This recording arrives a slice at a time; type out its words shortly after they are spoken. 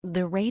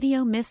the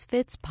Radio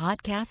Misfits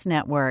Podcast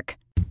Network.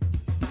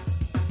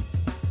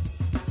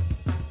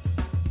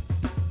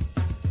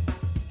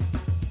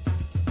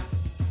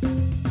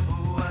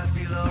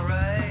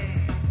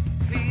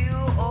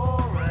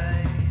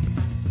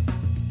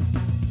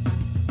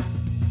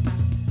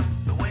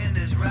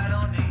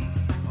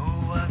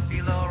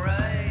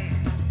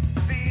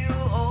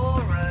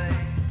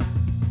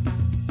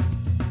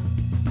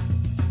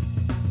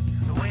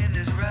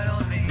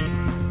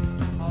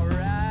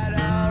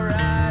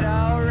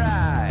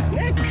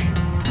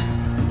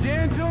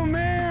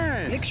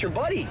 Your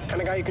buddy,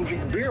 kind of guy you can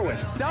drink a beer with.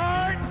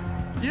 Start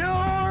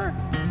your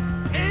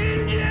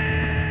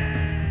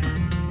engine!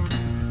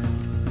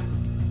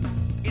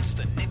 It's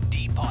the Nick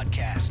D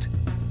Podcast.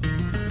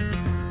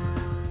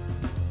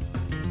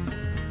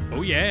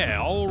 Oh yeah,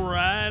 all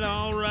right.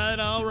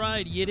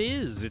 It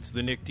is. It's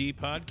the Nick D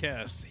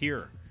Podcast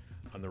here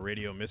on the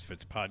Radio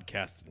Misfits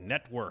Podcast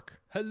Network.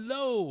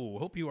 Hello,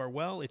 hope you are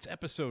well. It's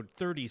episode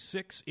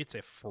 36. It's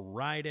a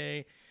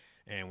Friday.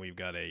 And we've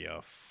got a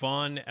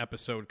fun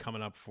episode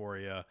coming up for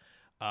you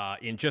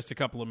in just a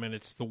couple of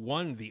minutes. The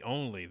one, the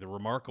only, the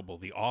remarkable,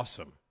 the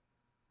awesome,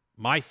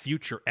 my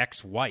future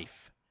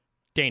ex-wife,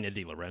 Dana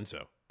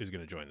DeLorenzo, is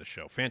going to join the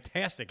show.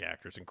 Fantastic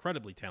actress,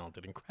 incredibly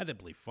talented,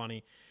 incredibly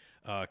funny,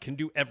 can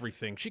do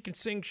everything. She can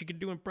sing, she can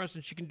do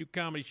impressions, she can do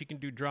comedy, she can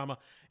do drama,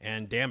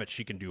 and damn it,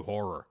 she can do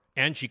horror.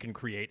 And she can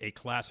create a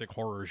classic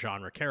horror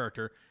genre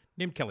character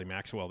named Kelly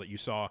Maxwell that you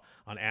saw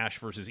on Ash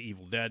vs.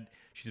 Evil Dead.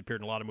 She's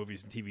appeared in a lot of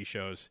movies and TV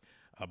shows,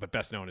 but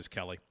best known as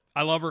Kelly.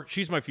 I love her.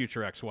 She's my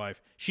future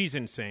ex-wife. She's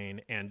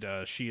insane, and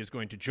she is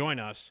going to join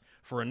us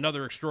for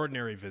another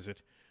extraordinary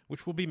visit,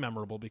 which will be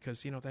memorable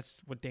because, you know,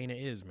 that's what Dana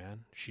is,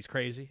 man. She's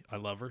crazy. I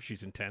love her.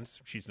 She's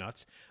intense. She's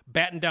nuts.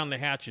 Batten down the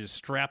hatches,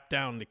 strap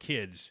down the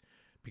kids,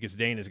 because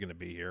Dana's going to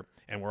be here,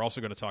 and we're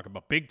also going to talk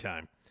about big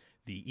time.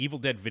 The Evil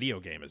Dead video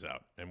game is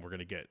out, and we're going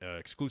to get an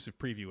exclusive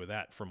preview of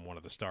that from one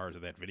of the stars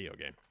of that video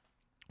game.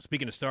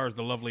 Speaking of stars,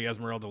 the lovely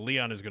Esmeralda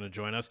Leon is going to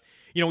join us.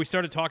 You know, we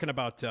started talking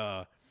about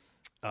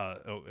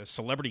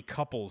celebrity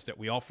couples that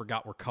we all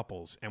forgot were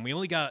couples, and we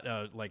only got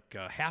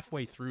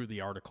halfway through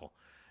the article.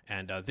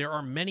 And there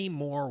are many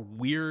more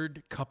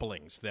weird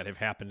couplings that have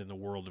happened in the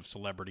world of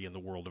celebrity and the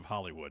world of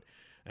Hollywood.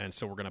 And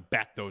so we're going to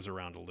bat those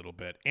around a little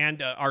bit.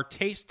 And our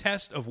taste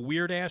test of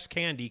weird-ass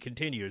candy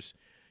continues.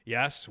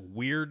 Yes,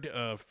 weird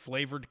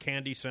flavored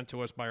candy sent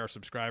to us by our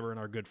subscriber and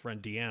our good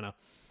friend Deanna.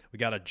 We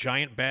got a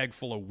giant bag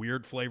full of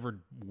weird-flavored,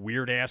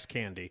 weird-ass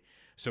candy.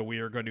 So we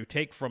are going to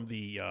take from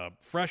the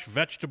Fresh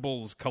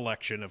Vegetables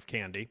collection of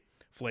candy,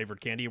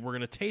 flavored candy, and we're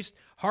going to taste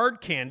hard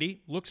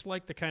candy. Looks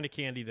like the kind of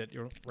candy that,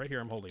 right here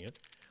I'm holding it.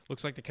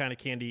 Looks like the kind of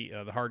candy,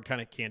 the hard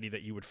kind of candy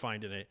that you would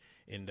find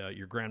in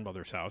your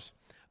grandmother's house.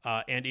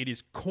 And it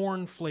is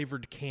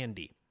corn-flavored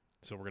candy.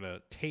 So we're going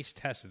to taste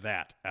test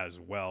that as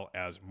well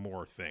as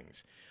more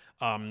things.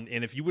 And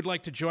if you would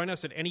like to join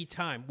us at any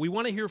time, we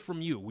want to hear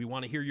from you. We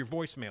want to hear your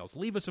voicemails.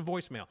 Leave us a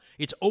voicemail.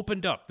 It's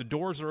opened up. The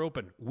doors are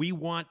open. We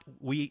want,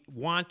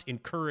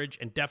 encourage,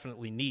 and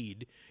definitely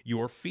need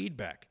your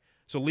feedback.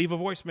 So leave a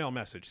voicemail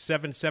message,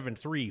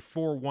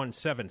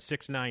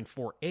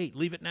 773-417-6948.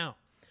 Leave it now.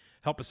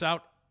 Help us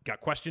out. Got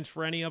questions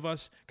for any of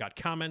us? Got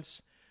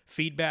comments?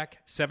 Feedback,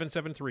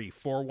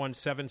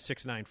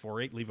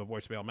 773-417-6948. Leave a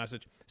voicemail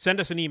message. Send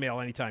us an email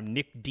anytime,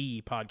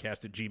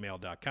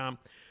 nickdpodcast@gmail.com.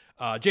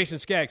 Jason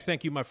Skaggs,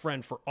 thank you, my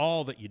friend, for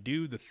all that you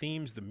do, the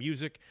themes, the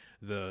music,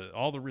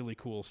 all the really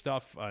cool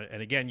stuff.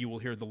 And again, you will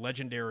hear the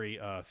legendary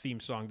theme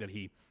song that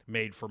he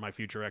made for my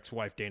future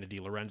ex-wife, Dana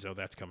DeLorenzo.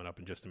 That's coming up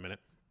in just a minute.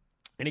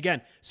 And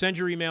again, send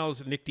your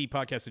emails,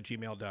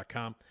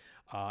 nickdpodcast@gmail.com,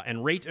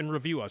 and rate and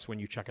review us when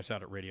you check us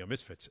out at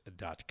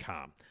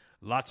radiomisfits.com.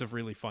 Lots of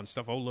really fun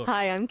stuff. Oh, look.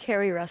 Hi, I'm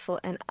Carrie Russell,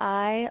 and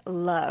I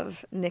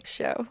love Nick's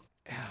show.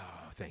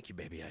 Oh, thank you,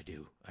 baby. I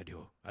do.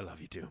 I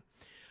love you, too.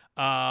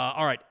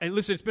 All right. And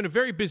listen, it's been a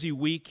very busy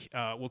week.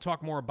 We'll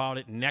talk more about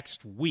it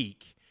next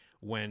week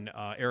when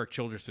Eric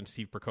Childress and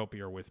Steve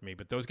Procopi are with me.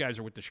 But those guys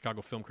are with the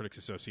Chicago Film Critics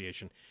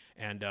Association.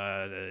 And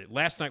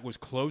last night was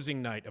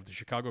closing night of the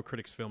Chicago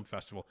Critics Film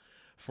Festival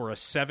for a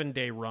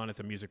 7-day run at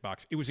the Music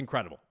Box. It was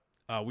incredible.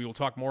 We will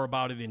talk more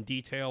about it in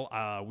detail.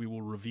 We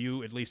will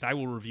review, at least I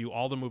will review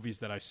all the movies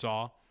that I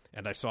saw.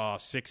 And I saw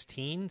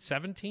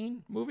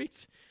 17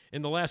 movies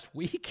in the last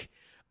week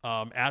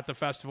at the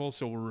festival.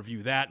 So we'll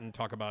review that and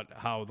talk about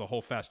how the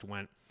whole fest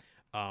went.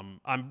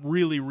 I'm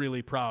really,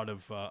 really proud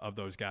of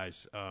those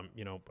guys,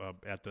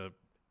 at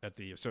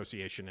the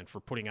association and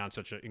for putting on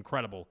such an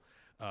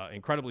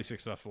incredibly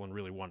successful and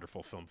really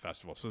wonderful film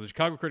festival. So the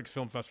Chicago Critics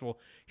Film Festival,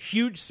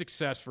 huge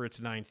success for its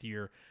 9th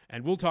year,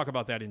 and we'll talk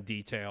about that in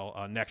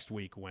detail next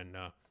week when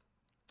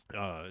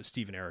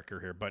Steve and Eric are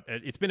here. But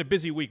it's been a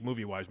busy week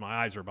movie-wise.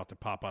 My eyes are about to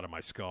pop out of my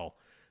skull,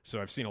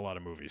 so I've seen a lot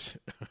of movies.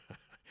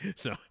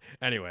 So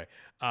anyway,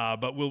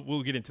 but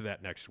we'll get into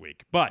that next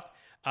week. But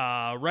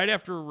right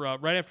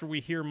after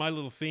we hear my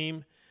little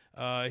theme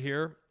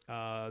here,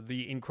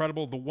 the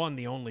incredible, the one,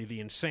 the only, the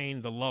insane,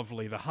 the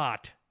lovely, the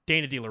hot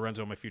Dana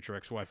DeLorenzo, my future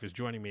ex-wife, is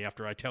joining me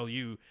after I tell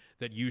you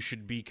that you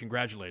should be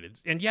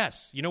congratulated. And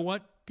yes, you know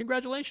what?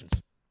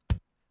 Congratulations.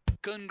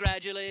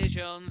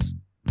 Congratulations.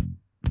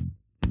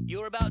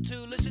 You're about to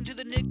listen to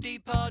the Nick D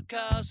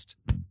podcast.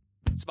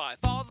 It's by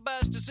far the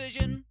best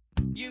decision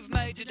you've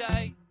made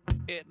today.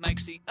 It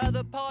makes the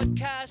other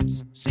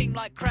podcasts seem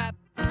like crap.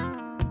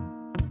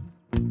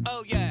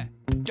 Oh yeah,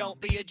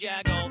 don't be a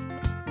jagoff.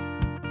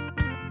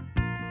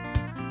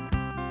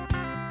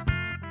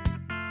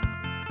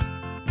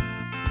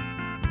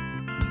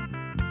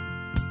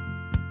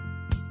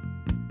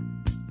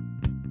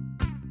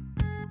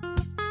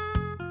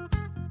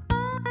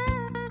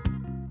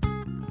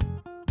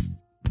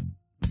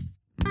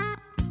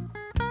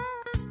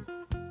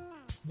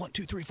 One,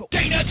 two, three, four.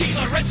 Dana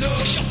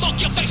DeLorenzo, she'll fuck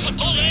your face with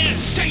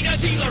bullets. Dana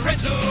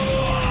DeLorenzo.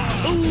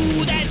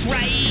 Ooh, that's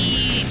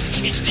right.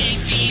 It's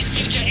Nick D's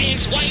future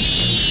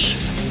ex-wife.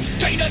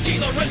 Dana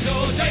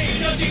DeLorenzo,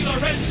 Dana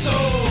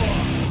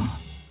DeLorenzo.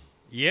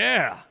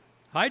 Yeah.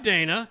 Hi,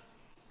 Dana.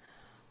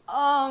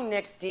 Oh,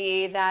 Nick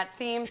D, that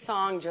theme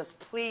song just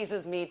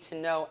pleases me to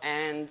no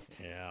end.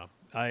 Yeah.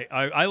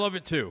 I love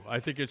it, too. I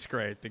think it's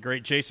great. The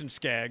great Jason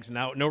Skaggs,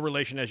 now no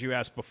relation, as you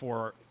asked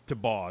before, to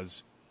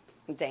Boz.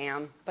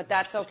 Damn, but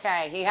that's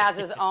okay. He has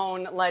his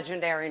own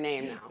legendary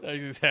name now. That's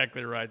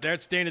exactly right.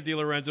 That's Dana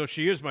DeLorenzo.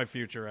 She is my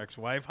future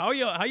ex-wife. How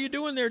you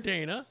doing there,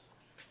 Dana?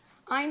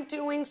 I'm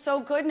doing so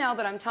good now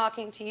that I'm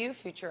talking to you,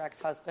 future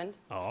ex-husband.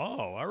 Oh,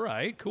 all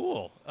right,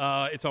 cool.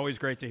 It's always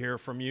great to hear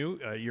from you.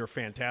 You're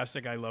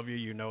fantastic. I love you.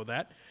 You know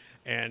that.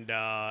 And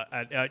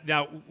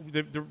now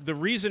the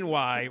reason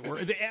why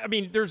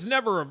there's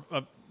never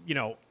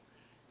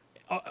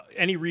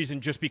any reason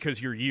just because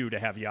you're you to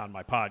have you on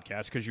my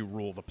podcast because you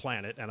rule the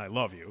planet and I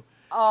love you.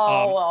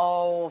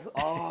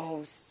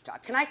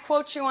 Stop. Can I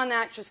quote you on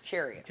that? Just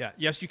curious. Yeah.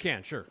 Yes, you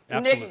can. Sure.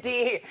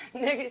 Absolutely.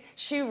 Nick D,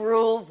 she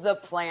rules the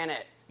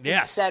planet.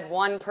 Yes. Said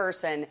one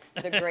person,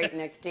 the great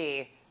Nick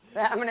D.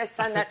 I'm going to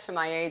send that to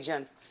my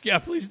agents. Yeah,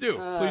 please do.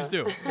 Please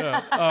do.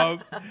 Well,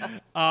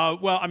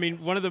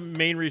 one of the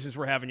main reasons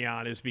we're having you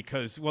on is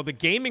because, the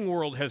gaming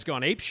world has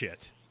gone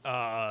apeshit.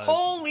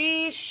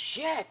 Holy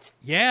shit.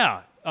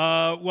 Yeah.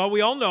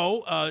 We all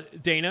know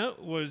Dana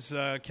was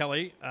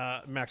Kelly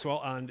Maxwell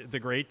on the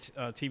great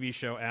TV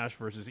show Ash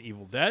vs.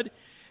 Evil Dead.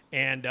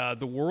 And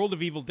the world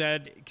of Evil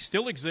Dead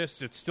still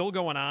exists. It's still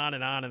going on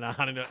and on and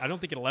on. And I don't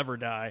think it'll ever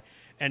die.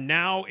 And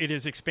now it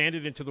has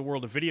expanded into the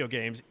world of video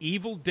games.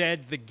 Evil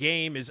Dead, the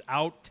game, is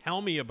out.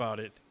 Tell me about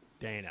it,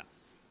 Dana.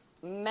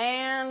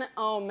 Man,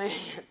 oh man.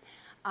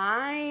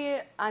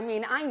 I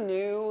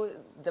knew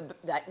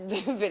that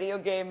the video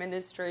game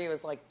industry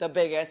was like the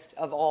biggest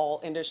of all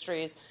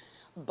industries.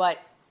 But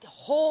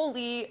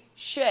holy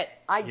shit,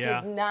 I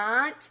did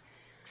not.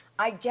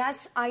 I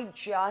guess I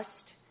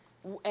just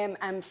am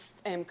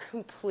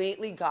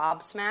completely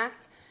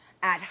gobsmacked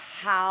at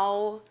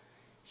how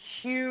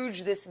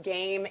huge this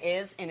game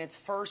is in its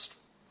first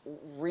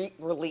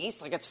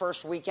release, like its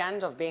first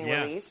weekend of being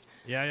released.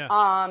 Yeah.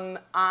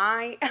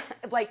 I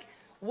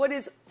what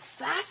is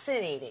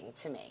fascinating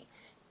to me.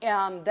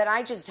 That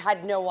I just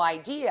had no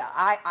idea.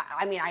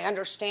 I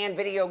understand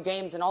video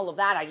games and all of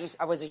that.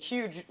 I was a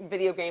huge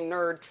video game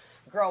nerd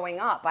growing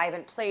up. I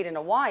haven't played in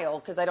a while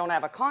because I don't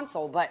have a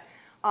console, but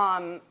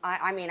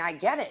I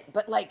get it.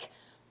 But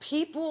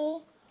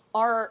people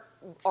are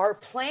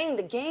playing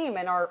the game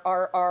and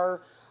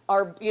are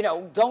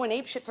going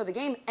apeshit for the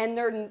game,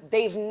 and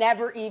they've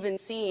never even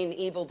seen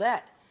Evil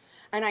Dead.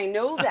 And I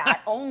know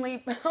that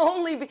only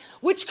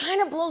which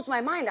kind of blows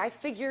my mind. I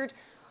figured,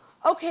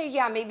 okay,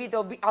 yeah, maybe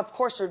of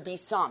course there'd be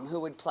some who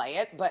would play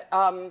it, but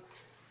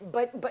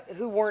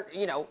who weren't,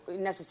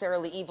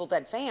 necessarily Evil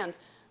Dead fans.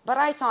 But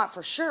I thought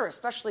for sure,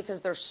 especially because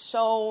there's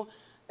so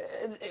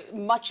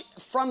much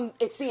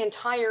it's the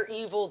entire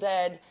Evil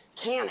Dead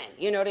canon.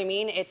 You know what I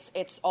mean?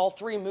 It's all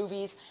three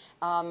movies,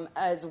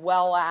 as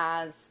well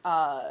as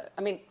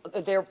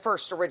their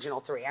first original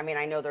three.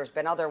 I know there's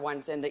been other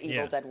ones in the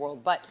Evil Dead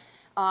world, but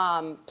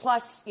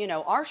plus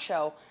our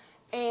show,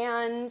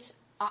 and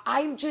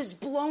I'm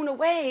just blown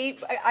away.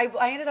 I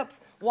ended up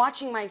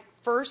watching my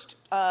first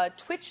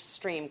Twitch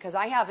stream because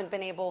I haven't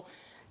been able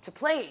to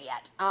play it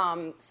yet.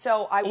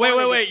 So I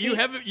wait. You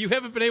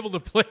haven't been able to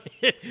play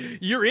it.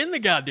 You're in the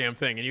goddamn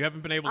thing, and you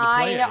haven't been able to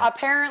play it. I know.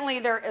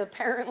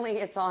 Apparently,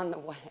 it's on the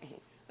way.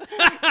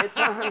 It's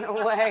on the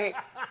way.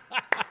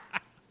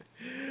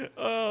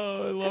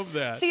 Oh, I love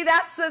that. See,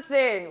 that's the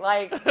thing.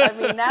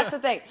 That's the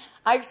thing.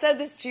 I've said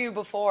this to you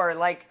before.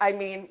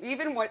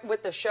 Even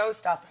with the show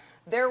stuff,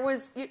 there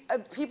was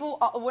people,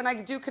 when I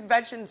do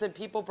conventions and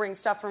people bring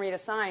stuff for me to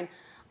sign,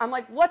 I'm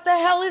like, what the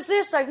hell is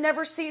this? I've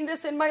never seen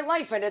this in my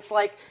life. And it's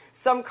like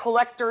some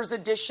collector's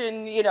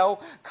edition,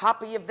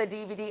 copy of the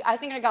DVD. I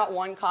think I got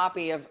one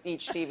copy of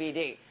each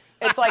DVD.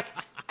 It's like,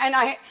 and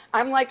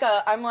I'm like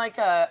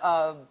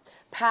a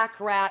pack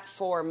rat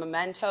for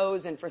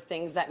mementos and for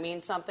things that mean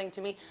something to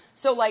me.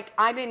 So I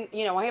haven't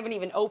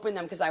even opened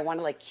them because I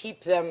want to keep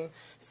them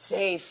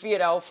safe,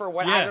 for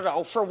what, I don't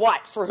know, for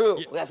what, for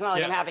who. That's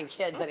not I'm having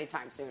kids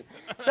anytime soon.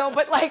 So,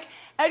 but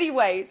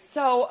anyway,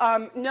 so,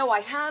 no,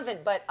 I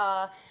haven't, but,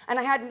 and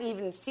I hadn't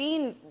even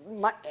seen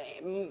much,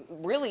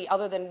 really,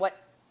 other than what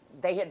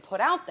they had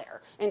put out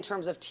there in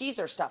terms of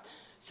teaser stuff.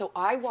 So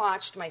I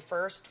watched my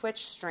first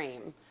Twitch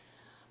stream.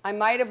 I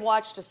might have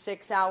watched a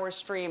 6-hour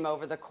stream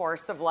over the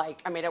course of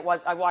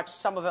I watched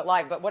some of it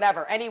live, but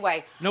whatever.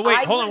 Anyway. No,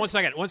 wait, hold on 1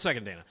 second. 1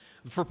 second, Dana.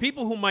 For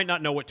people who might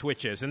not know what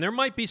Twitch is, and there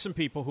might be some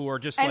people who are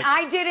just and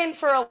I didn't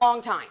for a long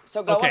time,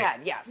 so go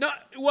ahead, yes.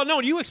 No,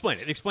 you explain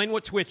it. Explain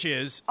what Twitch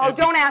is. Oh,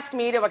 don't ask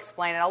me to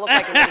explain it. I'll look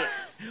like an idiot.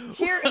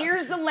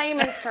 Here's the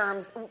layman's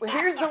terms.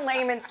 Here's the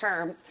layman's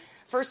terms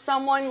for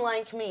someone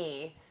like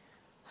me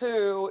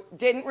who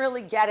didn't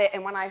really get it.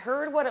 And when I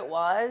heard what it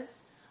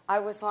was, I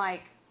was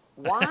like,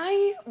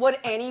 why would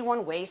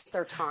anyone waste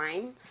their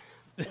time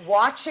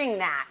watching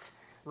that?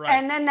 Right.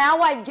 And then now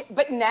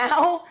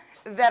now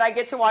that I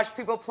get to watch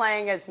people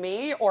playing as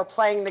me or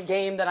playing the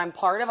game that I'm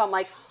part of, I'm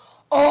like,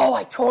 oh,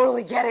 I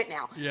totally get it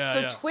now.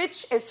 Yeah.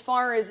 Twitch, as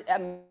far as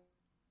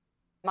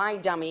my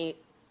dummy,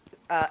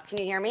 can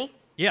you hear me?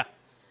 Yeah.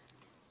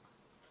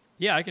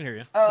 Yeah, I can hear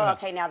you. Oh,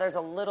 okay. Now there's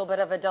a little bit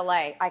of a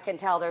delay. I can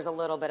tell there's a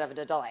little bit of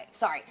a delay.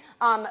 Sorry.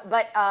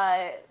 But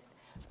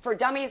for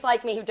dummies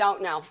like me who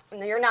don't know,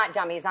 you're not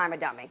dummies, I'm a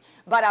dummy.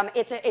 But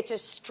it's a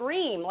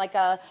stream, like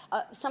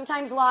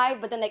sometimes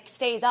live, but then it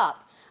stays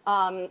up.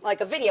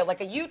 Like a video,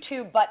 like a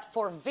YouTube, but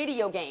for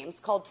video games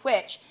called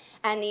Twitch.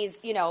 And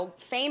these,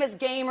 famous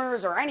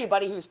gamers or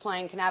anybody who's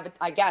playing can have,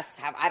 I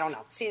don't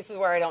know. See, this is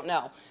where I don't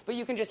know. But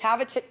you can just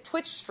have a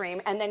Twitch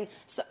stream, and then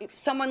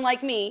someone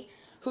like me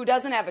who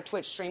doesn't have a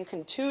Twitch stream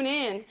can tune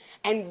in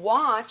and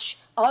watch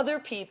other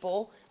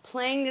people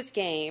playing this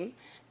game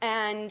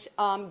and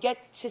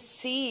get to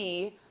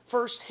see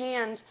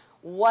firsthand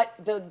what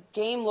the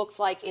game looks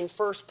like in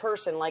first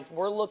person, like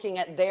we're looking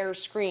at their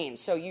screen.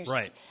 So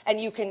and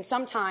you can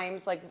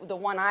sometimes, like the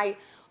one I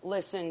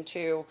listened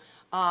to,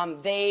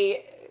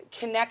 they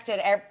connected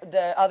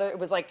the other. It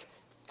was like,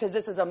 because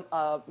this is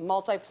a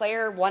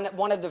multiplayer.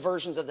 One of the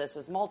versions of this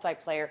is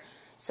multiplayer.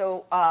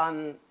 So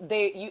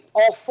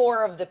all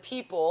four of the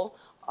people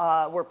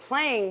were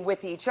playing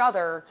with each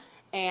other,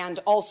 and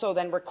also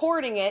then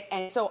recording it.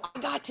 And so I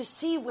got to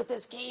see what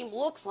this game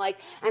looks like,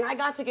 and I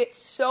got to get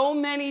so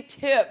many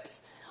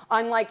tips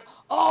on like,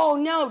 oh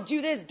no,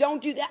 do this,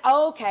 don't do that.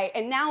 Oh, okay.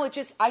 And now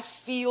I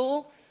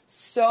feel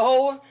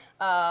so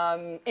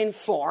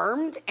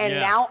informed, and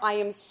now I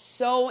am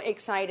so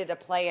excited to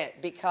play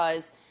it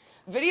because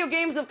video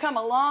games have come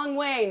a long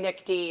way,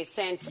 Nick D,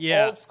 since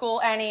old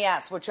school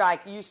NES, which I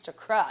used to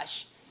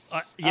crush.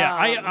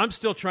 I'm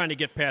still trying to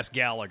get past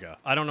Galaga.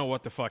 I don't know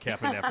what the fuck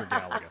happened after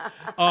Galaga.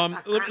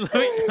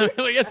 Let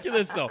me ask you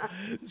this though.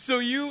 So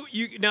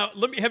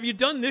have you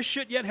done this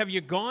shit yet? Have you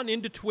gone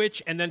into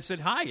Twitch and then said,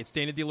 "Hi, it's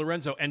Dana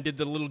DeLorenzo," and did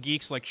the little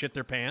geeks like shit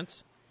their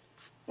pants?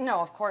 No,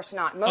 of course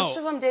not. Most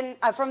of them didn't.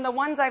 From the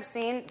ones I've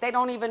seen, they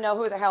don't even know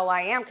who the hell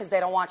I am because they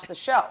don't watch the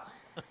show.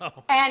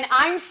 And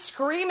I'm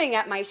screaming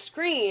at my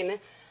screen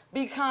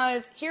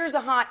because here's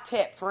a hot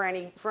tip for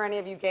any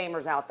of you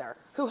gamers out there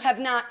who have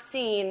not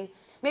seen.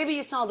 Maybe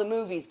you saw the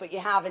movies, but you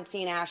haven't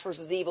seen Ash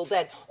vs. Evil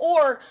Dead.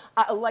 Or,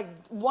 like,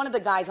 one of the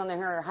guys on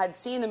there had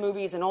seen the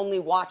movies and only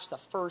watched the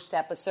first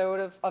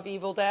episode of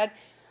Evil Dead,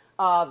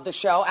 of the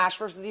show, Ash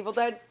vs. Evil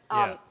Dead.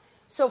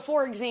 So,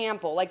 for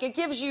example, like, it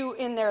gives you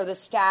in there the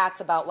stats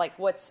about, like,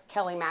 what's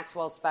Kelly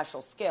Maxwell's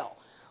special skill.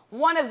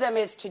 One of them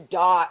is to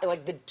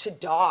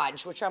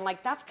dodge, which I'm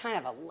like, that's kind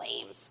of a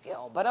lame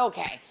skill, but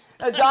okay.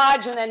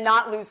 Dodge and then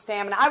not lose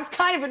stamina. I was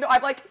kind of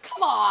I'm like,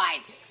 come on.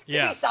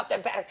 Give me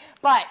something better.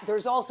 But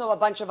there's also a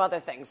bunch of other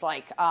things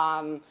like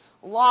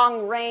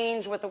long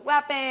range with a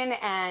weapon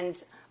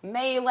and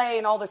melee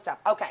and all this stuff.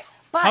 Okay.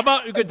 But how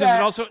about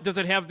does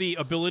it have the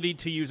ability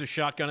to use a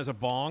shotgun as a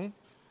bong?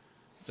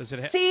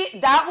 See,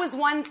 that was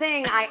one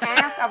thing I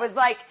asked. I was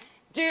like,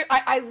 dude,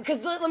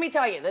 because let me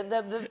tell you,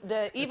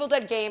 the Evil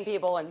Dead game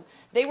people, and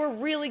they were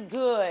really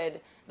good.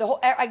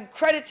 I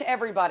credit to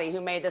everybody who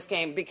made this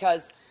game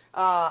because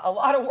a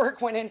lot of work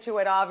went into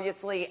it,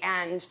 obviously,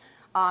 and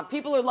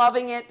people are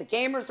loving it. The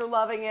gamers are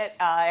loving it,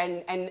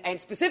 and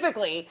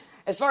specifically,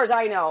 as far as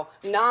I know,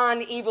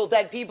 non-Evil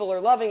Dead people are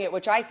loving it,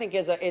 which I think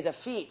is a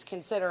feat,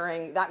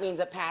 considering that means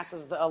it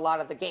passes a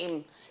lot of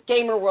the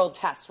gamer world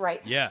tests,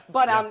 right? Yeah.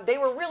 But they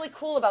were really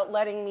cool about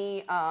letting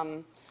me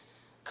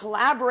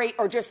collaborate,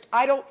 or just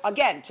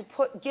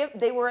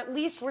they were at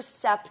least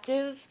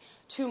receptive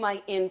to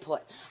my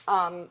input,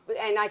 and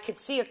I could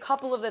see a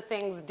couple of the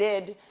things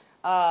did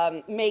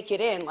make it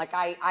in. Like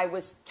I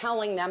was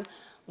telling them.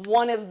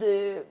 One of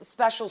the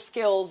special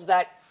skills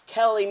that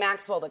Kelly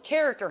Maxwell, the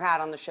character, had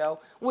on the show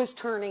was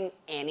turning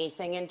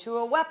anything into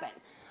a weapon.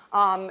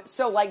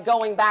 So, like,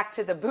 going back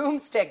to the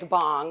boomstick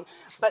bong,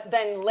 but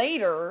then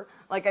later,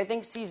 like, I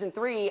think season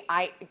 3,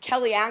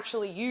 Kelly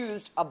actually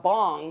used a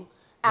bong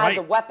as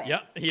a weapon.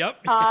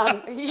 Yep.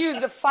 He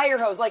used a fire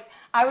hose. Like,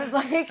 I was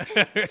like,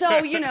 so,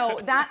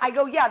 that, I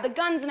go, yeah, the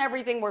guns and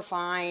everything were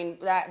fine.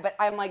 But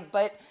I'm like,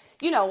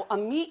 a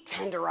meat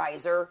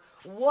tenderizer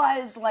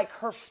was like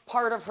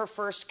part of her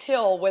first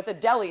kill with a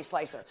deli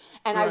slicer.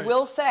 And I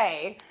will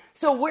say,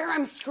 so where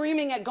I'm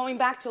screaming at, going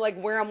back to like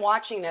where I'm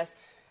watching this,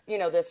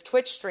 this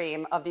Twitch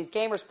stream of these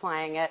gamers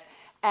playing it,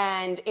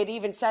 And it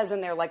even says in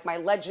there, like, my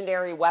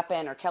legendary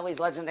weapon, or Kelly's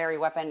legendary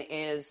weapon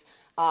is,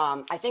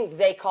 I think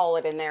they call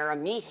it in there a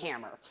meat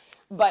hammer,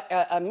 but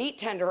a meat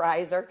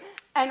tenderizer.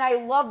 And I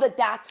love that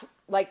that's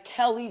like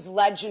Kelly's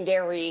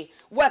legendary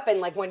weapon.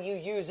 Like, when you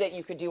use it,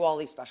 you could do all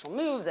these special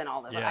moves and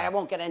all this. Yeah. I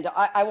won't get into,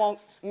 I won't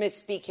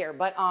misspeak here,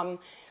 but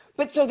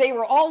so they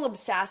were all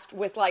obsessed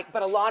with, like,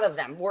 but a lot of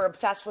them were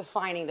obsessed with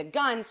finding the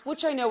guns,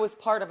 which I know was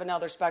part of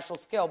another special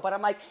skill. But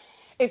I'm like,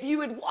 if you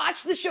would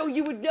watch the show,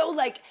 you would know,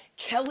 like,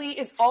 Kelly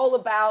is all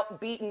about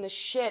beating the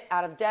shit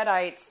out of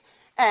Deadites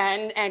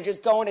and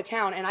just going to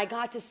town. And I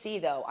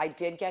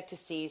did get to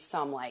see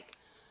some, like,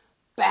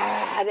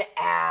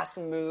 badass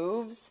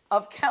moves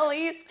of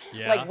Kelly's.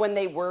 Yeah. Like, when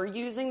they were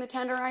using the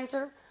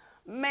tenderizer.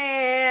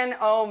 Man,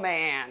 oh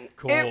man.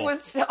 Cool. It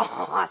was so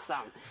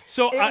awesome.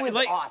 So it was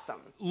awesome.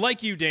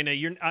 Like you, Dana,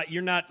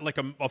 you're not like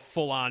a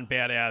full-on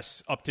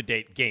badass,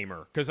 up-to-date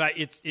gamer, because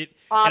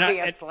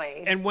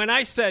obviously. And when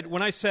I said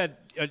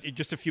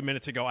just a few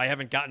minutes ago, I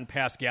haven't gotten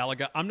past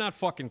Galaga, I'm not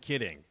fucking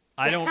kidding.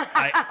 I don't.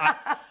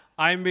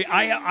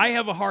 I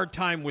have a hard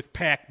time with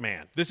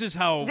Pac-Man. This is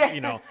how,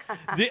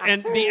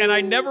 and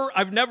I've never,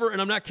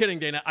 and I'm not kidding,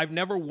 Dana, I've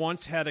never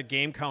once had a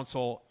game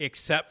console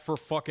except for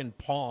fucking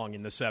Pong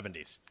in the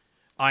 70s.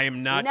 I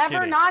am not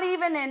kidding. Not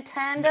even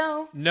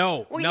Nintendo?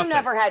 No, Well, nothing. you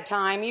never had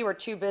time. You were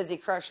too busy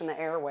crushing the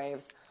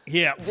airwaves.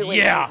 Yeah, doing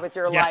things with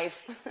your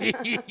life.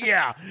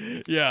 yeah.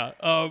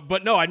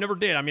 But no, I never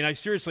did. I mean, I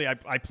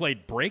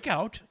played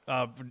Breakout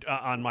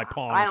on my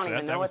Pong set. I don't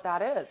even know what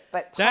that is.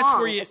 But That's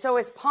Pong. where So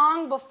is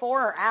Pong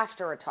before or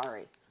after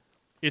Atari?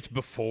 It's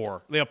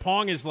before. Yeah,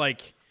 Pong is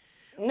like...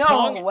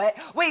 No way.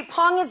 Wait,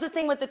 Pong is the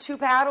thing with the two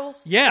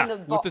paddles? Yeah,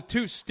 and with the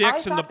two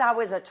sticks. I thought that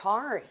was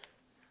Atari.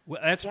 Well,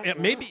 that's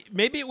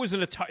maybe it was an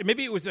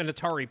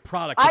Atari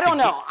product. I don't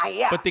know.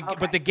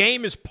 But the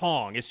game is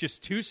Pong. It's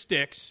just two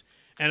sticks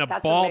and a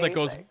That's ball amazing. that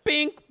goes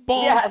bink,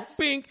 bong, Yes.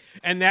 bink,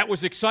 and that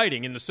was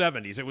exciting in the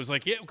 70s. It was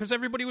like, yeah, because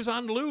everybody was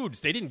on lewds.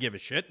 They didn't give a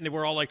shit, and they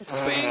were all like,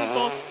 bing,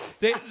 bong.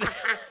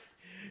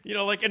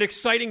 Like an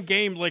exciting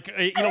game, like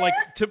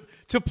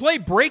to play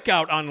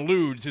Breakout on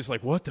lewds is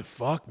like, what the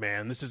fuck,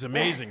 man? This is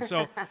amazing.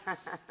 So,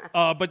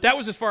 but that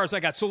was as far as I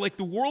got. So, like,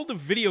 the world of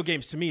video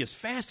games to me is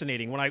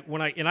fascinating.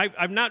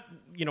 I've not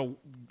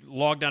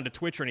logged onto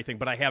Twitch or anything,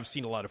 but I have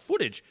seen a lot of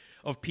footage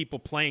of people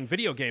playing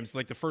video games,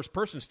 like the first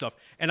person stuff.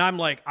 And I'm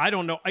like, I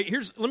don't know.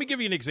 Let me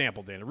give you an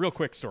example, Dan. A real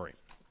quick story.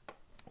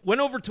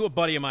 Went over to a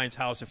buddy of mine's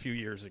house a few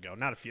years ago.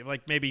 Not a few,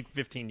 like maybe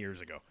 15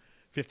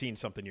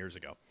 something years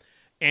ago.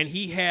 And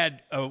he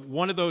had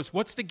one of those,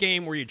 what's the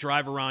game where you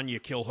drive around, you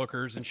kill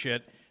hookers and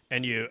shit,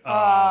 and you...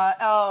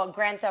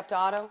 Grand Theft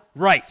Auto?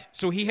 Right.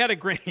 So he had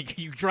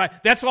you drive...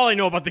 That's all I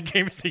know about the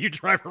game is that you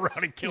drive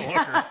around and kill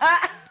hookers.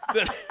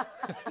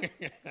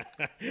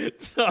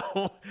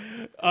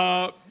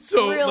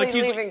 So really like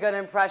leaving good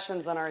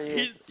impressions on our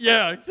youth.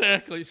 Yeah,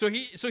 exactly. So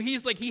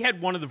he's like, he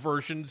had one of the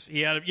versions.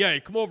 He had,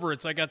 come over.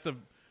 I got the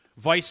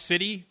Vice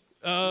City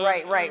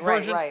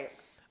version. Right.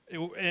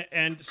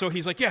 And so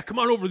he's like, yeah, come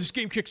on over. This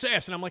game kicks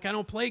ass. And I'm like, I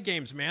don't play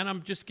games, man.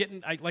 I'm just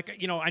getting, I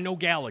know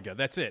Galaga.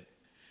 That's it.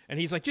 And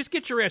he's like, just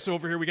get your ass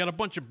over here. We got a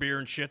bunch of beer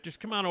and shit. Just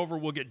come on over.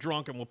 We'll get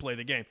drunk and we'll play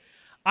the game.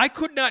 I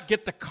could not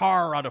get the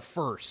car out of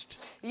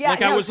first. Yeah,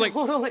 I was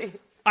totally.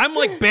 Like, I'm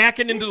like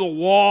backing into the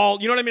wall.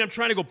 You know what I mean? I'm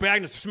trying to go back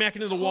and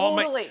smacking into the wall.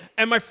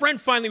 And my friend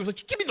finally was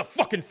like, give me the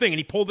fucking thing. And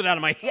he pulled it out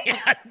of my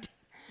hand.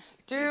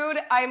 Dude,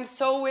 I'm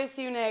so with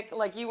you, Nick.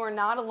 Like, you are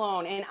not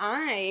alone. And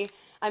I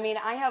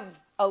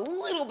have a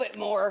little bit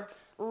more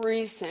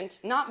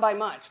recent, not by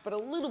much, but a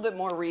little bit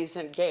more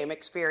recent game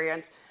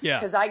experience. Yeah.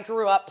 Because I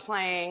grew up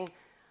playing,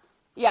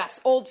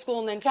 old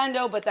school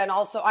Nintendo, but then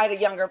also I had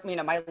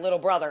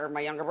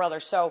my younger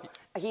brother. So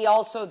he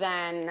also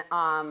then,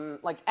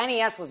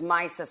 NES was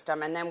my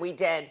system. And then we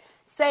did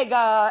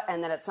Sega.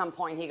 And then at some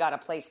point he got a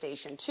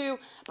PlayStation 2.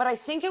 But I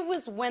think it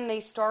was when they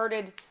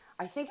started,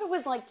 like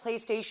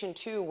PlayStation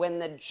 2, when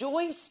the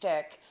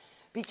joystick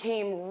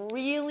became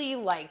really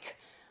like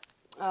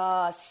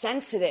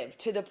sensitive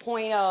to the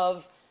point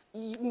of,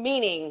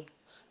 meaning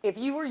if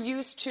you were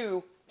used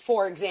to,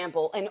 for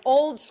example, an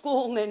old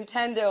school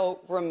Nintendo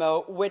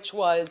remote, which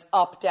was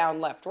up,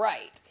 down, left,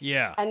 right.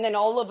 Yeah. And then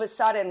all of a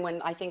sudden,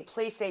 when I think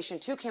PlayStation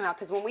 2 came out,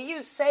 because when we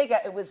used Sega,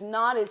 it was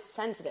not as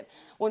sensitive.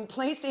 When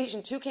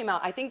PlayStation 2 came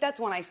out, I think that's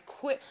when I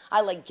quit.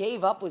 I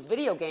gave up with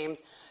video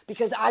games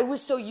because I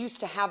was so used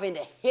to having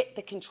to hit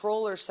the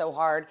controller so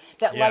hard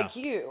that, like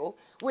you,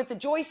 with the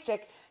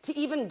joystick, to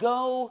even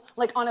go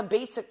on a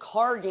basic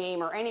car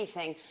game or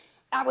anything,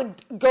 I would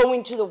go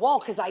into the wall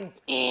because I'd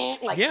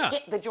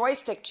hit the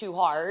joystick too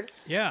hard.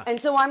 Yeah. And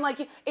so I'm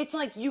like, it's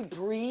like you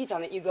breathe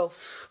on it, you go,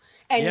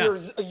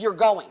 and you're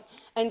going.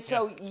 And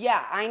so,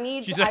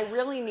 I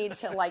really need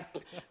to,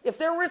 if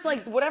there was,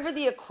 whatever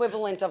the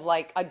equivalent of,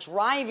 a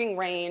driving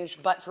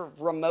range, but for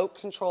remote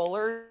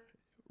controller.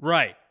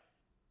 Right.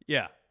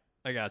 Yeah.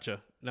 I gotcha.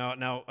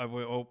 Now,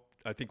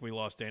 I think we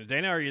lost Dana.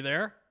 Dana, are you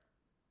there?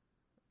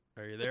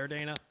 Are you there,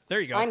 Dana?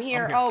 There you go. I'm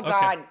here. Oh,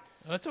 God. Okay.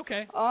 That's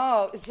okay.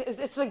 Oh, it's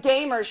the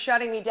gamers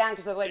shutting me down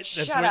because they're like,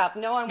 shut up.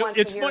 No one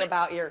wants to hear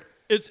about your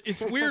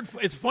It's weird.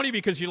 It's funny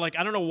because you're like,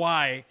 I don't know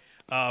why,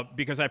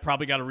 because I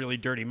probably got a really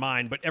dirty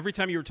mind, but every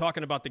time you were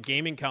talking about the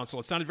gaming console,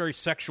 it sounded very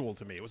sexual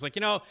to me. It was like,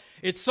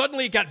 it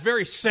suddenly got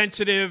very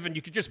sensitive, and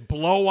you could just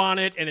blow on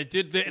it, and it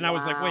did and I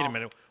was like, wait a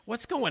minute,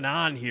 what's going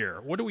on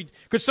here? What do we?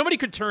 Because somebody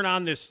could turn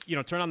on the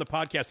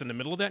podcast in the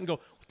middle of that and go,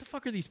 what the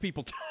fuck are these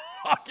people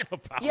talking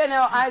about?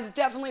 I was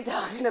definitely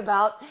talking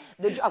about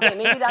okay,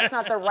 maybe that's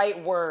not the right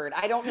word.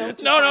 I don't know.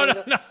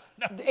 No.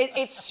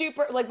 It's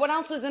super. Like, what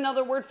else was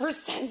another word for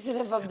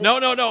sensitive of? No.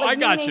 Like, I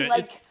got you.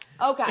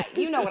 Okay,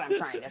 you know what I'm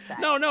trying to say.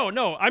 No.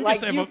 I'm like,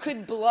 just saying. You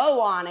could blow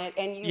on it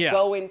and you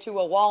go into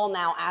a wall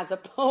now, as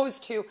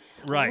opposed to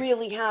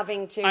really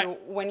having to,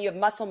 when you have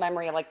muscle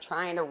memory, like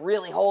trying to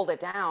really hold it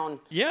down.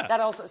 Yeah. That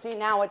also,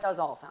 now it does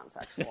all sound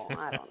sexual.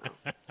 I don't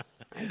know.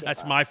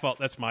 That's my fault.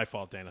 That's my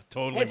fault, Dana.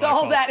 Totally. It's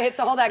all that. It's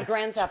all that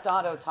Grand Theft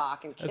Auto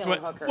talk and killing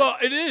hookers. Well,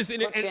 it is,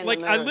 and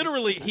I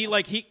literally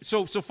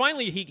so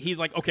finally he's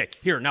like, okay,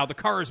 here now the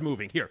car is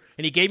moving here,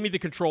 and he gave me the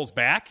controls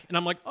back, and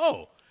I'm like,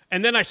 oh,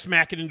 and then I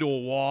smack it into a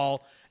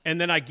wall, and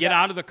then I get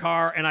out of the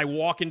car and I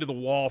walk into the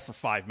wall for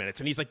 5 minutes,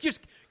 and he's like, just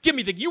give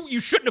me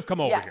you shouldn't have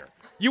come over here.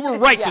 You were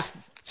right to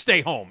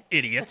stay home,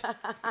 idiot.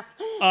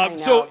 I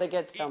know, they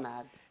get so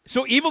mad.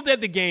 So Evil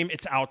Dead the game,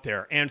 it's out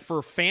there, and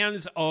for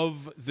fans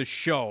of the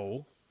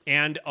show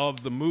and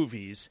of the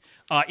movies,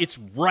 it's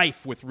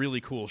rife with really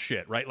cool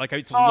shit, right? Like,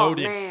 it's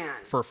loaded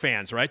for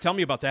fans, right? Tell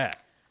me about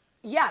that.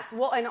 Yes,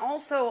 well, and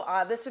also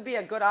this would be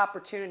a good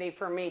opportunity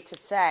for me to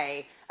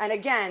say, and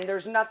again,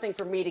 there's nothing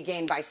for me to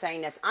gain by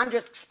saying this. I'm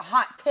just a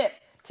hot tip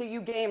to you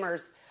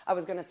gamers. I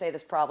was going to say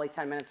this probably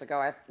 10 minutes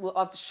ago.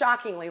 I've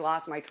shockingly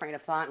lost my train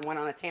of thought and went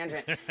on a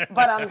tangent.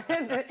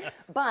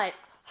 But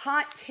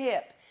hot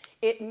tip.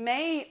 It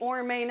may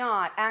or may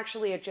not,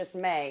 actually it just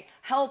may,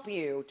 help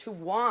you to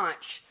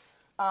watch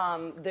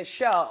the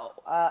show,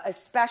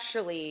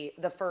 especially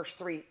the first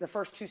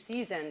two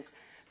seasons,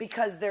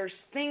 because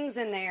there's things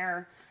in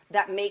there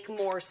that make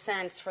more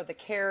sense for the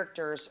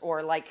characters,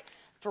 or like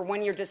for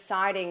when you're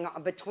deciding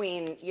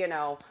between,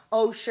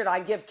 should I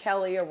give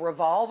Kelly a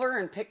revolver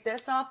and pick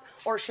this up,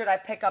 or should I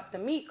pick up the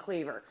meat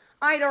cleaver?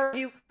 I'd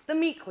argue the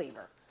meat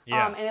cleaver.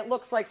 Yeah. And it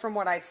looks like, from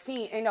what I've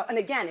seen, and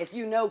again, if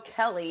you know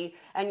Kelly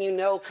and you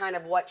know kind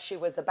of what she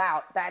was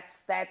about,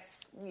 that's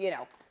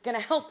going to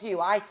help you,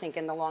 I think,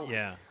 in the long run.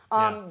 Yeah.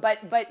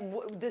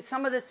 But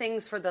some of the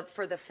things for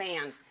the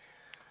fans,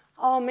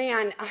 oh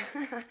man,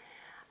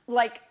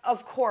 like,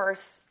 of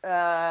course,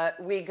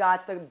 we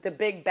got the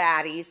big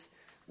baddies.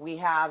 We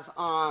have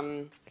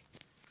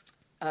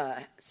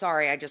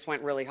sorry, I just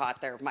went really hot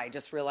there. I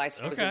just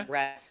realized it was in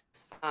red.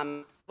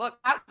 Look,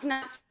 that's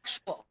not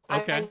sexual.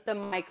 Okay. I meant the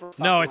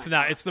microphone. No, it's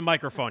not. It's the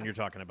microphone you're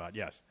talking about.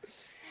 Yes.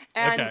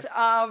 And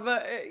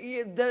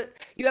you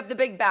have the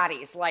big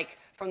baddies, like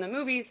from the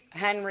movies,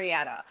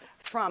 Henrietta.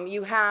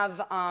 You have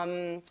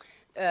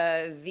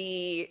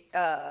the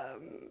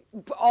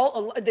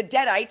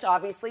Deadites,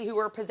 obviously, who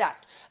are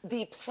possessed.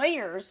 The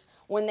players,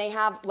 when they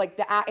have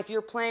if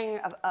you're playing,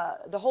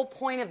 the whole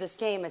point of this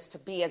game is to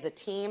be as a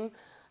team,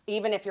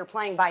 even if you're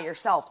playing by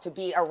yourself, to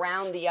be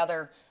around the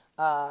other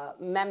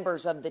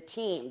members of the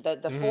team,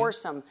 the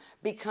foursome,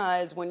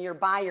 because when you're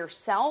by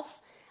yourself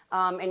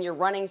and you're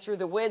running through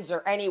the woods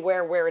or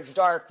anywhere where it's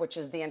dark, which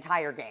is the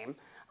entire game,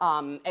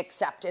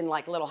 except in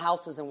like little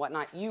houses and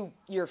whatnot,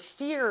 your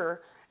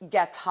fear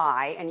gets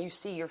high and you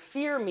see your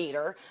fear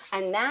meter,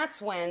 and that's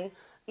when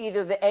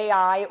either the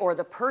AI or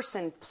the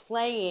person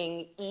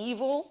playing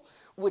evil,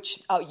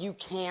 which you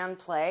can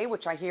play,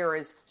 which I hear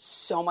is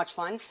so much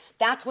fun,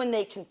 that's when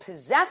they can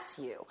possess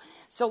you.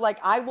 So, like,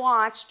 I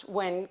watched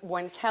when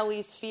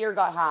Kelly's fear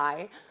got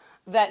high,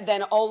 that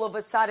then all of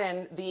a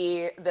sudden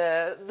the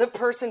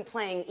person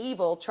playing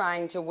evil,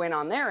 trying to win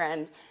on their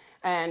end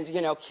and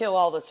kill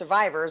all the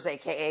survivors,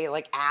 aka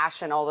like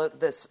Ash and all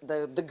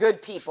the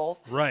good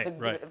people, right.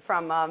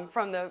 from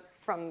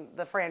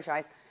the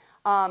franchise,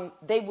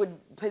 they would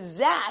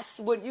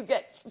possess when you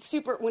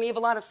have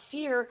a lot of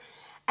fear.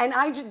 And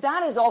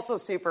that is also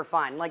super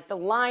fun. Like, the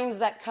lines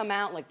that come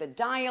out, like the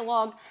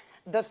dialogue,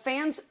 the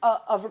fans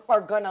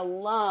are going to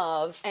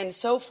love, and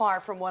so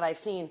far from what I've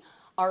seen,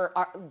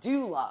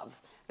 do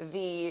love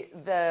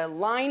the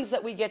lines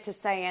that we get to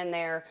say in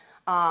there.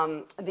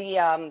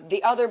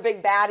 The other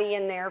big baddie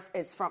in there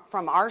is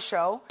from our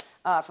show,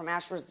 from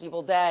Ash vs.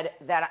 Evil Dead,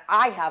 that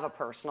I have a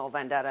personal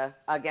vendetta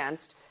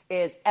against,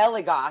 is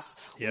Eligos,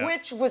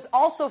 which was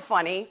also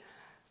funny,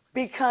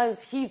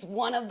 because he's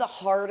one of the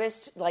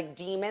hardest, like,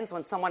 demons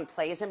when someone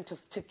plays him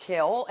to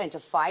kill and to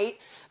fight.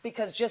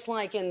 Because just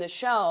like in the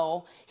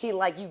show,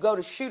 you go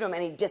to shoot him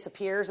and he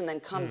disappears and then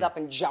comes up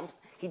and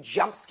he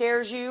jump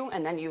scares you,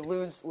 and then you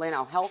lose,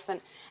 health. And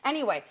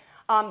anyway,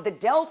 the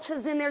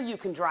Delta's in there. You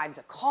can drive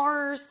the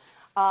cars.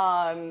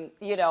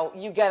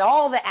 You get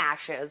all the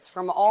ashes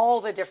from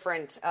all the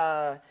different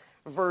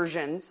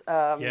versions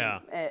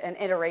and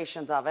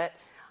iterations of it.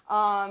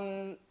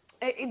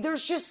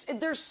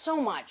 There's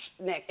so much,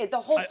 Nick. The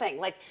whole thing,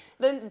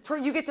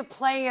 you get to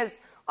play as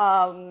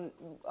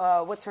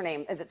what's her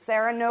name? Is it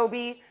Sarah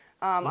Nobi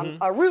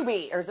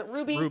Ruby, or is it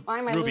Ruby? Why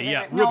am I Ruby, losing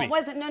yeah, it? No, Ruby. it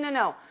wasn't.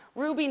 No.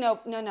 Ruby,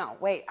 no.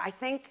 Wait, I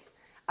think,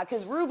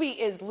 because Ruby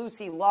is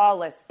Lucy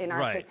Lawless in our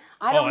Right. thing.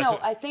 I don't know.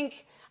 what- I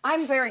think,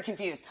 I'm very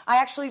confused.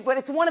 But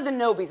it's one of the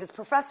Nobies. It's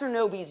Professor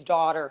Noby's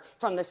daughter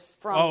from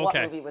what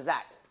okay. movie was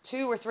that?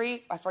 2 or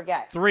 3? I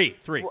forget. Three.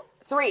 3.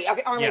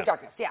 Okay, Army of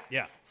Darkness. Yeah.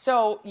 Yeah.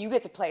 So you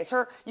get to play as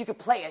her. You could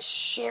play as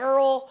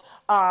Cheryl,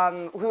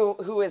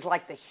 who is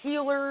like the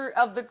healer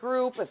of the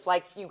group. If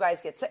like you guys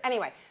get sick.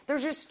 Anyway,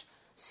 there's just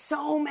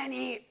so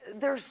many.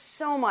 There's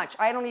so much.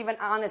 I don't even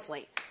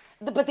honestly.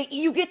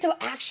 You get to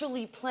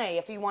actually play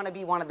if you want to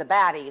be one of the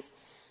baddies.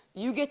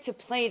 You get to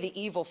play the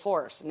evil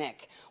force,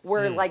 Nick,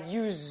 where like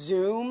you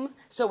zoom,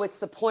 so it's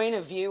the point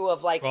of view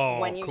of like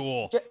when you.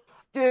 Cool.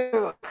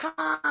 Dude, come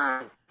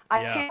on.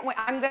 I can't wait.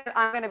 I'm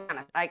gonna be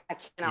honest. I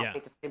cannot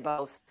wait to play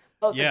both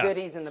the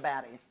goodies and the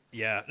baddies.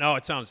 Yeah, no,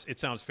 it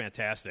sounds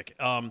fantastic.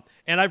 And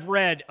I've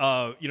read,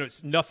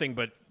 it's nothing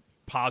but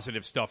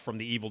positive stuff from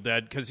the Evil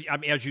Dead because, I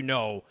mean, as you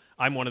know,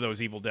 I'm one of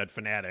those Evil Dead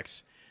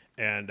fanatics,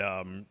 and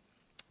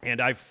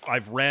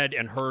I've read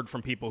and heard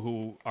from people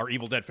who are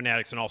Evil Dead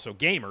fanatics and also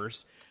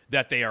gamers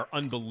that they are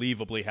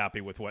unbelievably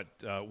happy with what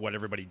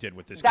everybody did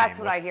with this game. That's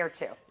what I hear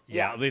too.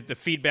 Yeah, the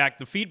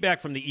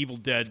feedback from the Evil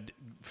Dead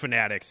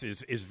fanatics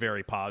is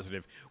very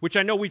positive, which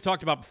I know we've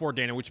talked about before,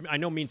 Dana, which I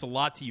know means a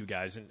lot to you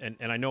guys, and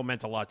I know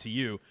meant a lot to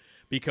you,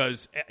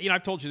 because,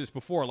 I've told you this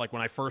before, like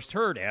when I first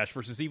heard Ash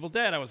versus Evil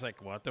Dead, I was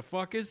like, what the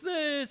fuck is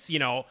this?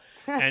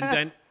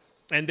 And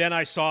then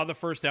I saw the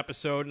first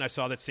episode, and I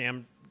saw that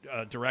Sam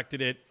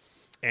directed it,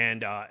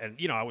 and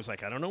I was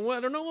like, I don't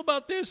know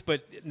about this,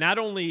 but not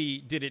only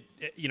did it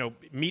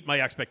meet my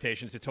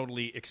expectations, it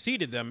totally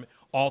exceeded them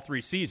all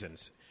 3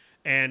 seasons.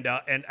 And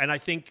I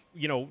think,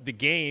 the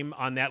game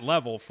on that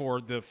level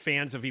for the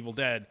fans of Evil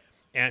Dead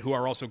and who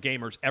are also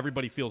gamers,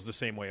 everybody feels the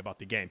same way about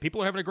the game.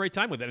 People are having a great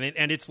time with it,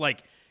 and it's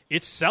like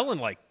it's selling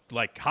like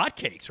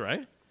hotcakes,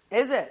 right?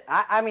 Is it?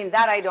 I mean,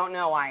 that I don't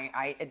know.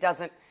 It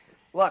doesn't.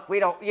 Look, we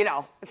don't.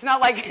 It's not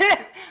like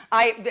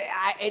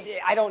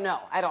I don't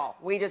know at all.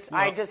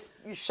 I just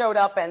showed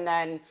up, and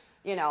then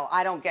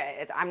I don't get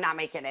it. I'm not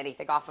making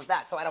anything off of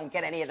that, so I don't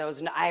get any of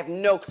those. I have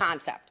no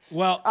concept.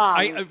 Well,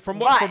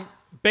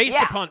 based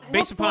upon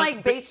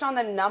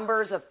the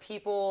numbers of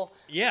people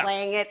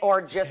playing it,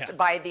 or just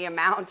by the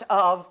amount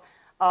of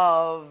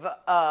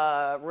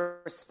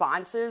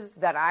responses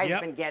that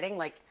I've been getting,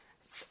 like,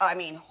 I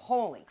mean,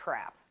 holy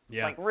crap!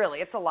 Yeah. Like, really,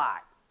 it's a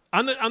lot.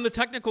 On the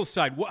technical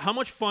side, how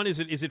much fun is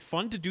it? Is it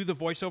fun to do the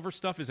voiceover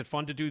stuff? Is it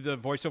fun to do the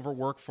voiceover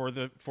work for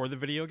the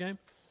video game?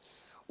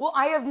 Well,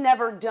 I have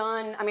never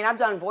done. I mean, I've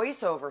done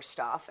voiceover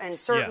stuff, and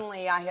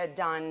certainly I had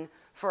done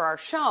for our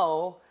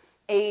show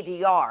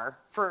ADR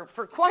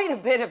for quite a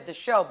bit of the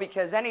show,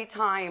 because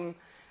anytime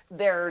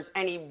there's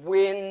any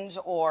wind,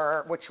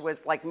 or which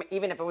was like,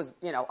 even if it was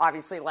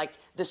obviously like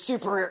the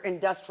super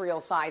industrial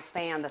size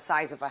fan the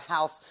size of a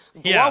house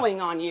blowing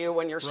on you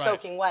when you're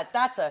soaking wet,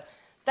 that's a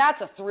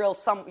thrill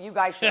you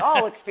guys should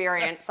all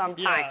experience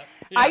sometime.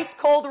 Ice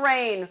cold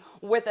rain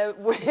with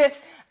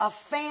a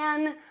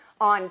fan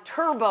on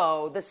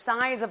turbo the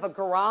size of a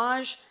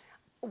garage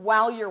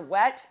while you're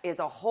wet is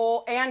a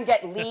whole, and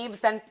get leaves,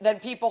 then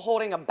people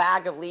holding a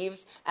bag of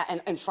leaves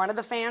in front of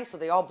the fan, so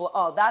they all blow.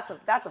 Oh, that's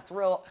a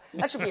thrill.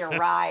 That should be a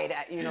ride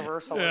at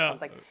Universal or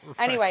something. Right.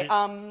 Anyway,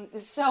 I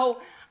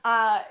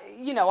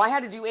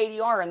had to do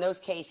ADR in those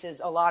cases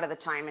a lot of the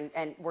time,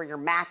 and where you're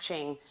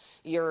matching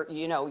your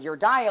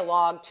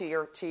dialogue to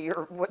your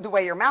the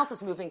way your mouth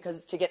is moving,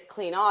 because to get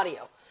clean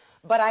audio.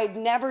 But I'd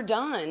never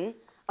done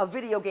a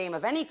video game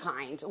of any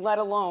kind, let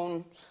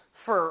alone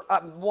for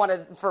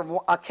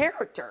a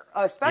character,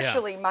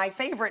 especially my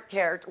favorite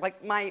character,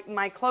 like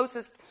my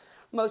closest,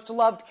 most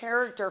loved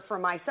character for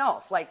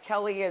myself. Like,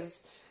 Kelly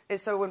is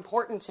so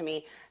important to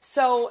me.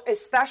 So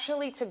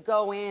especially to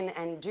go in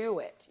and do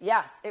it,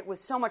 yes, it was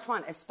so much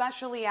fun,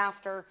 especially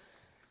after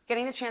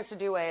getting the chance to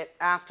do it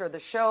after the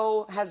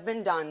show has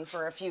been done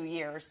for a few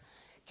years.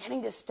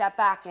 Getting to step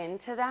back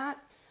into that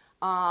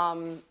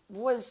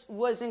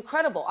was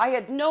incredible. I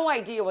had no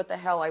idea what the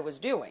hell I was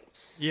doing.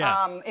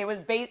 Yeah. It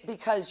was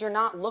because you're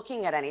not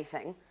looking at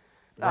anything.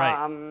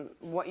 Right.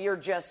 You're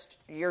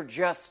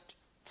just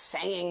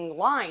saying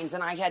lines,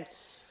 and I had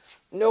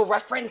no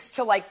reference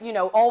to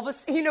all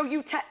this.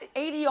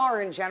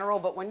 ADR in general,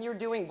 but when you're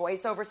doing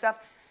voiceover stuff,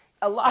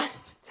 a lot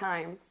of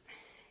times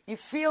you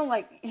feel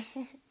like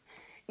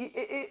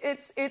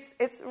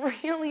it's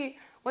really,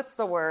 what's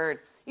the word?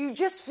 You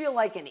just feel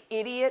like an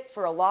idiot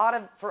for a lot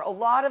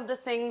of the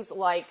things,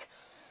 like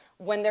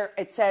when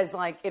it says,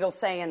 like, it'll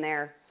say in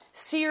there,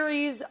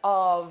 series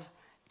of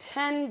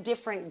 10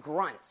 different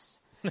grunts.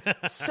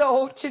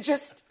 So to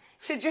just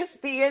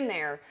be in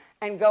there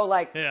and go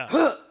like,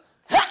 huh,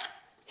 ha,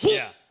 he,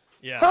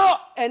 huh,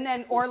 and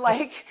then, or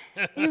like,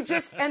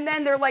 and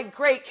then they're like,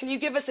 great, can you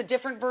give us a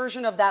different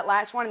version of that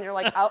last one? And they're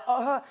like,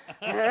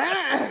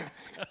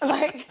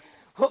 like,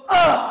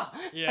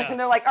 and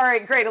they're like, all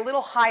right, great, a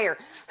little higher.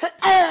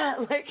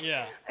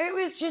 It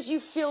was just, you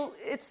feel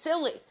it's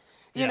silly,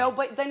 you know,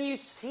 but then you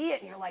see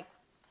it and you're like,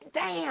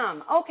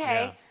 damn,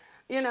 okay.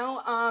 You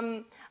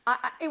know,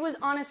 it was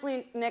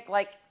honestly, Nick,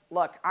 like,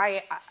 look,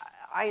 I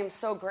am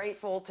so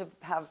grateful to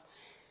have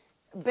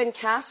been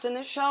cast in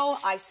this show.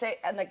 I say,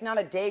 like, not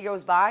a day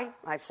goes by.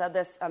 I've said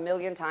this a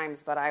million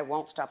times, but I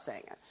won't stop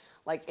saying it.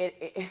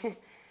 Like,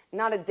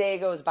 not a day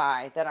goes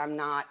by that I'm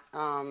not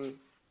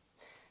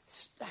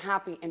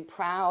happy and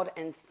proud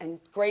and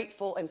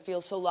grateful and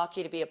feel so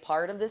lucky to be a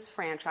part of this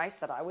franchise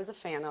that I was a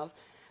fan of.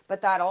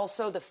 But that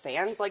also the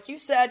fans, like you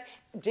said,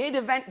 did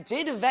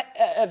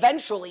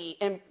eventually,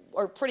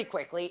 or pretty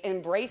quickly,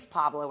 embrace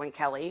Pablo and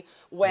Kelly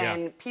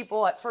when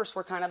people at first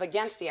were kind of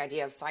against the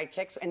idea of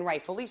sidekicks, and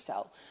rightfully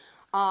so.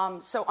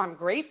 So I'm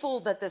grateful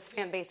that this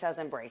fan base has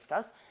embraced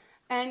us.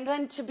 And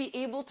then to be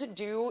able to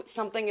do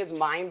something as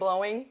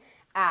mind-blowing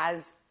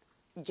as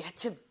get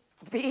to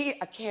be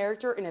a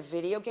character in a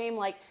video game,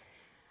 like,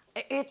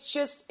 it's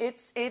just,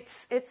 it's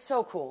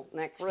so cool,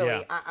 Nick, really.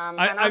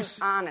 Yeah.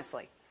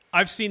 Honestly.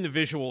 I've seen the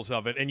visuals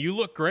of it, and you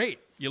look great.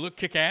 You look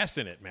kick-ass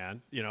in it,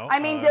 man. You know. I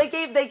mean, they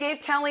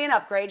gave Kelly an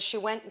upgrade. She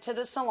went to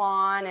the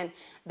salon, and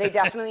they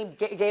definitely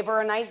gave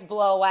her a nice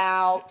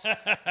blowout.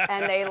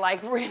 And they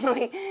like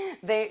really,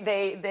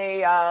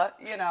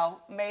 you know,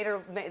 made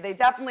her. They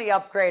definitely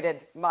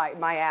upgraded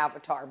my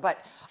avatar. But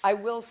I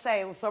will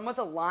say some of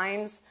the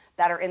lines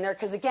that are in there,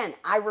 because again,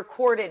 I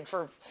recorded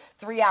for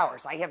 3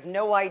 hours. I have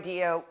no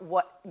idea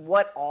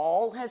what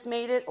all has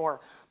made it, or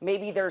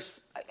maybe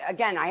there's,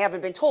 again, I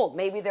haven't been told.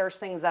 Maybe there's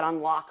things that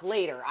unlock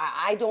later.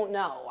 I don't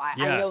know.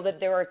 I know that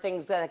there are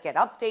things that get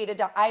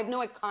updated. I have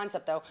no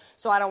concept, though,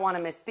 so I don't want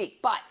to misspeak.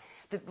 But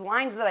the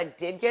lines that I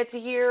did get to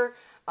hear,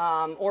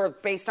 or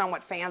based on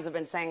what fans have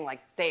been saying,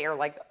 like,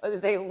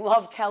 they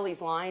love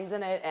Kelly's lines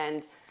in it,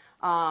 and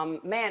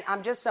man,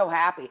 I'm just so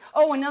happy.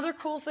 Oh, another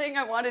cool thing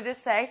I wanted to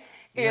say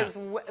is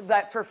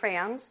that for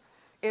fans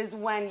is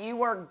when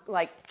you are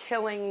like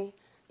killing,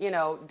 you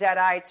know,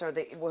 deadites or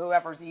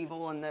whoever's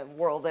evil in the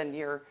world, and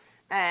you're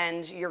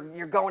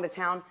going to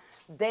town.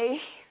 They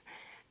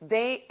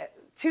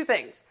two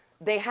things.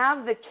 They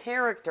have the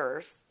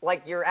characters,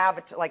 like your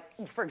avatar,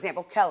 like for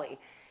example Kelly,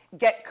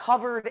 get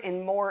covered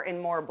in more and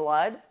more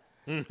blood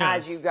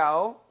as you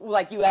go.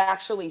 Like you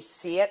actually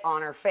see it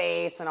on her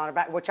face and on her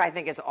back, which I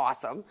think is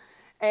awesome.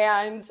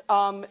 And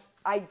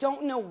I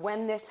don't know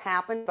when this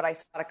happened, but I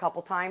saw it a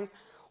couple times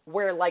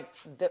where like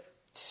the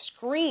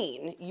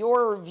screen,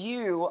 your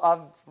view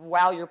of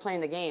while you're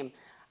playing the game,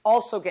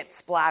 also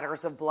gets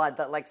splatters of blood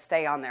that like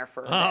stay on there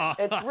for a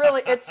bit. It's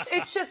really,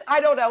 it's just,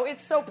 I don't know,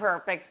 it's so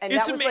perfect. And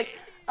that was like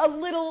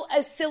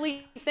a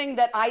silly thing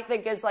that I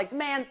think is like,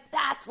 man,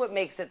 that's what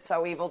makes it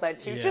so Evil Dead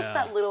 2. Just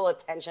that little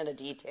attention to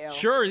detail.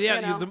 Sure, yeah.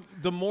 You know?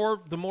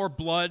 The more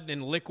blood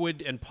and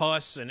liquid and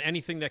pus and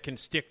anything that can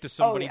stick to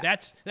somebody,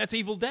 that's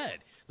Evil Dead.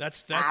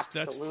 That's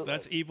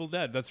Evil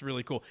Dead. That's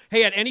really cool.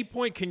 Hey, at any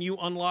point, can you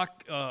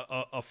unlock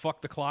a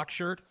Fuck the Clock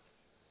shirt?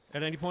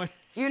 At any point?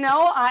 You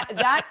know,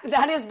 that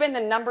has been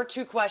the number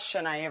 2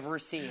 question I have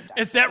received.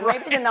 Is that right?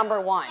 Maybe the number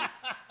 1.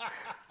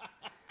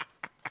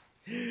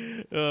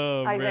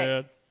 Oh,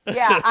 man.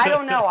 Yeah, I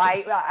don't know.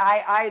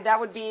 I that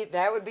would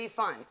be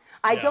fun.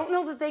 I don't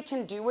know that they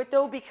can do it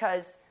though,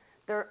 because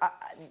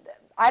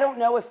I don't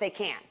know if they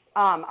can.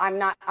 I'm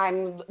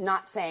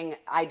not saying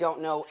I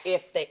don't know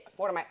if they.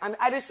 What am I?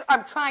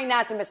 I'm trying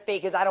not to misspeak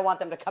because I don't want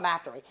them to come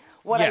after me.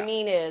 What I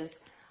mean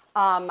is,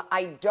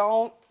 I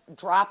don't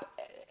drop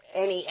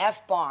any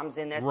F-bombs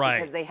in this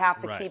because they have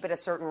to keep it a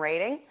certain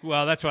rating.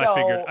 Well, that's what I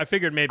figured. I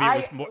figured maybe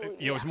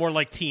it was more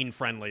like teen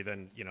friendly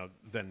than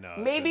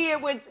maybe it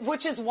would.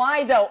 Which is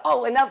why though.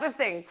 Oh, another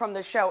thing from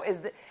the show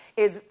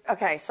is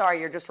okay. Sorry,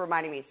 you're just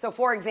reminding me. So,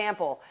 for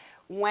example,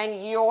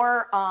 when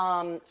your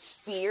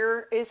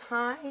fear is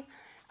high.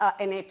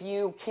 And if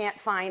you can't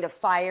find a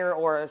fire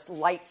or a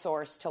light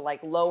source to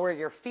like lower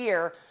your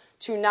fear,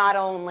 to not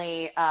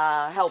only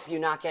help you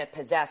not get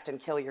possessed and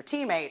kill your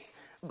teammates,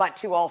 but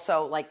to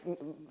also like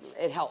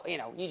it help. You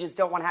know, you just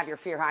don't want to have your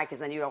fear high because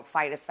then you don't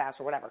fight as fast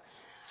or whatever.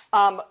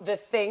 The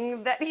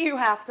thing that you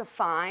have to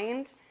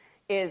find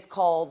is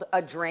called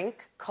a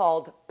drink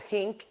called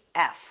Pink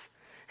F.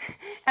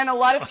 And a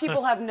lot of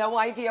people have no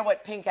idea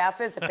what Pink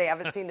F is if they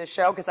haven't seen the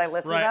show, because I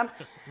listen to them.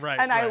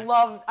 And I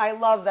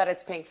love that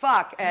it's Pink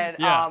Fuck. And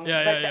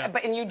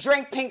but you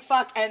drink Pink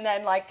Fuck, and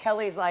then like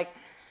Kelly's like,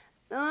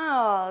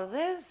 oh,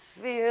 this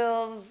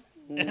feels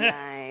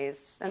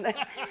nice. And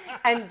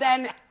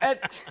then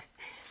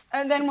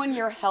when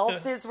your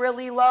health is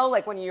really low,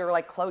 like when you're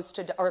like close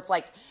to, or if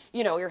like,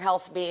 you know, your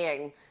health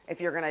being, if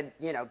you're gonna,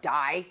 you know,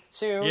 die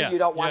soon, you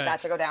don't want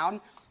that to go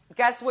down.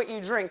 Guess what you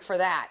drink for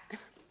that?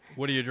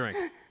 What do you drink?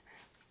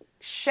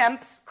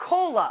 Shemp's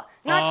Cola.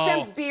 Not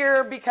Shemp's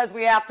beer, because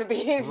we have to be,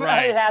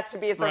 it has to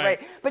be a certain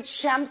rate, but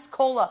Shemp's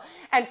Cola.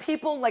 And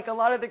people, like a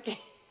lot of the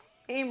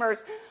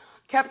gamers,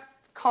 kept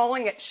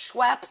calling it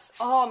Schweppes.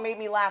 Oh, it made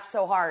me laugh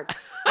so hard.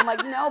 I'm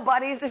like, no,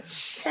 buddies,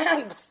 it's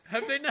Shemp's.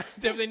 Have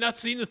they not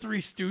seen the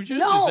Three Stooges?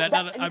 No,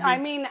 I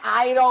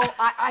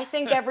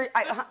think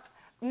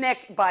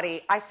Nick,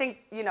 buddy, I think,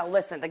 you know,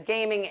 listen, the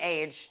gaming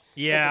age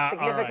is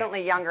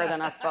significantly younger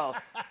than us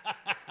both.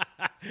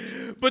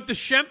 But the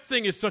Shemp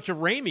thing is such a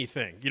Raimi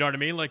thing. You know what I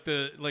mean? Like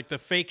the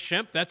fake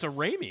Shemp, that's a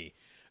Raimi.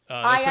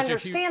 I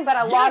understand, but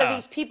a lot of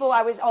these people,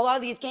 a lot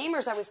of these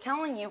gamers, I was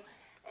telling you,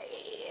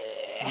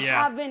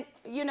 haven't,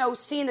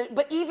 seen it.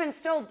 But even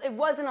still, it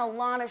wasn't a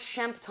lot of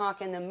Shemp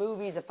talk in the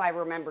movies, if I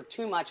remember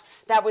too much.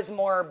 That was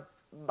more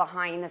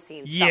behind the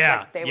scenes stuff.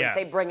 Like they would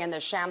say, bring in the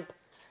Shemp.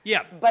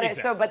 Yeah, but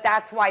exactly. But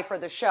that's why for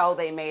the show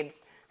they made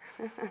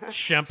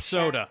Shemp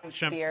soda.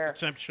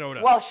 Shemp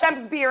soda. Well,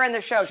 Shemp's beer in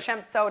the show,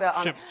 Shemp soda.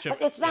 Shemp, but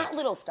it's that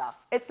little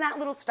stuff. It's that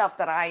little stuff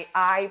that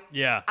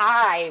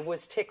I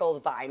was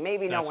tickled by.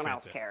 Maybe no one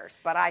else cares,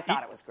 but I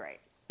thought it was great.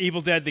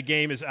 Evil Dead, the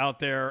game, is out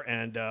there,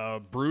 and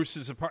Bruce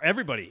is a part.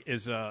 Everybody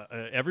is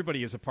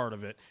a part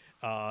of it.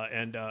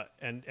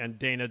 And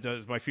Dana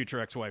does, my future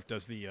ex-wife,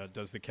 does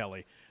the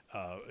Kelly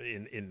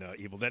in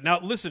Evil Dead. Now,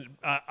 listen,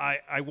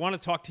 I want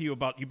to talk to you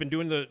about. You've been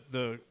doing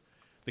the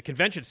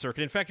convention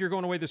circuit. In fact, you're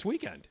going away this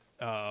weekend.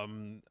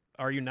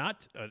 Are you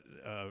not?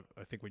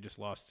 I think we just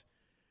lost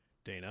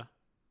Dana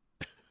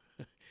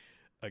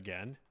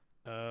again.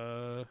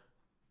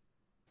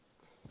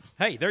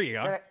 Hey, there you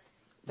go.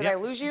 Did I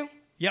lose you?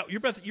 Yeah,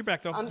 you're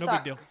back though.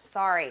 Big deal.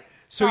 Sorry.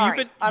 So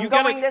I'm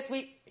going this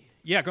week.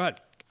 Yeah, go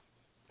ahead.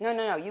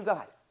 No, you go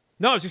ahead.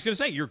 No, I was just going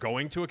to say, you're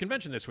going to a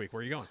convention this week. Where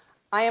are you going?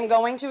 I am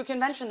going to a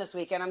convention this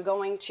week, and I'm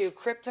going to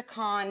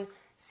Crypticon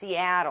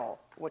Seattle,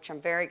 which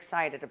I'm very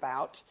excited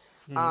about.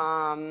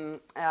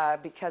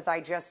 Because I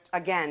just,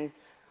 again,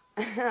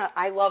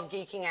 I love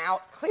geeking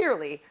out,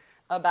 clearly,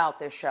 about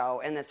this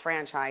show and this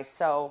franchise.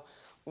 So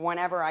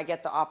whenever I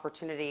get the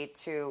opportunity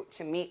to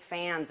meet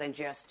fans and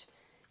just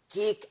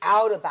geek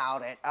out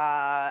about it,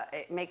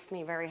 it makes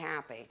me very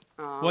happy.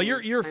 Well,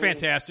 you're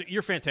fantastic.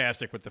 You're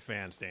fantastic with the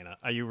fans, Dana.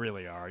 You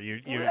really are.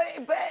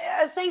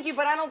 Thank you,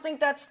 but I don't think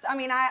that's. I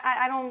mean,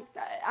 I don't.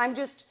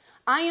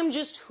 I am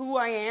just who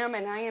I am,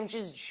 and I am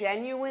just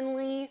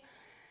genuinely.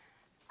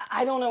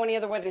 I don't know any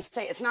other way to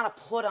say it. It's not a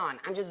put on.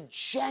 I'm just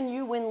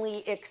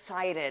genuinely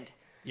excited.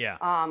 Yeah.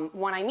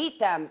 When I meet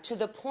them, to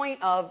the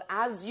point of,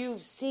 as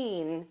you've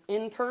seen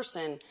in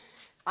person,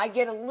 I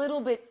get a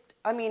little bit.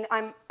 I mean,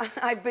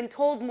 I've been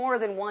told more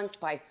than once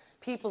by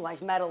people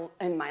I've met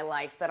in my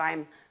life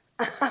that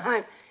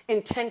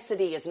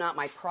intensity is not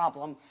my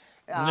problem.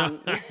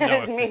 It's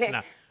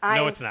not.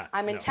 It's not.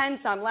 I'm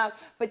intense. I'm loud.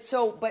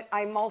 But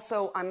I'm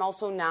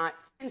also not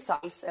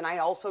concise, and I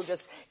also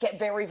just get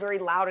very, very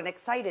loud and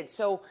excited.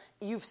 So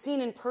you've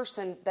seen in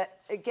person that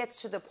it gets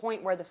to the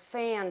point where the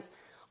fans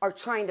are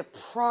trying to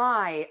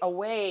pry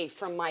away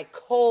from my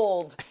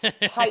cold,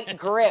 tight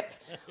grip,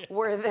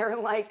 where they're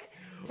like,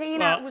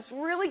 Dana, it was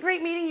really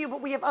great meeting you, but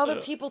we have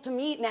other people to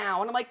meet now.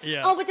 And I'm like,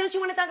 oh, but don't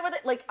you want to talk about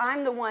that? Like,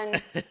 I'm the one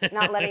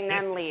not letting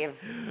them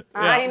leave.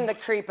 I'm the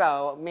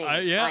creepo, me. I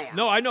am.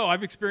 No, I know.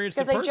 I've experienced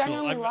it personally. Because I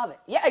genuinely love it.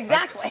 Yeah,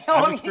 exactly.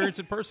 I've experienced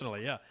it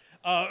personally, yeah.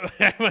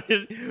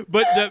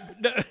 But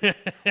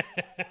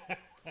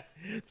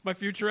it's my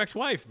future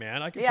ex-wife,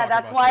 man. I can talk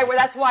that's about why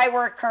that's why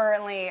we're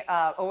currently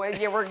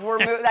we're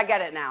I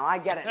get it now. I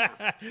get it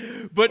now.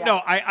 But yes.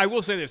 No, I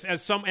will say this,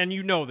 and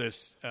you know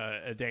this,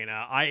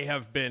 Dana. I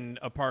have been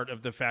a part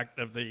of the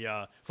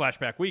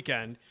flashback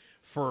weekend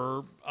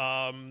for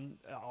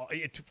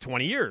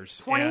 20 years.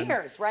 20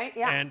 years, right?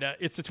 Yeah. And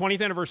it's the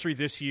 20th anniversary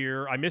this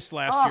year. I missed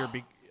last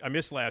year. I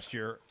missed last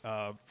year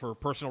for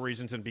personal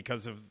reasons and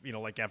because of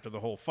like after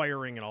the whole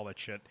firing and all that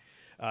shit.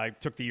 I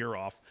took the year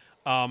off.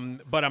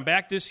 But I'm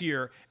back this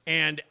year,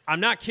 and I'm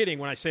not kidding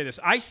when I say this.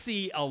 I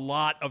see a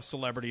lot of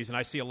celebrities, and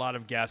I see a lot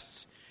of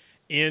guests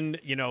in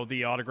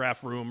the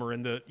autograph room or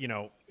in the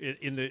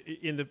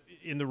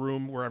in the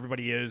room where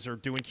everybody is, or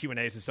doing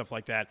Q&As and stuff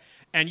like that.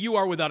 And you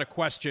are without a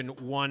question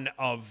one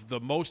of the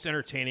most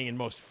entertaining and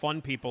most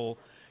fun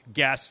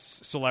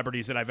guests,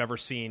 celebrities that I've ever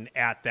seen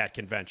at that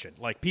convention.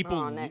 Like people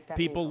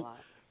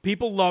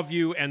love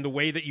you, and the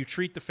way that you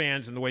treat the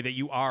fans and the way that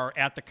you are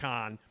at the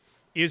con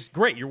is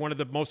great. You're one of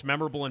the most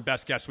memorable and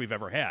best guests we've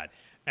ever had.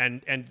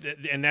 And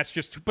that's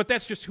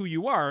just who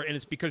you are, and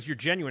it's because you're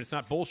genuine. It's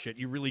not bullshit.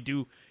 You really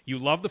do. You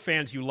love the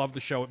fans. You love the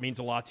show. It means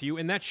a lot to you,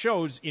 and that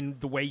shows in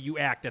the way you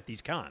act at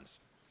these cons.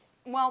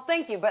 Well,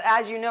 thank you. But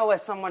as you know,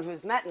 as someone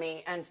who's met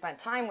me and spent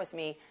time with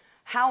me,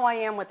 how I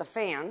am with the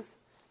fans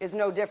is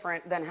no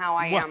different than how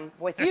I am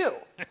with you.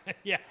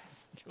 Yeah.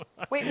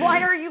 Wait,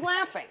 why are you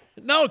laughing?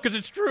 No, because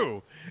it's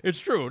true. It's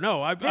true.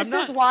 No, This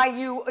is why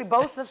you,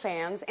 both the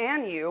fans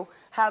and you,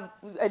 have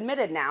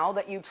admitted now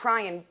that you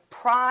try and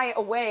pry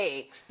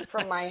away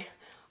from my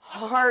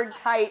hard,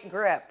 tight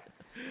grip.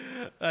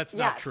 That's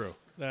not true.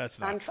 That's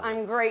not true.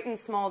 I'm great in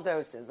small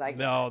doses.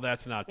 No,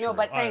 that's not true. No,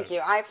 but thank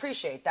you. I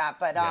appreciate that.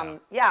 But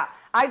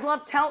I'd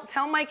love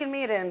tell Mike and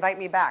me to invite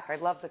me back.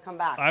 I'd love to come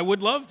back. I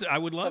would love to.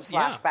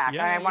 Flashback.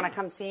 Yeah, I want to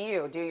come see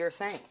you. Do your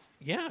thing.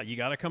 Yeah, you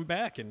got to come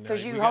back.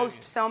 Because you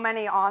host so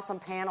many awesome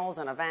panels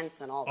and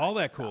events and all that. All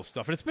that cool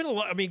stuff. And it's been a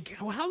lot. I mean,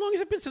 how long has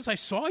it been since I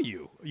saw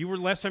you? You were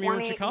last time you were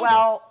in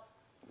Chicago?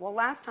 Well,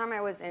 last time I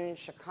was in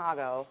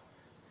Chicago.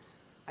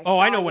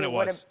 I know when it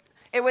was.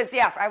 It was,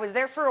 I was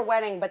there for a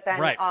wedding, but then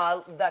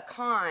the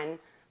con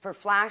for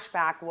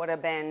Flashback would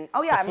have been, it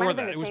might have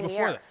been the same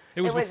year.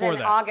 It was before in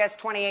that. August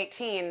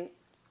 2018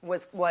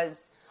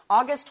 was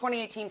August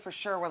 2018 for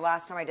sure was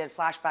last time I did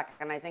Flashback,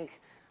 and I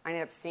think I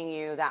ended up seeing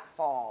you that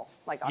fall,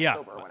 like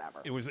October or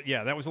whatever. It was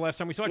that was the last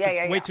time we saw it.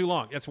 Yeah, way too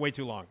long. That's way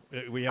too long.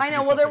 I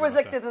know. Well, there was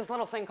like this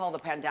little thing called the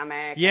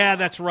pandemic. Yeah,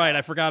 that's right.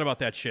 I forgot about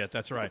that shit.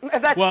 That's right.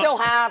 That's still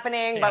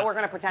happening, but we're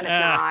going to pretend it's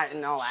not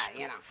and all that,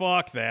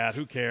 Fuck that.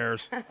 Who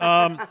cares? But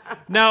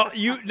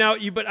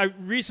I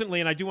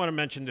recently, and I do want to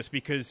mention this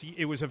because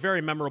it was a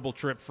very memorable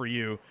trip for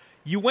you.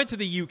 You went to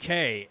the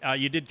UK.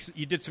 You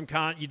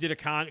did a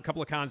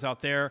couple of cons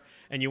out there,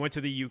 and you went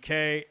to the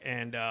UK.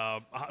 And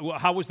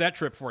how was that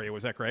trip for you?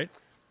 Was that great?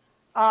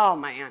 Oh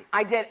man,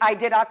 I did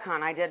a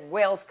con. I did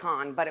Wales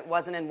Con, but it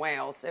wasn't in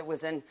Wales. It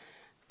was in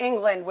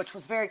England, which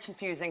was very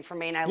confusing for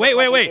me. And wait.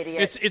 An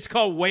idiot. It's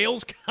called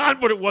Wales Con,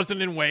 but it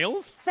wasn't in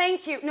Wales.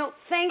 Thank you. No,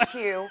 thank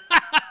you,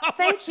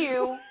 thank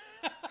you.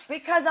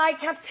 Because I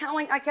kept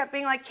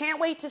being like, can't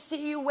wait to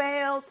see you,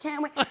 Wales,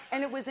 can't wait.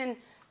 And it was in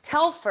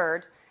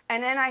Telford.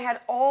 And then I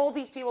had all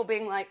these people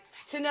being like,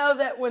 to know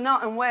that we're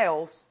not in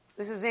Wales.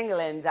 This is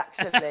England,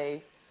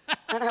 actually.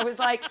 And I was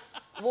like,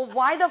 well,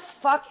 why the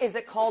fuck is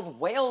it called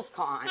Wales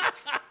Con?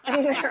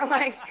 And they're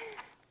like,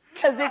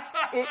 because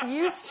it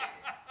used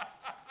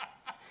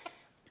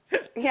to...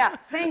 Yeah,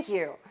 thank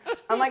you.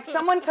 I'm like,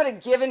 someone could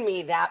have given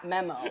me that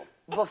memo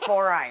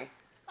before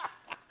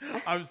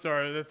I'm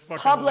sorry, that's fucking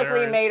publicly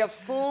hilarious. Made a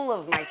fool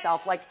of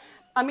myself. Like,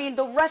 I mean,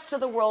 the rest of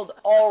the world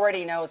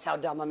already knows how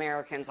dumb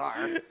Americans are.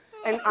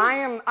 And I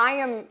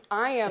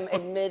am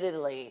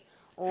admittledly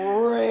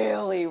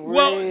really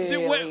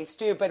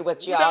stupid with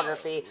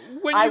geography.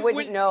 I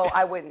wouldn't know.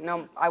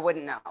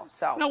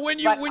 So no, when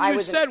you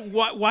said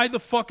why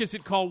the fuck is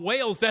it called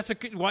Wales?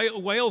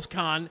 Wales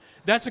Con.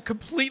 That's a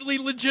completely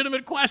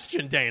legitimate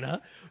question,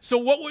 Dana. So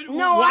what would?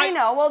 No, why? I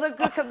know. Well,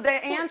 the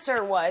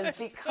answer was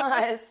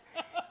because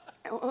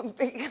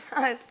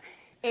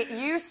it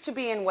used to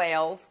be in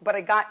Wales, but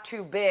it got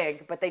too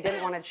big. But they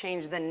didn't want to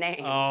change the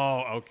name.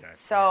 Oh, okay.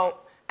 So.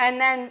 And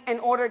then, in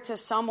order to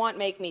somewhat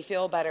make me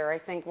feel better, I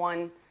think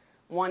one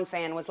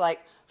fan was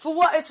like, for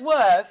what it's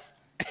worth,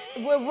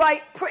 we're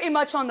right pretty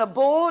much on the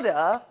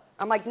border.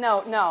 I'm like,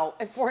 no,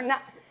 if we're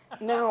not,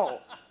 no.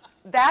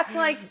 That's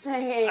like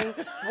saying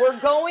we're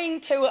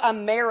going to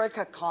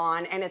America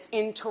Con and it's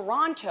in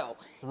Toronto.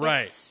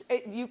 Right.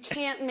 You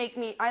can't make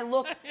me, I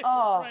looked,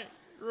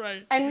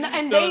 Right.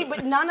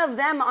 But none of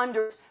them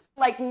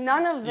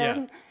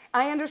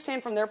I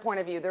understand from their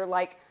point of view. They're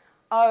like,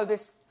 oh,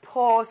 this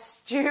poor,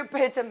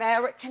 stupid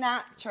American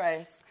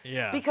actress.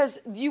 Yeah. Because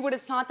you would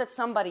have thought that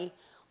somebody,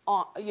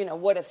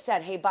 would have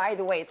said, hey, by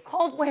the way, it's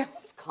called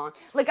Wales Con,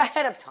 like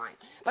ahead of time.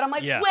 But I'm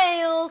like,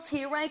 Wales,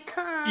 here I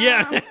come.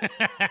 Yeah.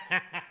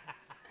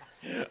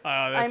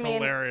 That's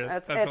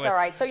hilarious. It's all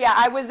right. So, yeah,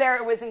 I was there.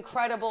 It was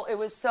incredible. It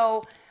was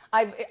so...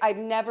 I've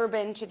never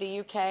been to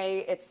the UK.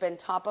 It's been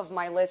top of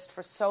my list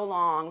for so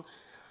long.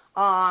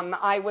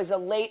 I was a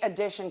late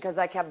addition because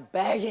I kept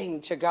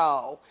begging to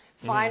go.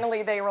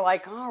 Finally, they were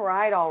like, all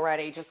right,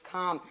 already, just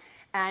come.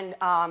 And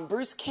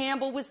Bruce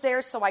Campbell was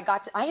there, so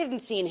I hadn't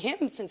seen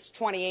him since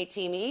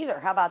 2018 either.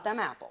 How about them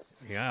apples?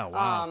 Yeah,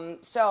 wow.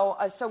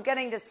 So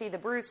getting to see the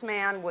Bruce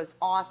man was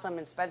awesome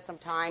and spent some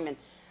time. And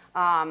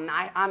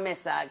I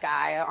miss that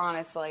guy,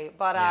 honestly.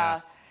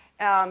 But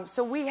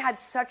so we had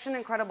such an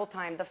incredible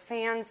time. The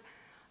fans,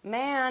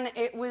 man,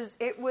 it was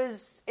It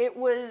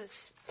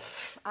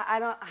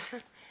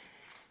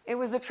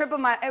was the trip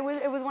of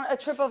a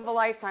trip of a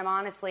lifetime,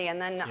 honestly.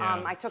 And then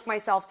I took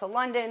myself to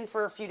London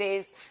for a few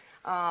days,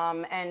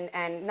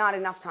 and not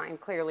enough time,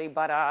 clearly.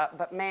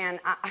 But man,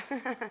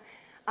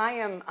 I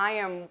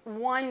am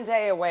one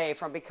day away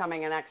from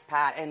becoming an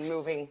expat and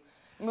moving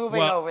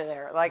over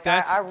there. Like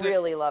I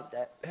really loved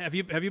it. Have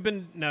you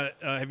been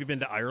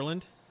to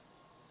Ireland?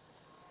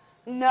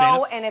 No,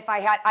 Dana? And if I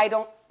had, I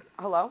don't.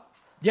 Hello.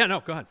 Yeah,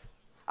 no, go ahead.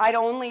 I've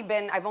only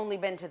been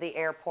to the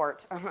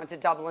airport, to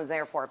Dublin's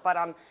airport,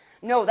 but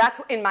no, that's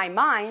in my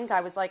mind.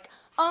 I was like,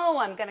 oh,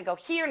 I'm gonna go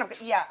here, and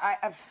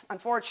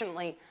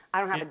unfortunately,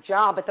 I don't have a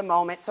job at the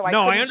moment, so I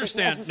couldn't just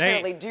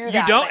necessarily do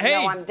that. But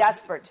no, I'm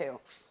desperate to.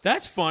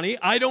 That's funny.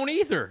 I don't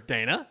either,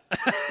 Dana.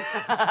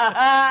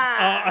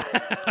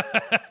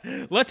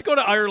 Let's go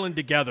to Ireland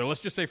together.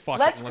 Let's just say fuck it.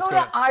 Let's go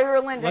to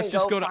Ireland and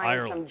go find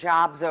Ireland. some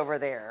jobs over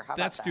there. How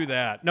Let's about do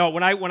that. No,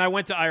 when I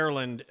went to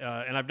Ireland,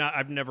 and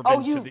I've never been.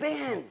 Oh, you've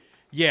been.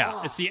 Yeah,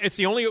 oh. It's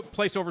the only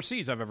place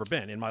overseas I've ever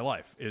been in my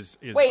life.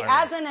 Wait,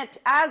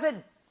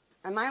 Ireland.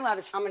 am I allowed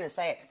to? I'm going to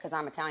say it because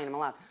I'm Italian. I'm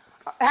allowed.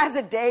 As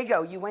a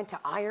Dago, you went to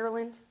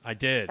Ireland. I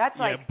did. That's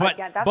like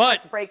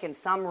breaking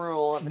some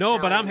rule of no,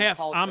 Italian but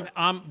culture.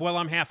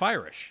 I'm half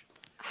Irish.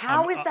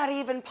 How is that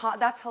even?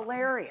 That's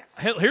hilarious.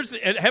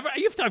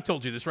 I've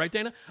told you this, right,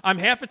 Dana? I'm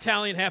half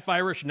Italian, half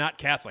Irish, not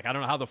Catholic. I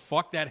don't know how the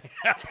fuck that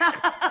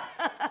happened.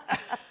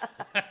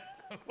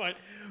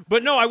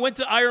 But no, I went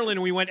to Ireland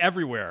and we went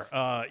everywhere.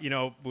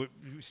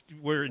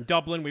 We're in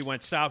Dublin. We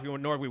went south. We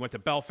went north. We went to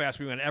Belfast.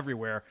 We went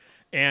everywhere.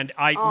 And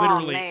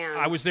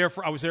I was there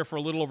for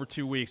a little over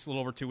 2 weeks.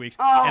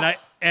 Oh.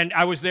 And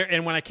I was there.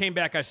 And when I came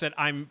back, I said,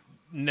 I'm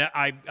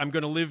I'm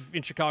going to live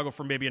in Chicago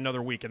for maybe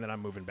another week, and then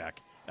I'm moving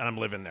back, and I'm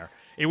living there.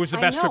 It was the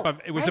best trip.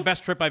 It was the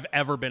best trip I've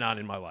ever been on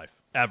in my life,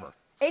 ever.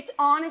 It's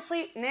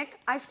honestly, Nick,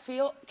 I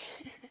feel.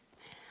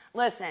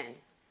 Listen,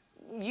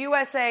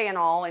 USA and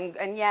all,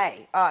 and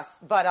yay us,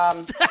 but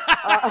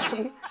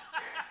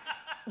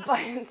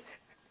but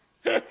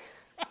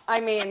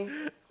I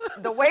mean,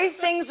 the way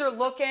things are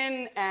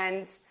looking,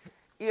 and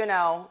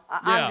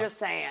I'm just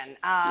saying.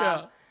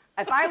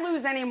 If I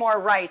lose any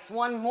more rights,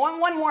 one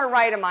more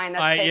right of mine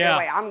that's taken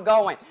away, I'm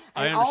going.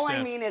 And all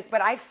I mean is,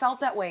 but I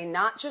felt that way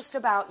not just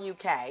about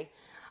UK.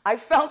 I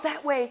felt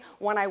that way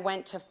when I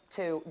went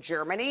to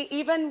Germany.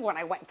 Even when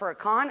I went for a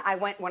con,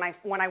 when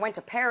I went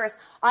to Paris,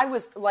 I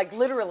was like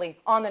literally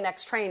on the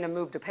next train to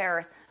move to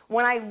Paris.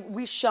 When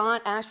we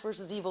shot Ash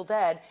vs. Evil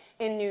Dead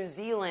in New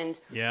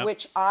Zealand,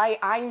 which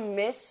I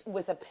miss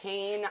with a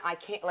pain I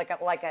can't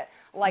like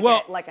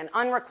an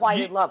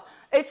unrequited love.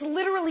 It's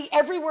literally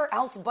everywhere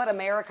else but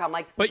America. I'm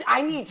like,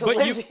 I need to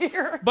live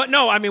here. But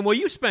no, I mean,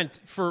 you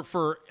spent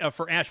for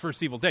Ash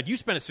vs. Evil Dead, you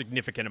spent a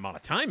significant amount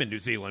of time in New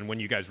Zealand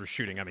when you guys were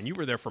shooting. I mean, you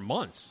were there for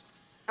months.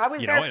 I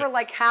was there for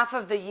like half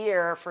of the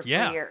year for 3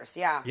 years.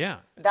 Yeah. Yeah.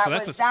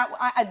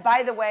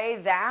 By the way,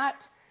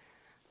 that.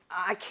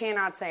 I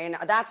cannot say no.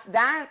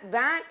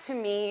 That to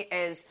me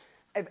is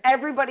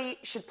everybody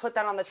should put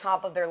that on the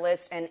top of their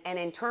list. And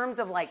in terms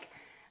of like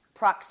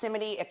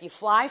proximity, if you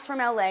fly from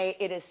LA,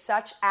 it is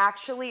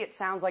it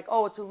sounds like,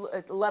 it's an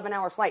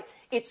 11-hour flight.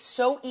 It's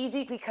so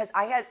easy because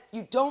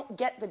you don't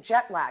get the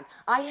jet lag.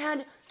 I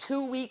had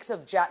 2 weeks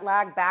of jet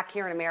lag back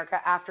here in America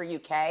after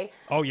UK.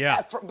 Oh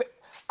yeah.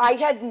 I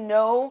had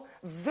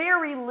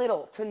very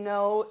little to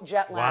no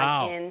jet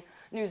lag in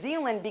New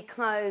Zealand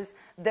because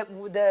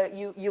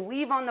you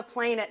leave on the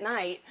plane at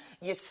night.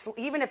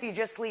 Even if you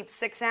just sleep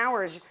 6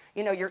 hours,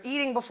 you're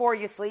eating before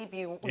you sleep.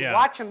 You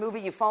watch a movie,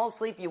 you fall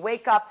asleep, you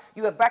wake up,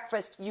 you have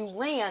breakfast, you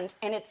land,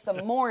 and it's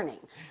the morning.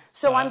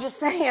 So I'm just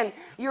saying,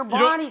 your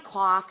body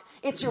clock.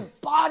 It's your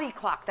body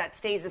clock that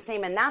stays the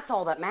same, and that's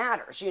all that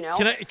matters.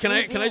 Can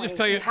I just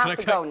tell you? You have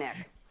to go,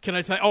 Nick. Can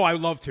I tell you? Oh, I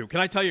would love to. Can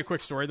I tell you a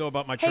quick story though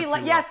about my trip? Hey,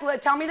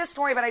 tell me the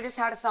story. But I just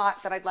had a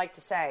thought that I'd like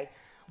to say.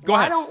 Go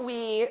ahead. Why don't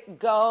we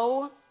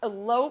go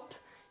elope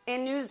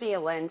in New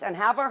Zealand and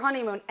have our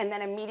honeymoon and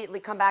then immediately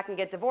come back and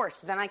get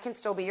divorced? Then I can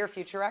still be your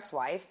future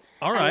ex-wife.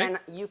 All right. And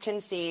then you can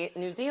see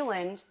New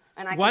Zealand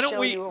and I can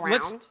show you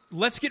around.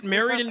 Let's get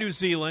married in New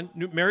Zealand.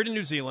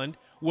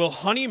 We'll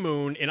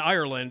honeymoon in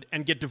Ireland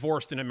and get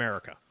divorced in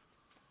America.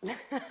 Does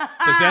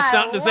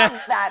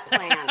that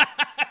plan?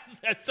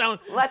 That sound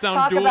let's sound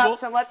talk doable?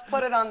 about let's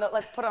put it on the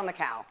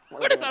cal.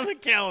 Put it on the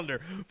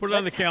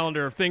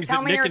calendar of things tell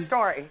that me Nick your and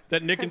story.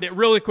 That Nick and Dan,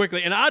 really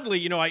quickly. And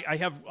oddly, I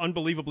have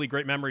unbelievably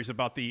great memories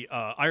about the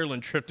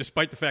Ireland trip,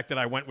 despite the fact that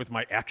I went with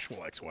my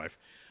actual ex-wife.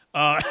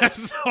 Well,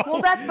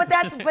 that's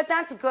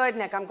good,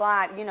 Nick. I'm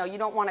glad. You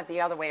don't want it the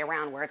other way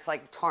around where it's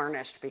like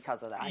tarnished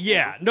because of that.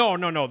 Yeah, no.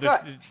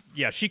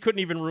 She couldn't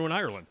even ruin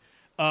Ireland.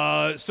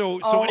 Wow.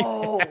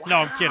 No,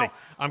 I'm kidding.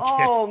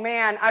 Oh,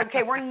 man.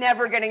 Okay, we're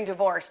never getting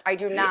divorced. I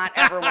do not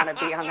ever want to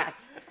be on that.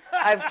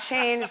 I've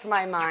changed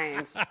my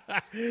mind.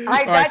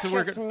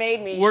 That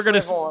made me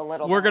shrivel a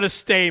little bit. We're going to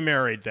stay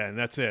married then.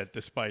 That's it,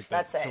 despite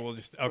that. That's it. So we'll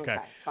just, okay.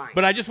 Fine.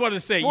 But I just wanted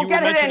to say, we'll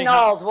get it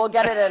annulled. We'll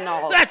get it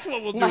annulled. That's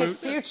what we'll do. My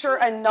future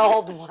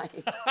annulled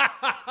wife.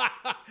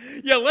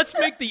 Yeah, let's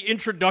make the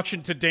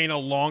introduction to Dana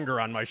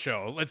longer on my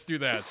show. Let's do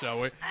that,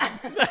 shall we?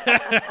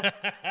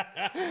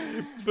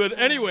 But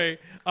anyway,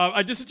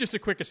 this is just a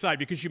quick aside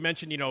because you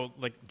mentioned,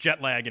 like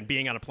jet lag and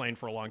being on a plane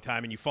for a long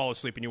time and you fall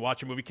asleep and you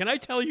watch a movie. Can I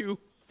tell you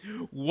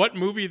what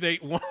movie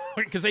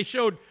because they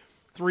showed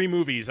 3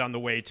 movies on the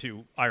way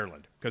to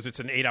Ireland because it's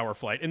an 8-hour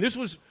flight. And this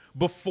was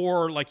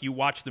before, like, you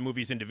watch the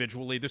movies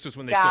individually. This was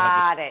when they still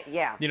had this. Got it,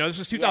 yeah. This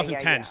was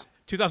 2010.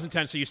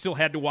 2010, so you still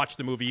had to watch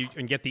the movie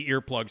and get the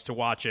earplugs to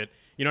watch it.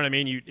 You know what I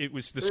mean? It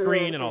was the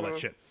screen and all that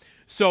shit.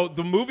 So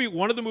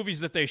one of the movies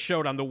that they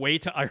showed on the way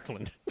to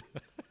Ireland.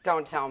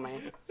 Don't tell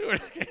me.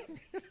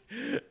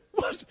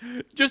 Was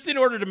just in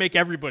order to make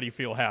everybody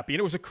feel happy.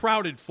 And it was a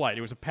crowded flight.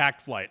 It was a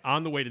packed flight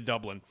on the way to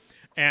Dublin.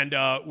 And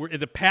we're in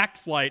the packed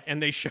flight,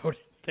 and they showed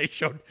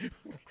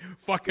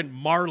fucking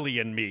Marley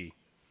and Me.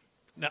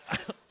 Now,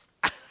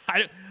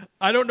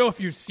 I don't know if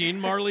you've seen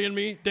Marley and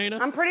Me, Dana.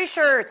 I'm pretty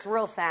sure it's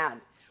real sad.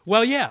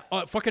 Well, yeah,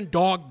 fucking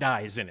dog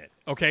dies in it.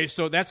 Okay,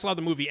 so that's how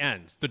the movie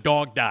ends. The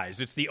dog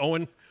dies. It's the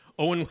Owen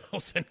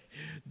Wilson,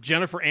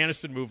 Jennifer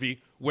Aniston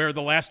movie where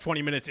the last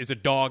 20 minutes is a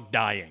dog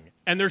dying,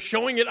 and they're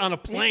showing it on a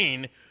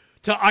plane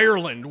to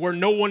Ireland where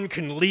no one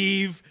can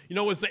leave.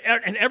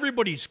 And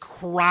everybody's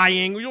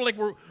crying. Like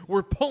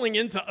we're flying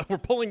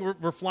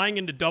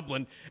into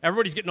Dublin.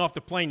 Everybody's getting off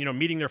the plane.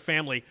 Meeting their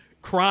family,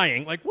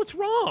 crying. Like, what's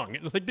wrong?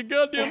 It's like the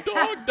goddamn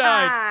dog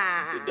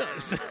died.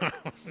 That's so funny.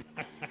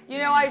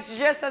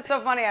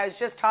 I was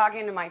just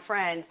talking to my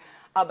friend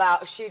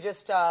about, she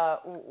just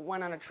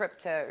went on a trip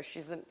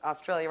she's in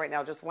Australia right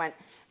now, just went,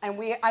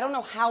 and I don't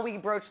know how we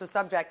broached the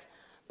subject,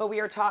 but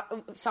we were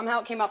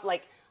somehow it came up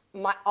like,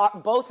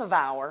 both of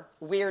our,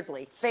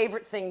 weirdly,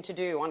 favorite thing to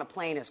do on a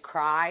plane is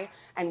cry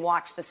and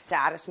watch the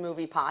saddest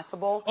movie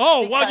possible.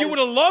 Oh, well, you would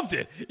have loved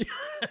it.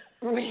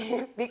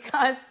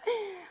 Because,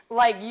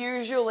 like,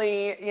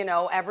 usually,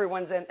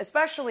 everyone's in,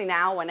 especially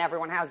now when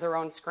everyone has their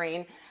own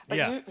screen. But,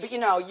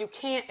 you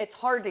can't, it's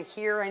hard to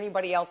hear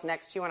anybody else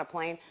next to you on a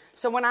plane.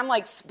 So when I'm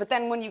like, but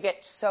then when you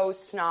get so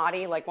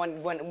snotty, like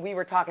when we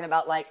were talking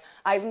about, like,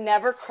 I've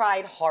never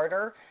cried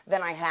harder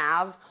than I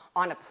have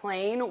on a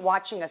plane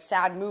watching a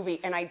sad movie.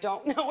 And I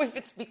don't know if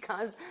it's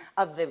because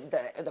of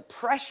the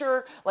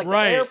pressure, like the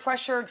air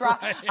pressure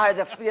drop,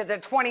 the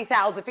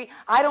 20,000 feet.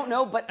 I don't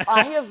know, but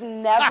I have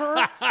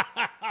never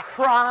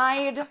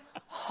cried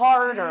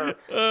harder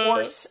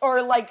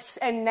or like,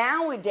 and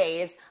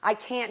nowadays I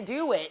can't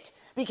do it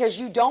because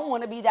you don't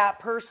want to be that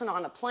person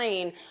on a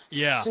plane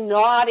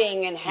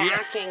snotting and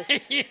hacking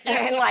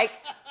and like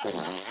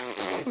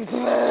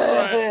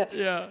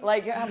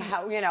like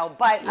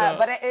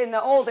but in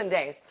the olden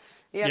days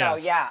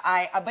but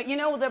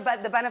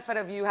the benefit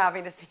of you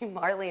having to see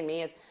Marley and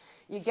me is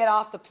you get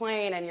off the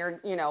plane and you're,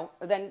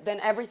 then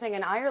everything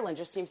in Ireland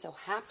just seems so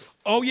happy.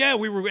 Oh yeah,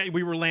 we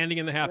were landing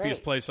in the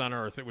happiest place on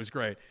earth. It was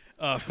great.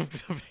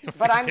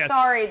 But I'm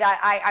sorry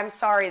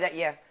that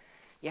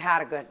you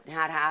had to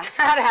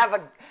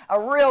have a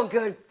real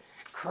good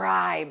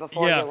cry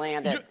before you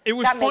landed. It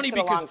was that funny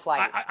makes it because a long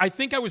flight. I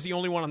think I was the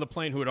only one on the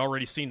plane who had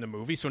already seen the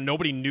movie, so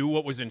nobody knew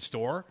what was in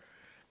store.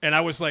 And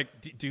I was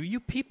like, do you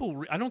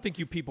people, I don't think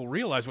you people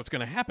realize what's going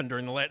to happen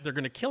during they're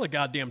going to kill a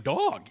goddamn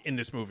dog in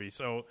this movie.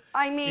 So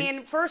I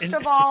mean, first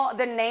of all,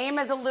 the name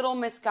is a little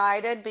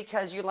misguided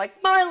because you're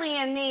like, Marley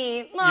and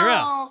me,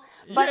 no.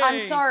 But I'm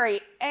sorry,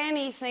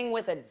 anything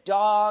with a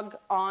dog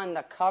on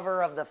the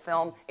cover of the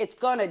film, it's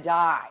going to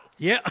die.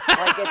 Yeah.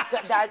 Like,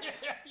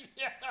 that's...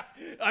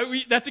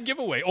 that's a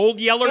giveaway.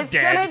 Old Yeller it's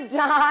dead. It's going to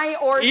die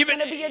or it's going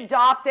to be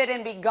adopted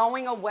and be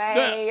going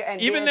away.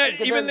 And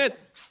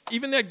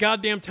Even that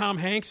goddamn Tom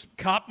Hanks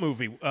cop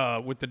movie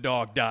with the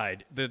dog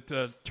died.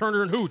 That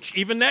Turner and Hooch,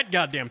 even that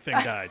goddamn thing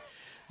died.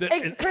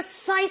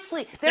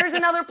 Precisely. There's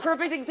another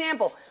perfect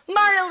example.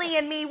 Marley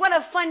and Me, what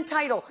a fun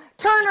title.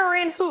 Turner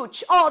and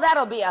Hooch. Oh,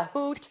 that'll be a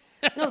hoot.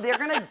 No, they're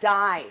going to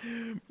die.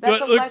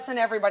 That's a lesson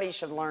everybody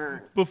should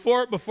learn.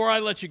 Before I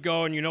let you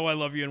go, and I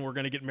love you and we're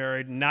going to get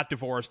married, not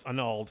divorced,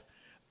 annulled.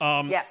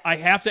 Yes. I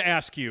have to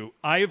ask you,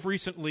 I have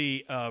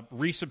recently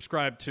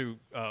resubscribed to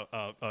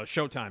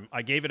Showtime.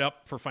 I gave it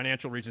up for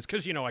financial reasons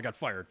because, I got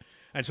fired.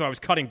 And so I was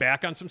cutting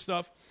back on some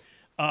stuff.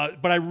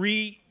 But I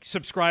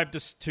resubscribed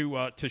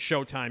to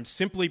Showtime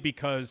simply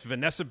because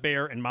Vanessa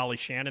Bayer and Molly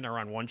Shannon are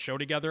on one show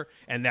together,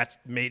 and that's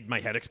made my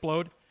head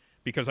explode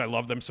because I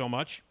love them so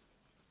much.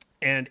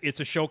 And it's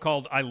a show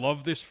called I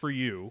Love This For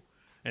You,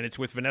 and it's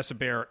with Vanessa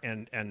Bayer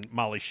and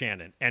Molly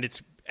Shannon. And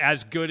it's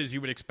as good as you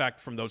would expect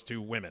from those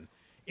two women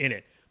in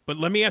it. But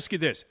let me ask you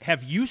this.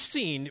 Have you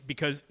seen,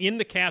 because in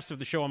the cast of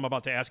the show I'm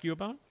about to ask you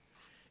about,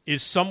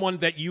 is someone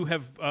that you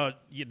have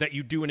that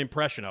you do an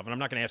impression of, and I'm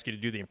not going to ask you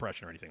to do the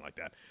impression or anything like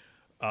that,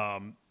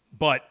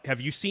 but have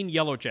you seen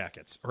Yellow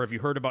Jackets, or have you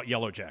heard about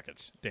Yellow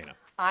Jackets, Dana?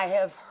 I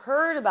have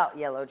heard about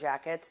Yellow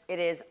Jackets. It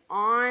is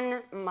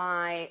on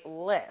my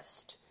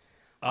list.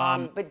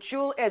 But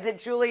is it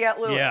Juliette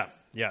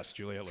Lewis? Yeah, yes,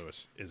 Juliette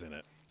Lewis is in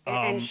it.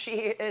 And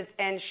she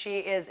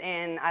is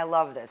in I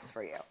Love This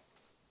For You.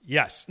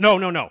 Yes. No.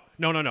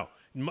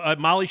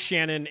 Molly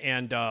Shannon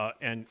and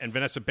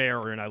Vanessa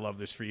Bayer are in I Love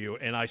This For You,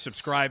 and I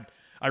resubscribed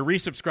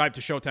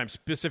to Showtime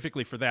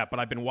specifically for that, but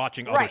I've been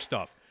watching other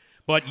stuff.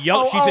 But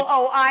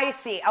I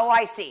see.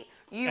 I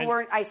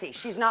see.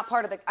 She's not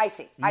part of the, I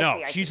see.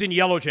 She's in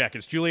Yellow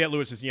Jackets. Juliette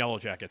Lewis is in Yellow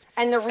Jackets.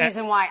 And the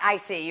reason why, I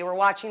see, you were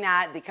watching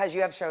that because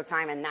you have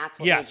Showtime, and that's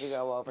what made you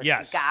go over.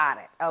 Yes. Got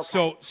it.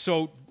 Okay.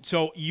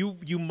 So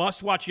you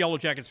must watch Yellow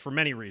Jackets for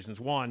many reasons.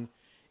 One,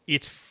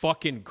 it's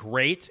fucking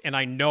great, and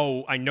I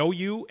know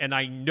you, and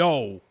I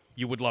know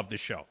you would love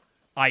this show.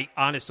 I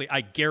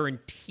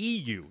guarantee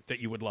you that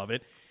you would love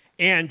it.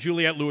 And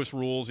Juliette Lewis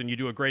rules, and you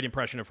do a great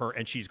impression of her,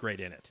 and she's great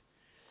in it.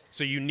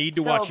 So you need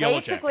to watch Yellow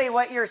Jackets. So basically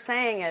what you're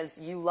saying is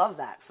you love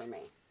that for me.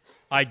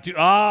 I do.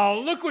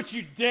 Oh, look what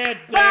you did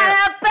there.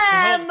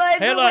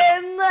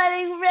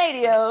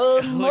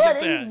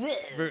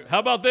 How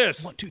about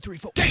this? 1, 2, 3,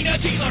 4. Dana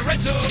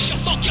DeLorenzo, she'll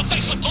fuck your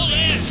face with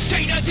bullets.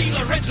 Dana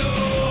DeLorenzo.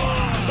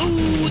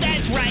 Ooh,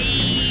 that's right.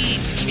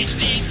 It's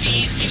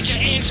Nikki's future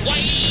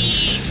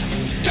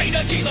ex-wife. Dana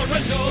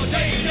DeLorenzo.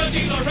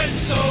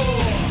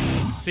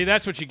 See,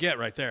 that's what you get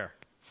right there.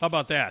 How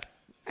about that?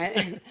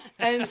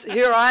 And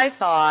here I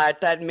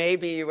thought that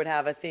maybe you would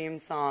have a theme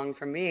song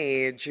for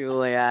me,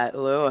 Juliette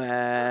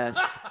Lewis.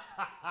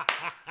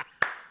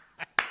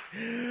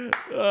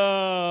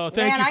 Oh,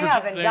 thank you. I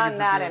haven't done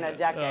that in a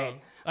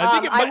decade.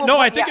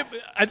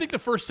 I think the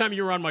first time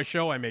you were on my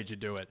show, I made you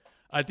do it.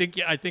 I did.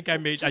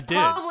 Probably at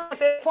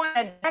this point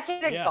a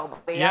decade ago.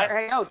 Yeah.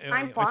 I know.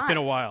 Time flies.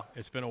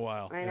 It's been a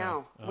while. I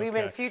know. Yeah. We've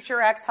been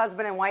future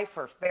ex-husband and wife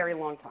for a very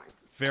long time.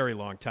 Very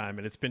long time,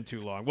 and it's been too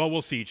long. Well,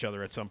 we'll see each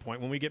other at some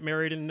point when we get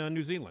married in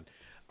New Zealand.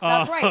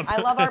 That's right.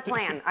 I love our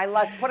plan.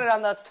 Let's put it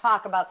on. Let's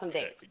talk about some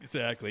dates.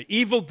 Exactly.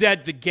 Evil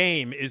Dead, the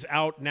game, is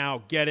out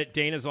now. Get it.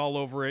 Dana's all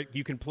over it.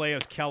 You can play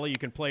as Kelly. You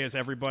can play as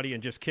everybody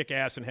and just kick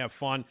ass and have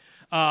fun.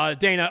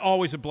 Dana,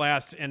 always a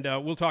blast, and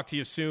we'll talk to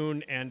you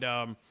soon. And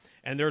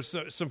there's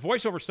some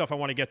voiceover stuff I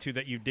want to get to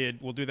that you did.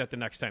 We'll do that the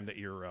next time that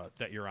you're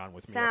on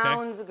with me.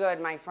 Sounds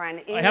good, my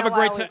friend. I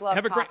always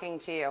love talking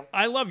to you.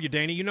 I love you,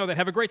 Dana. You know that.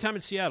 Have a great time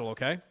in Seattle,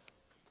 okay?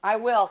 I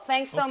will.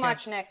 Thanks so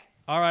much, Nick.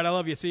 All right, I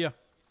love you. See ya.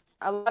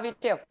 I love you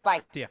too.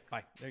 Bye. Yeah,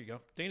 bye. There you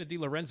go. Dana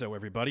DeLorenzo,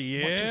 everybody.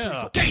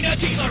 Yeah. Dana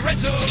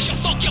DeLorenzo, she'll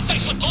fuck your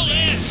face with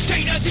bullets.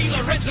 Dana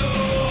DeLorenzo.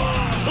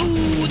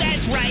 Ooh,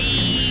 that's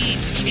right.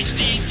 It's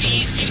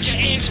Nikki's future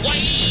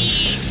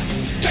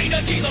ex-wife.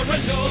 Dana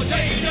DeLorenzo,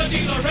 Dana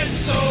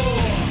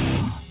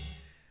DeLorenzo.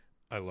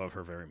 I love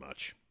her very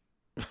much.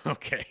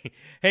 Okay.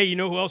 Hey, you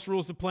know who else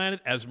rules the planet?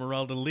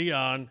 Esmeralda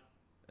Leon.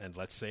 And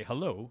let's say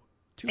hello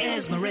to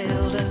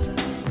Esmeralda.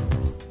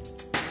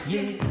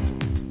 Yeah.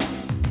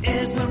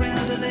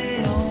 Esmeralda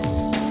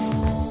Leon,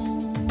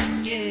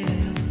 yeah.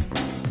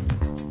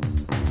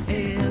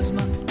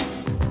 Esma,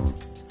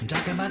 I'm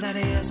talking about that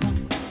Esma.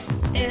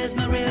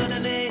 Esmeralda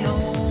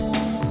Leon,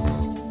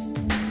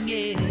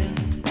 yeah.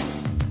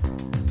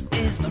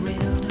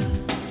 Esmeralda,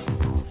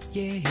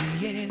 yeah,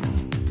 yeah.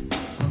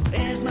 Oh,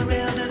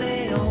 Esmeralda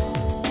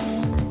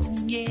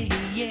Leon, yeah,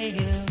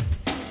 yeah.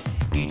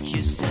 Get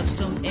yourself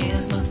some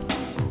Esma.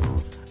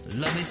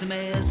 Love me some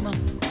Esma.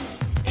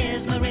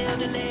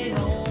 Esmeralda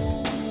Leon.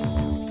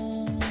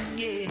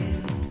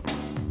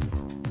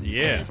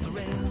 Yeah.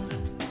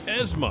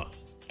 Esmeralda.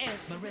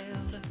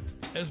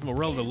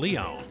 Esmeralda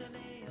Leon.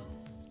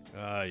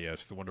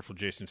 Yes, the wonderful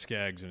Jason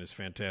Skaggs and his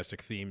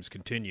fantastic themes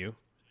continue.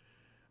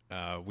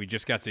 We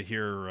just got to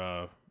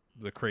hear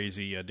the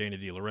crazy Dana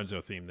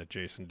DeLorenzo theme that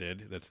Jason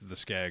did, that's the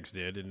Skaggs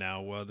did, and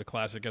now the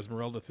classic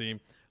Esmeralda theme.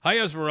 Hi,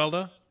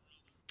 Esmeralda.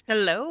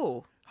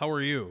 Hello. How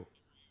are you?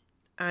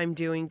 I'm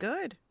doing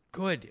good.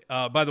 Good.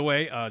 By the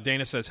way,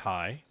 Dana says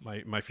hi,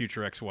 my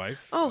future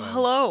ex-wife. Oh,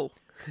 hello.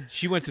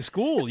 She went to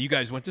school. You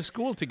guys went to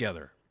school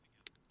together.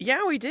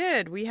 Yeah, we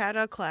did. We had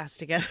a class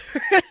together.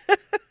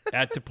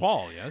 At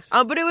DePaul, yes?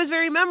 But it was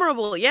very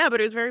memorable. Yeah,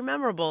 but it was very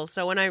memorable.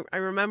 So when I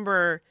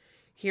remember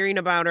hearing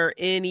about her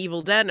in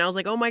Evil Dead, and I was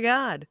like, oh, my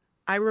God,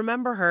 I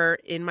remember her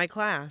in my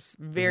class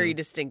very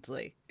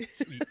distinctly.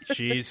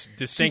 She's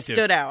distinctive. She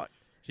stood out.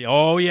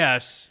 Oh,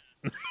 yes.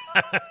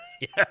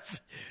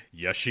 Yes.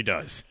 Yes, she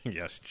does.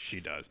 Yes, she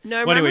does. No,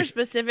 I remember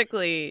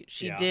specifically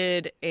she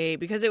did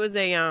because it was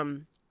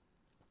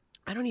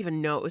I don't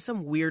even know. It was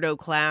some weirdo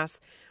class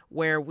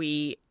where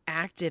we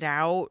acted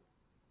out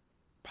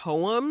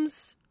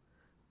poems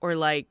or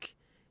like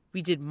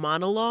we did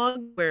monologue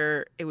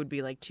where it would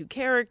be like two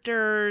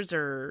characters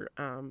or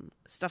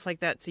stuff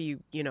like that. So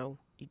you'd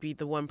be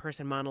the one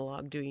person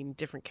monologue doing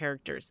different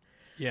characters.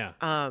 Yeah.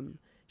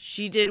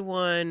 She did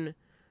one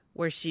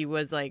where she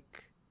was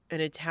like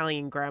an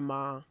Italian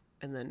grandma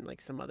and then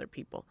like some other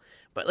people.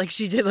 But like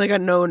she did like a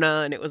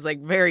Nona and it was like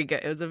very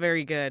good. It was a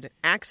very good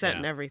accent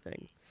and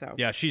everything. So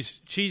yeah,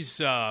 she's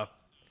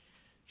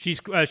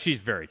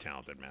very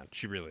talented, man.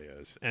 She really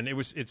is. And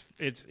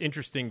it's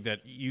interesting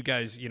that you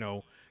guys,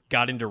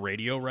 got into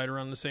radio right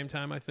around the same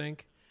time, I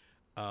think.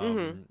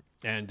 And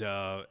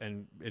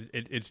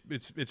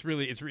it's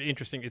really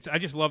interesting. I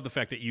just love the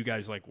fact that you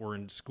guys like were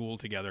in school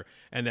together,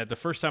 and that the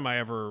first time I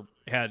ever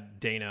had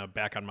Dana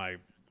back on my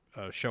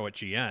show at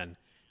GN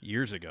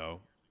years ago,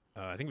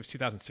 I think it was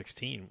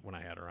 2016 when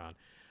I had her on.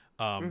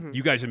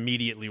 You guys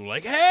immediately were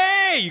like,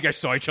 "Hey!" You guys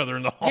saw each other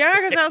in the hall. Yeah,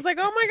 because I was like,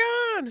 "Oh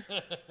my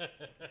God,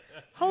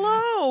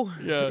 hello!"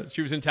 Yeah,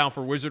 she was in town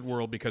for Wizard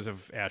World because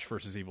of Ash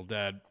vs. Evil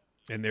Dead,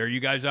 and there you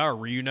guys are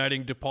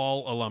reuniting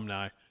DePaul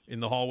alumni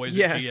in the hallways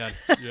of GN.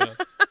 Yeah.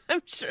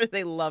 I'm sure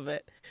they love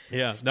it.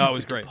 Yeah, Stupid it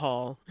was great.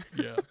 DePaul.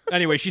 Yeah.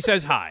 Anyway, she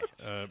says hi,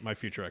 my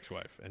future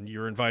ex-wife, and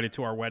you're invited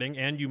to our wedding,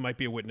 and you might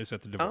be a witness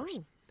at the divorce.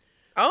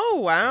 Oh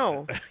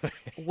wow!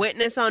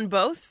 Witness on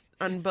both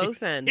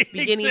ends,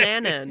 beginning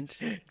and end.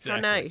 Exactly. How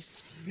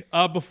nice.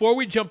 Before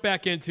we jump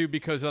back into,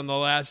 because on the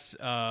last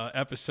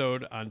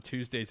episode, on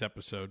Tuesday's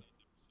episode,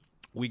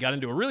 we got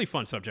into a really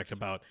fun subject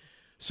about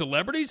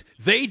celebrities.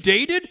 They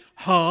dated?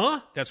 Huh?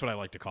 That's what I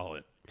like to call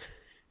it.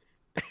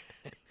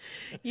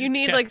 You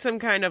need like some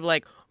kind of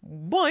like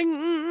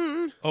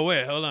boing. Oh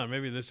wait, hold on.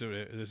 Maybe this is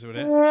it. Is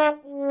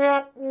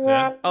that?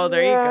 Oh,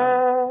 there you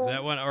go. Is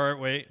that one? Or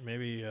wait,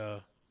 maybe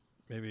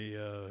this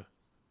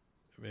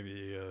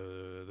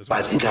one.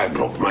 I think I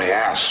broke my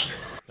ass.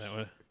 That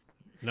one.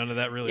 None of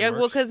that really works. Yeah,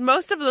 well, because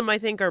most of them I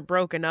think are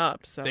broken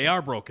up. So they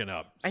are broken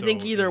up. I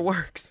think either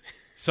works.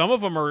 Some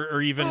of them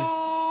are even.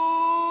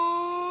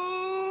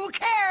 Who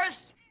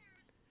cares?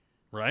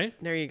 Right?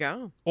 There you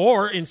go.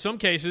 Or in some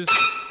cases.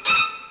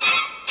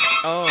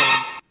 Oh.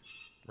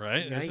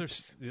 Right? Wait,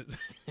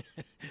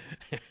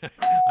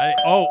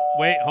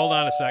 hold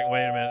on a second.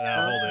 Wait a minute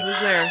now. Hold it. Who's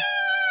there?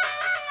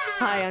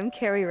 Hi, I'm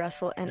Carrie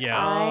Russell, and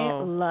I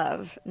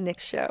love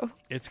Nick's show.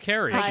 It's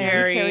Carrie. Hi, I'm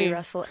Carrie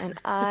Russell, and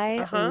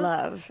I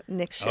love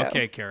Nick's show.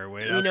 Okay, Carrie,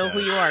 wait. We know who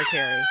you are,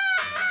 Carrie.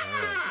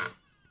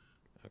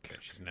 Okay,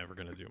 she's never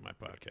going to do my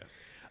podcast.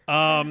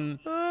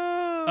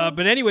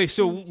 But anyway,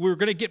 so we're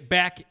going to get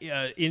back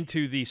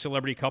into the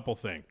celebrity couple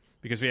thing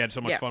because we had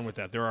so much fun with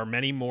that. There are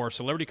many more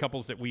celebrity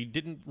couples that we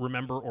didn't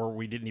remember or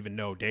we didn't even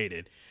know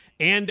dated.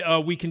 And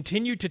we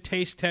continue to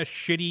taste test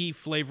shitty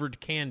flavored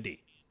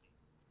candy.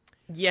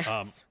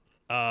 Yes.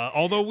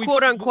 Although we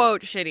quote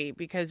unquote shitty,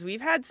 because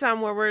we've had some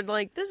where we're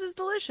like, this is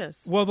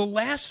delicious. Well, the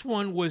last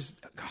one was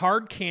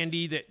hard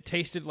candy that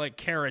tasted like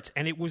carrots,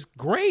 and it was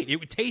great.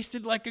 It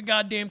tasted like a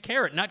goddamn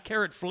carrot, not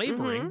carrot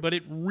flavoring, but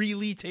it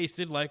really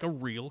tasted like a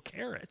real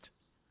carrot.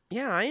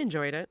 Yeah, I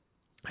enjoyed it.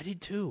 I did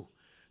too.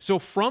 So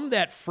from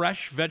that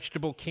fresh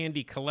vegetable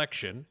candy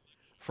collection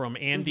from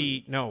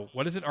Andy, no,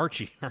 what is it?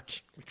 Archie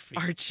McPhee.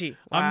 Archie.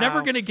 I'm Wow.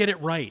 never going to get it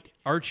right.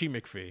 Archie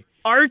McPhee.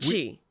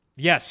 Archie.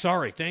 Yes,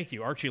 sorry. Thank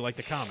you. Archie, like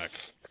the comic.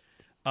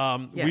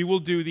 Yes. We will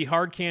do the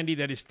hard candy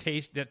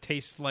that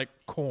tastes like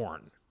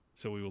corn.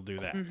 So we will do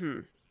that.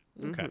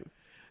 Okay.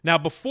 Now,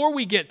 before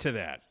we get to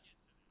that,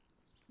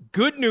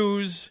 good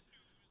news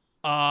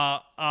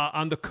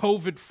on the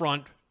COVID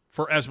front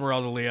for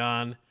Esmeralda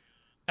Leon.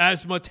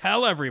 Esma,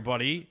 tell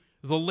everybody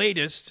the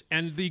latest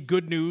and the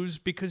good news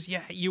because,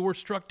 you were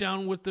struck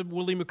down with the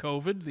Willie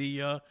McCovid,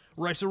 the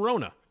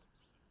Rice-A-Rona.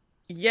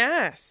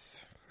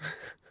 Yes.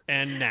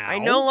 And now I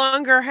no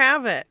longer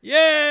have it.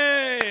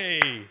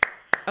 Yay!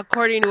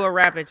 According to a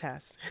rapid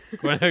test.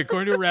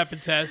 According to a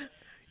rapid test,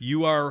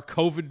 you are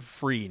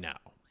COVID-free now.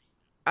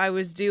 I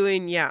was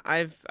doing,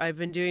 I've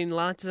been doing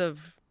lots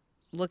of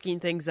looking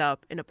things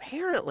up, and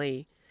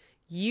apparently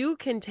you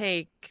can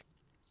have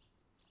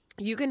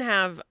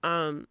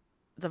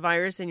the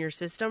virus in your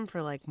system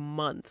for like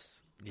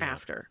months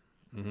after.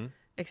 Mm-hmm.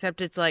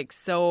 Except it's like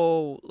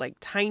so like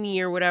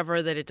tiny or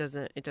whatever that it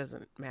doesn't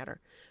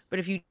matter. But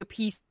if you do a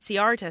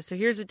PCR test, so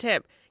here's a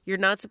tip. You're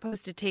not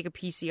supposed to take a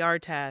PCR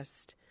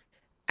test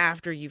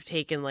after you've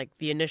taken like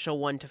the initial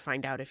one to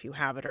find out if you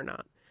have it or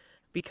not.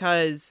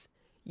 Because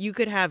you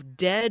could have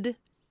dead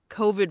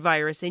COVID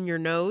virus in your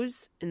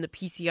nose and the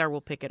PCR will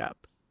pick it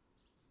up.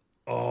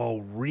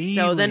 Oh, really?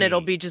 So then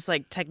it'll be just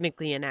like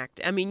technically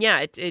inactive. I mean,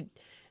 it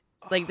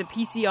like the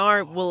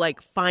PCR will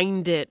like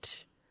find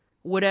it,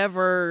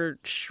 whatever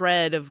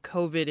shred of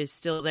COVID is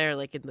still there,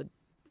 like in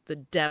the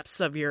depths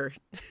of your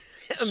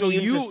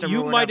immune system.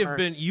 You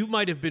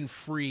might have been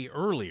free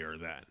earlier.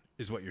 Then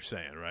is what you're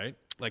saying, right?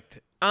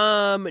 Like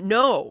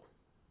no,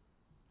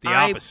 the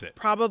opposite. I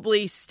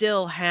probably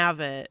still have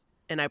it,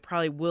 and I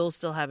probably will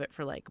still have it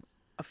for like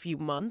a few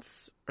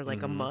months or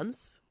like a month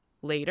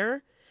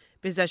later,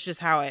 because that's just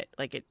how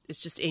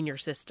it's just in your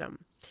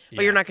system.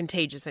 But you're not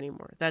contagious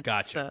anymore. That's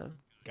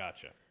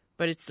Gotcha.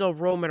 But it's still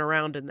roaming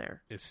around in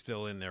there. It's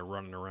still in there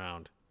running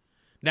around.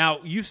 Now,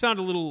 you sound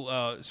a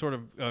little sort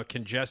of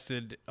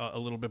congested a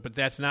little bit, but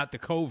that's not the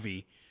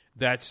COVID.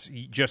 That's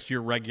just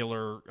your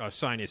regular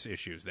sinus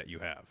issues that you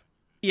have.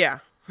 Yeah.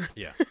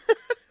 Yeah.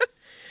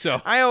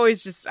 So I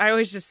always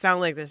just sound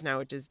like this now,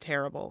 which is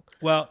terrible.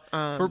 Well,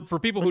 for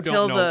people who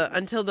don't know,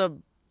 until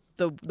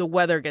the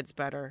weather gets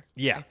better.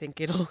 Yeah, I think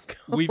it'll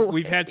go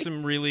We've had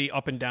some really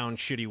up and down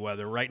shitty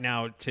weather. Right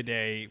now,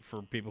 today,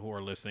 for people who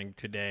are listening,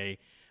 today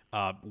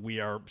we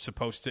are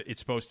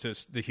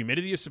the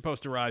humidity is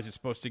supposed to rise. It's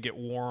supposed to get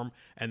warm,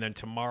 and then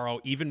tomorrow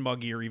even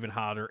muggier, even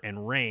hotter,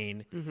 and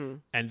rain. Mm-hmm.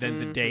 And then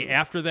the day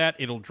after that,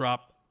 it'll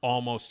drop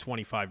almost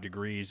 25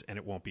 degrees, and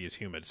it won't be as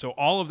humid. So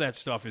all of that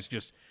stuff is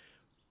just,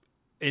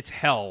 it's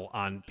hell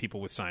on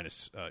people with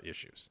sinus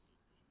issues.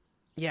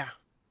 Yeah.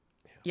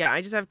 Yeah,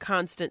 I just have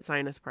constant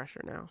sinus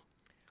pressure now.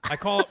 I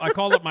call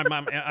up my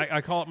mom. I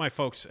call up my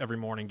folks every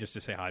morning just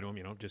to say hi to them,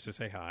 just to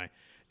say hi.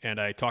 And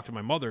I talked to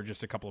my mother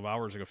just a few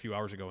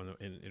hours ago, and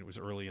it was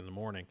early in the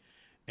morning,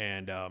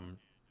 and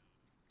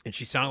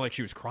she sounded like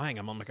she was crying.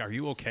 I'm like, "Are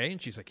you okay?" And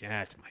she's like,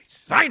 "Yeah, it's my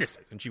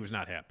sinuses," and she was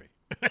not happy.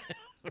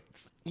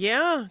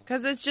 Yeah,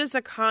 because it's just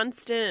a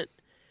constant,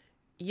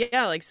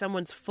 like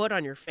someone's foot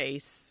on your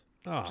face,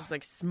 just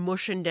like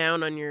smushing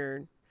down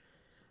on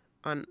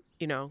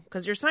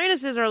because your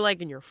sinuses are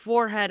like in your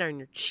forehead, on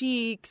your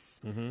cheeks.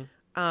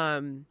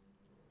 Mm-hmm.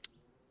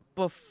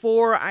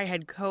 Before I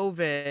had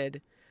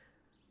COVID,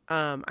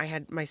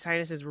 my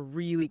sinuses were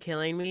really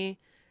killing me,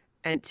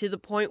 and to the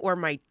point where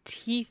my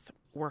teeth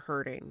were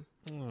hurting.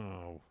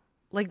 Oh,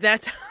 like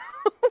that's how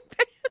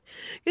bad.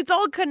 It's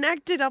all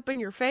connected up in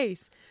your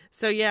face.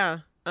 So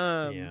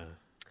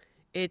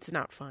it's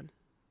not fun.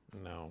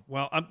 No.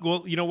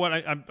 Well, you know what?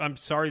 I'm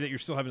sorry that you're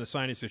still having the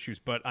sinus issues,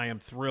 but I am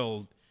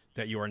thrilled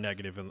that you are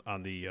negative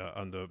on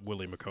the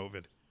Willie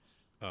McCovid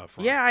front.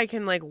 Yeah, I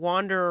can like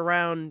wander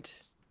around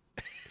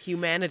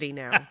humanity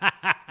now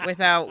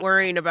without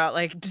worrying about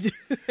like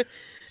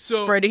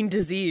spreading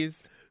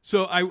disease.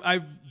 So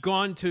I've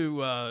gone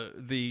to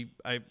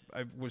I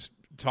was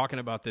talking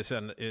about this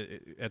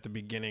at the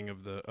beginning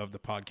of the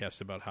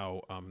podcast about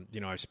how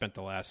I spent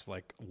the last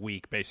like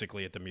week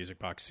basically at the Music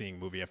Box seeing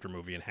movie after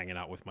movie and hanging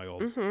out with my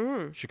old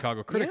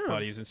Chicago critic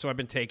buddies, and so I've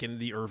been taking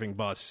the Irving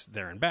bus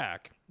there and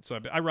back. So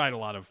I ride a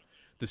lot of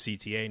the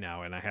CTA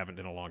now, and I haven't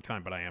in a long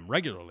time, but I am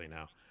regularly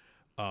now.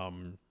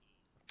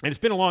 And it's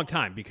been a long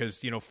time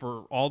because,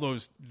 for all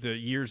the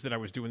years that I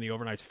was doing the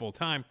overnights full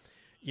time,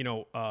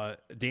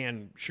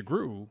 Dan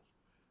Shagru,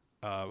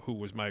 who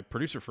was my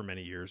producer for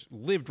many years,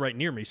 lived right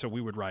near me, so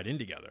we would ride in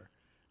together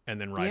and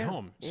then ride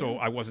home. So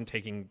I wasn't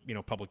taking,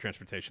 public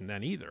transportation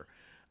then either.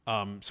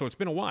 So it's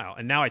been a while,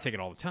 and now I take it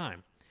all the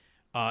time.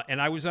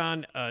 And I was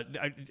on,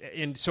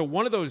 and so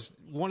one of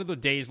the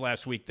days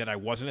last week that I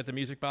wasn't at the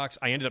Music Box,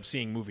 I ended up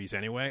seeing movies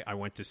anyway. I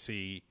went to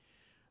see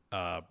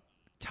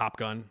Top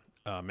Gun,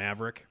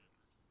 Maverick,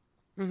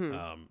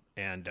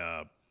 and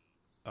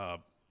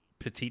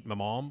Petite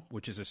Maman,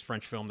 which is this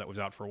French film that was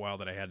out for a while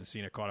that I hadn't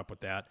seen. I caught up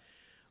with that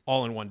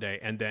all in one day,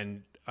 and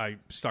then I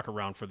stuck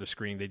around for the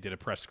screening. They did a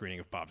press screening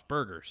of Bob's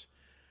Burgers.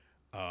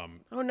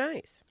 Oh,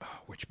 nice.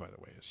 Which, by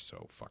the way, is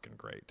so fucking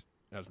great.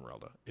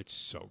 Esmeralda. It's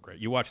so great.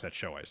 You watch that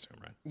show, I assume,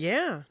 right?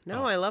 Yeah.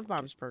 No, I love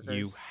Bob's Burgers.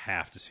 You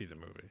have to see the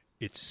movie.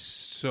 It's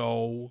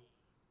so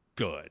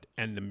good.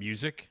 And the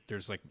music,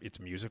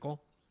 it's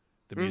musical.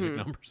 The music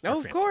numbers are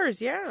of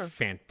course, yeah.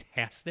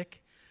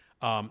 Fantastic.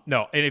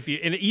 No, and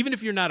even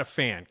if you're not a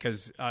fan,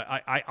 because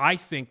I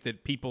think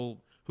that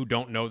people who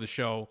don't know the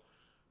show,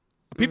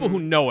 people who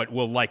know it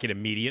will like it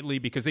immediately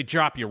because they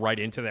drop you right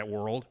into that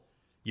world.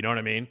 You know what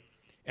I mean?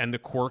 And the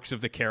quirks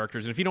of the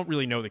characters. And if you don't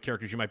really know the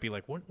characters, you might be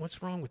like,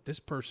 what's wrong with this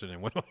person?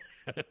 And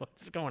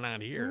what's going on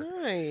here?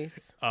 Nice.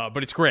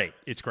 But it's great.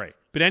 It's great.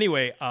 But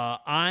anyway,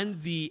 on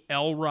the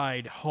L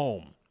ride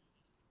home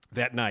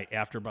that night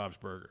after Bob's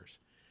Burgers,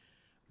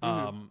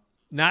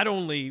 not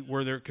only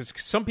were there, because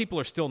some people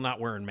are still not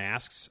wearing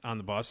masks on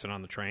the bus and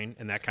on the train,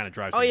 and that kind of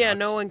drives me nuts.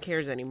 No one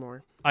cares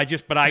anymore. I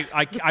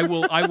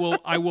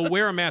will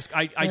wear a mask.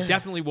 I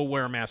definitely will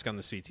wear a mask on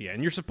the CTA,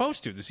 and you're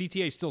supposed to. The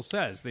CTA still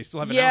says they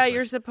still have announcements. Yeah,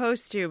 you're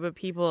supposed to, but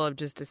people have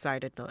just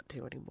decided not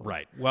to anymore.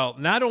 Right. Well,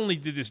 not only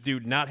did this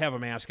dude not have a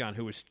mask on,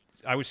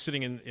 I was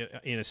sitting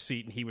in a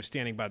seat, and he was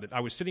standing by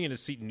I was sitting in a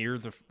seat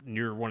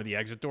near one of the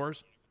exit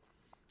doors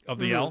of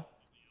the L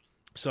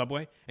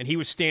subway, and he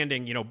was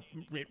standing,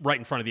 right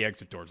in front of the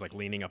exit doors, like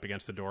leaning up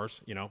against the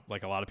doors,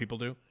 like a lot of people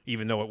do,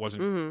 even though it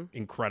wasn't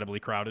incredibly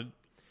crowded.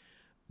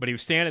 But he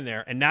was standing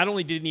there, and not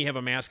only didn't he have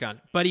a mask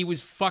on, but he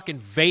was fucking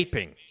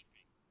vaping.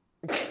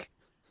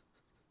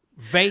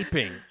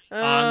 Vaping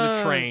on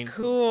the train.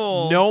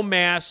 Cool. No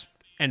mask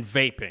and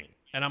vaping.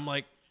 And I'm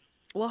like...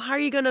 Well, how are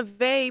you going to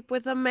vape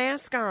with a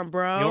mask on,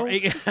 bro?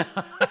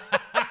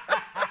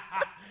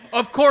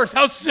 Of course.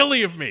 How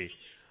silly of me.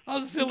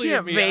 How silly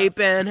of me. You can't vape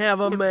and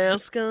have a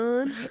mask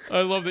on.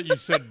 I love that you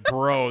said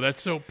bro.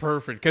 That's so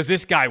perfect. Because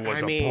this guy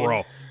was a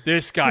bro.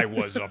 This guy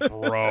was a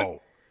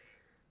bro.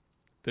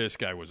 This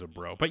guy was a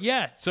bro. But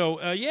yeah, so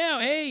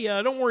hey,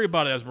 don't worry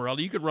about it,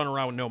 Esmeralda. You could run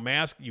around with no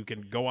mask. You can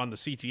go on the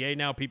CTA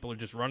now. People are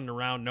just running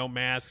around, no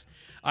masks.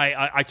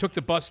 I took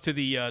the bus to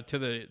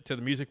the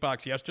Music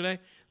Box yesterday.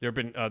 There've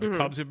been the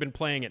Cubs have been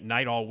playing at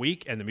night all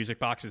week, and the Music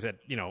Box is at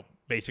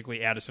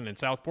basically Addison and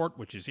Southport,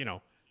 which is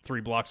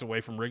 3 blocks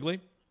away from Wrigley.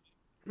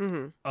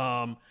 So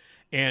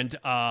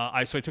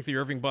I took the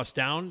Irving bus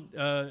down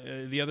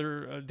the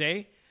other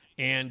day,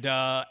 and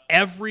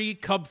every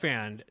Cub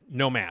fan,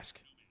 no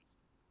mask.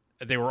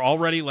 They were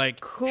already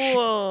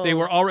cool. It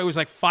was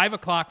like 5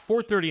 o'clock,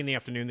 4:30 in the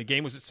afternoon. The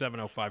game was at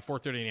 7:05,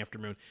 4:30 in the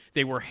afternoon.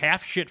 They were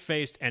half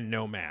shit-faced and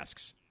no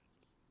masks.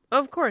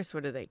 Of course,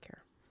 what do they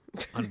care?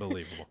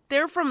 Unbelievable.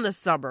 They're from the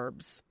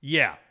suburbs.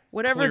 Yeah.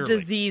 Whatever clearly.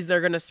 disease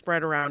they're going to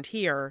spread around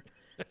here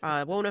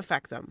won't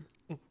affect them.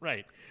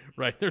 Right.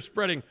 They're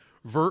spreading,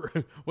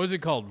 what's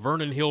it called?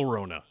 Vernon Hill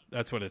Rona.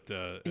 That's what it,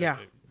 yeah.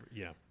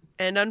 Yeah.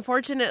 And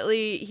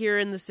unfortunately, here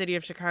in the city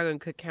of Chicago and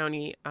Cook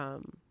County,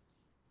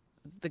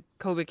 the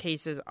COVID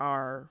cases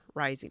are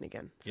rising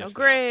again. So yes,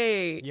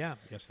 great. Yeah,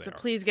 yes, they are. So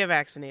please get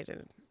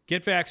vaccinated.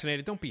 Get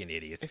vaccinated. Don't be an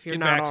idiot. If you're get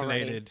not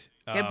vaccinated.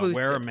 Get boosted.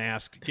 Wear a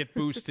mask. Get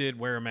boosted.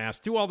 Wear a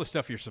mask. Do all the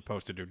stuff you're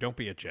supposed to do. Don't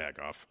be a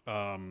jagoff.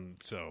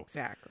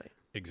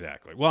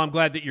 Exactly. Well, I'm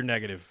glad that you're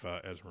negative,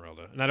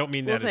 Esmeralda. And I don't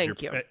mean that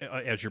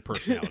as your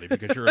personality,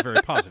 because you're a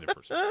very positive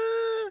person.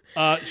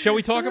 Shall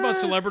we talk about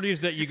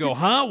celebrities that you go,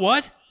 huh?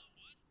 What?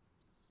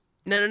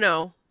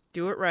 No.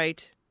 Do it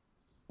right.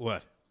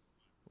 What?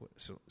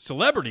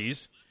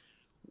 Celebrities?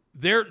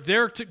 They're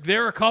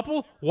a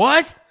couple?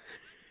 What?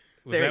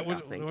 Was that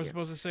what I was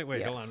supposed to say?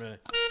 Wait, hold on a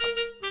minute.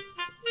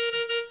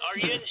 Are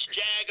you and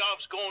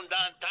jagoffs going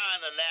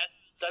downtown and that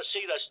to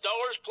see the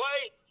Steelers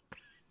play?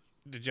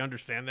 Did you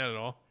understand that at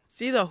all?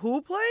 See the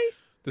who play?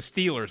 The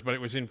Steelers, but it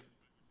was in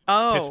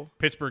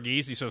Pittsburgh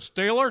East. So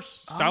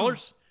Steelers?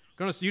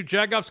 You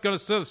jagoffs gonna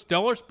see the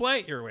Steelers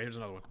play? Here's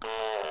another one.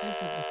 These are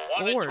the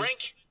Want a scores.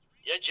 drink,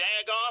 you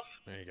jagoff?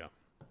 There you go.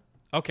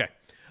 Okay.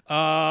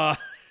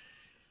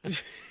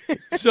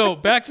 So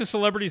back to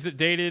celebrities that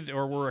dated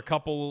or were a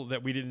couple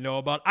that we didn't know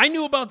about. I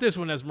knew about this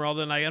one,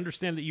 Esmeralda, and I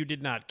understand that you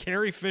did not.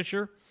 Carrie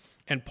Fisher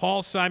and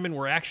Paul Simon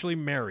were actually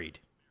married.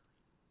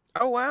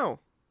 Oh, wow.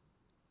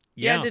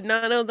 Yeah, I did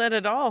not know that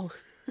at all.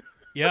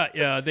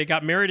 Yeah. They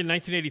got married in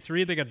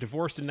 1983. They got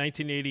divorced in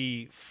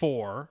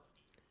 1984.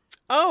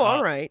 Oh,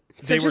 all right.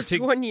 So just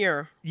 1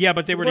 year. Yeah,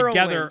 but they were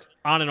together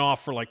on and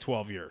off for like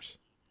 12 years.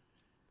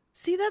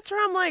 See, that's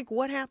where I'm like,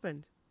 what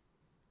happened?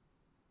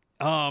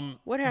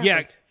 What happened?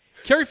 Yeah,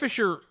 Carrie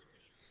Fisher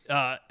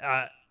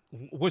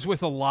was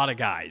with a lot of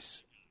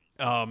guys.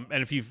 And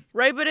if you've...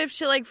 Right, but if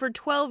she, like, for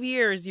 12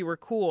 years you were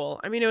cool,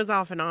 I mean, it was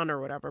off and on or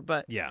whatever,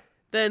 but yeah,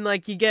 then,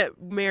 like, you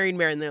get married,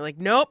 and they're like,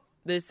 nope,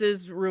 this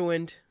is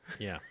ruined.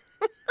 Yeah.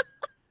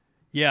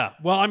 Yeah.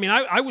 Well, I mean,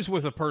 I was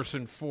with a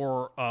person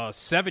for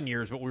 7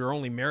 years, but we were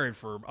only married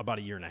for about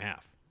a year and a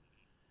half.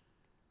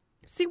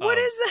 See, what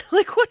is that?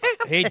 Like, what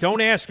happened? Hey,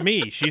 don't ask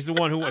me. She's the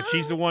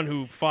one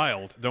who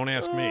filed. Don't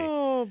ask me.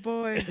 Oh,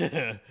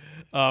 boy.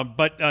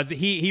 But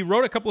he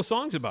wrote a couple of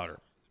songs about her.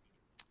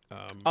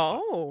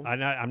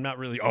 I'm not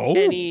really. Oh,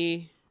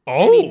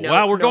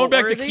 wow, we're going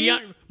back to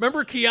Keanu.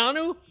 Remember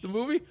Keanu, the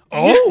movie?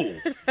 Oh,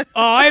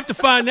 I have to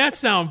find that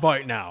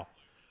soundbite now.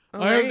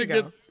 I have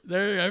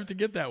to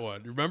get that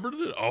one. Remember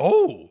it?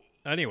 Oh,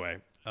 anyway,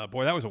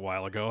 boy, that was a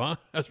while ago, huh?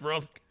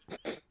 Esmeralda.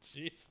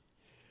 Jeez.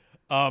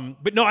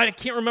 But no, I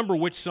can't remember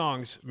which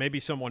songs. Maybe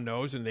someone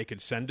knows, and they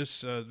could send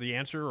us the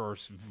answer or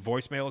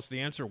voicemail us the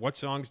answer. What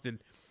songs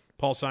did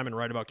Paul Simon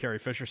write about Carrie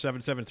Fisher?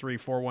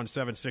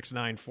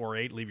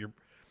 773-417-6948. Leave your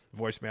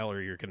voicemail, or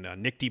you can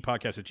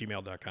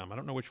nickdpodcast@gmail.com. I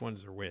don't know which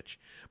ones are which.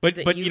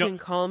 But you can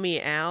call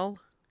me Al?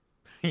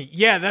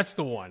 Yeah, that's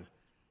the one.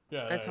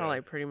 Yeah, that's all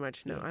I pretty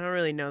much know. I don't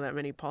really know that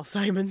many Paul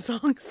Simon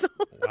songs. So.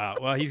 Wow.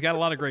 Well, he's got a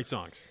lot of great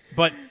songs.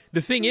 But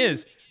the thing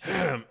is,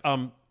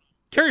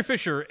 Carrie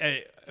Fisher,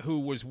 who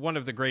was one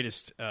of the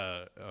greatest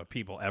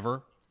people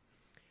ever,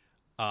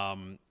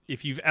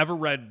 if you've ever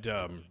read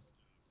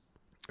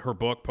her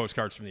book,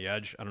 Postcards from the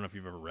Edge, I don't know if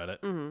you've ever read it,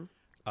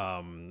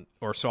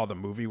 or saw the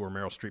movie where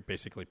Meryl Streep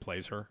basically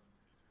plays her.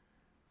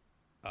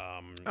 I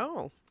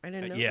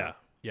didn't know Yeah. that.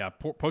 Yeah,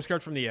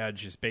 Postcard from the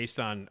Edge is based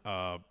on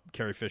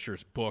Carrie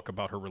Fisher's book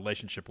about her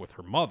relationship with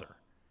her mother,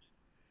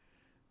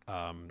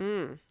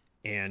 and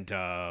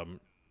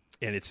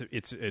it's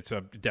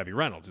Debbie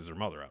Reynolds is her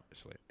mother,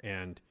 obviously,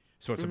 and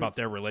so it's about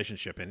their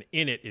relationship. And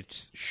in it,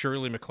 it's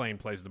Shirley MacLaine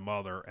plays the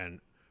mother, and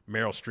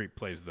Meryl Streep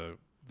plays the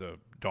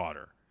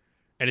daughter,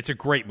 and it's a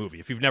great movie.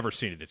 If you've never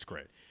seen it, it's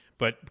great.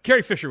 But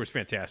Carrie Fisher was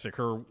fantastic.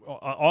 Her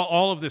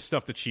all of this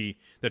stuff that she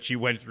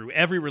went through,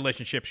 every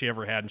relationship she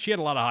ever had, and she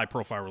had a lot of high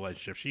profile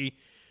relationships.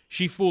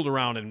 She fooled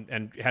around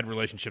and had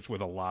relationships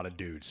with a lot of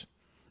dudes.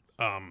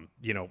 A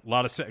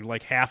lot of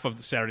like half of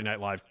the Saturday Night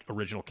Live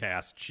original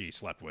cast she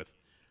slept with,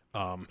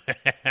 and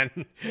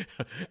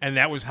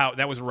that was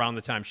around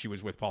the time she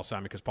was with Paul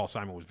Simon, because Paul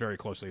Simon was very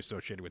closely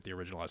associated with the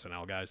original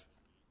SNL guys.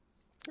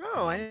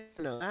 Oh, I didn't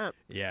know that.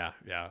 Yeah,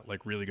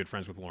 like really good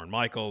friends with Lorne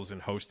Michaels,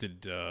 and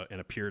hosted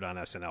and appeared on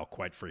SNL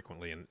quite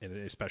frequently, and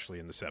especially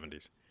in the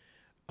 70s.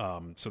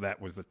 So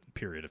that was the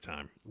period of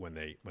time when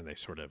they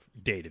sort of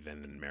dated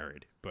and then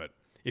married. But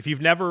if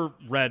you've never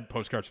read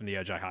Postcards from the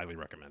Edge, I highly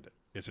recommend it.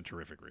 It's a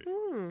terrific read.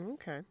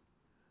 Okay.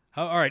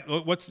 All right,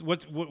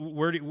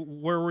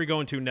 where are we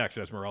going to next,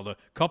 Esmeralda?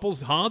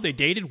 Couples, huh? They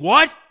dated?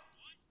 What?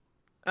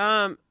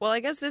 Well, I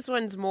guess this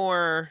one's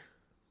more.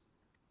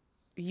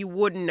 You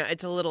wouldn't.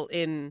 It's a little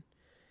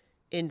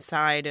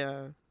inside.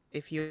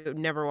 If you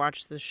never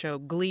watched the show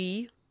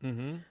Glee.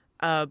 Mm-hmm.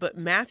 But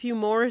Matthew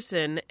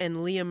Morrison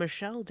and Leah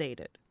Michele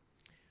dated.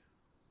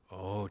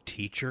 Oh,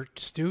 teacher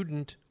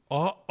student.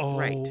 Uh-oh.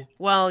 Right.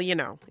 Well, in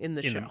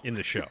the show. In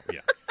the show,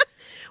 yeah.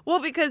 Well,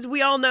 because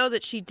we all know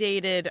that she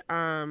dated.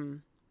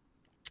 Do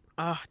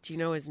you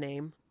know his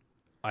name?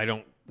 I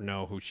don't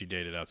know who she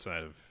dated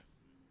outside of.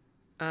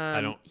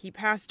 He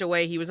passed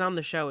away. He was on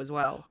the show as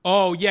well.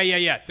 Oh yeah.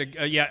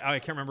 I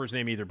can't remember his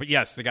name either. But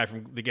yes,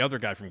 the other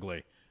guy from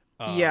Glee.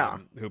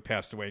 Who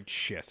passed away.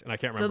 Shit, and I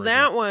can't remember. So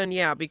that one,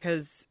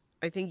 because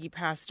I think he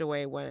passed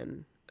away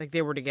when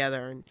they were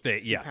together and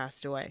he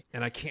passed away.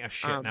 And I can't.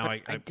 Shit. Now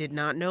I did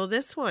not know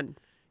this one.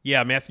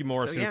 Yeah, Matthew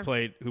Morrison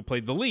who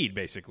played the lead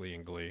basically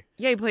in Glee.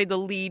 Yeah, he played the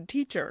lead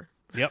teacher.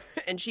 Yep.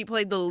 And she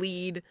played the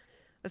lead.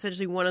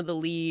 Essentially, one of the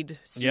lead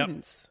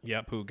students.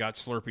 Yep, who got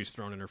Slurpees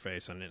thrown in her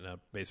face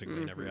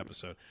basically in every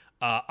episode.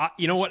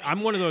 You know what?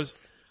 I'm one of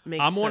those.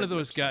 I'm one of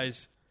those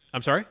guys.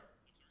 I'm sorry.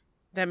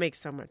 That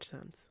makes so much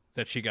sense.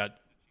 That she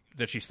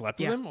slept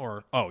with him,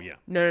 or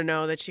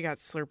No. That she got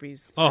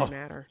Slurpees. Doesn't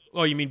matter.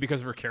 Oh, you mean because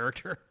of her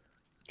character?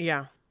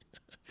 Yeah.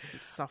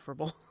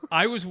 Insufferable.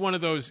 I was one of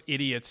those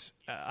idiots.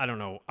 I don't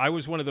know. I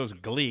was one of those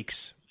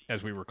gleeks,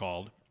 as we were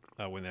called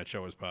when that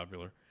show was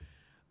popular.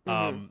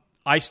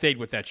 I stayed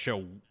with that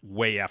show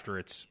way after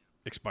its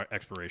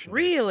expiration.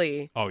 Really?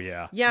 Date. Oh,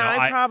 yeah. Yeah, no,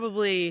 I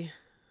probably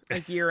a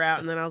year out,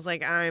 and then I was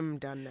like, I'm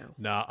done now.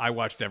 No, I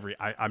watched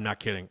I'm not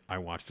kidding. I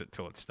watched it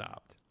till it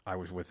stopped. I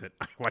was with it.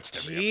 I watched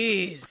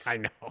every episode. I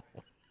know.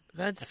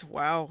 That's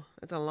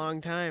a long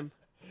time.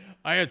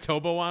 I had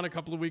Tobo on a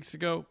couple of weeks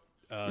ago.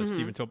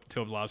 Stephen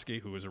Tobolowsky,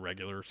 who was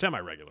a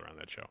semi-regular on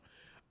that show.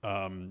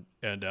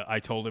 And I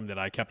told him that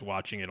I kept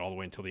watching it all the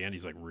way until the end.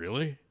 He's like,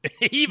 really?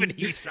 Even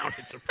he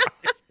sounded surprised.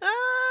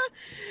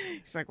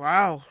 He's like,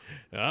 wow.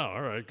 Oh,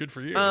 all right. Good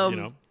for you.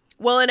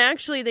 Well, and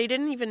actually they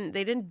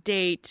didn't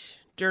date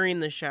during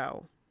the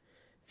show.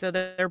 So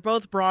they're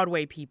both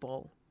Broadway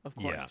people. of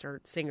course,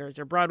 or singers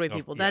or Broadway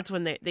people. That's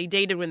when they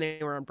dated when they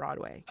were on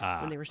Broadway,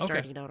 when they were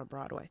starting out on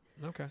Broadway.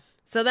 Okay.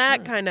 So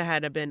that kind of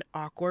had to been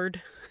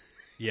awkward.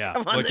 Yeah.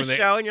 Come on the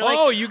show, and you're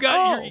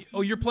like,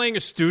 you're playing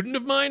a student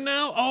of mine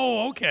now?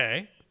 Oh,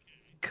 okay.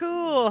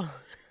 Cool.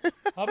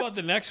 How about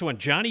the next one?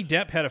 Johnny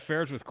Depp had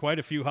affairs with quite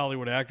a few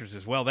Hollywood actors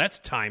as well. That's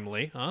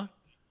timely, huh?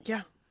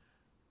 Yeah.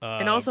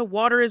 And also,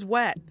 water is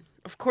wet.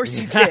 Of course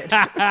he did.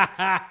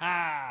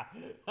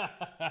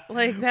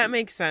 Like, that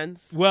makes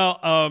sense. Well,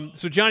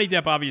 so Johnny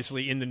Depp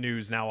obviously in the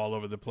news now all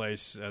over the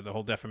place. The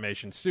whole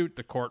defamation suit,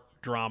 the court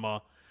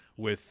drama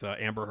with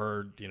Amber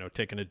Heard,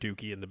 taking a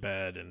dookie in the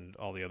bed and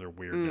all the other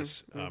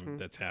weirdness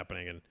that's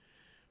happening. And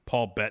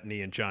Paul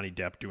Bettany and Johnny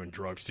Depp doing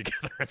drugs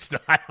together and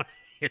stuff.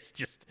 It's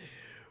just...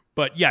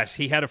 But yes,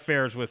 he had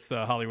affairs with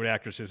Hollywood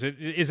actresses.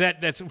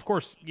 That's of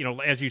course,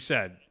 as you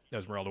said,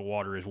 Esmeralda,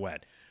 water is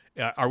wet.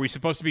 Are we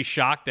supposed to be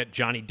shocked that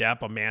Johnny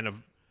Depp, a man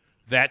of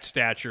that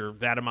stature,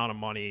 that amount of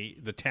money,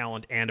 the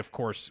talent, and of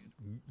course,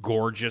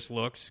 gorgeous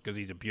looks, because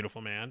he's a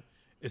beautiful man,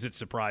 is it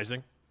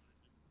surprising?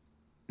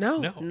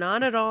 No,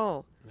 not at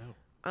all.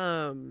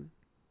 No.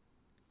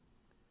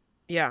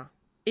 Yeah.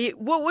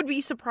 What would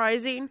be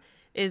surprising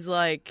is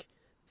like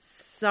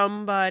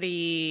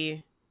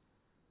somebody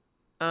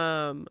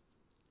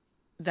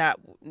that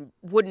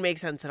wouldn't make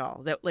sense at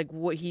all. That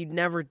he'd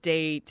never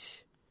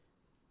date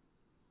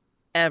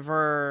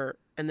ever,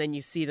 and then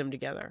you see them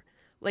together.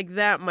 Like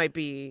that might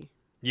be.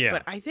 Yeah.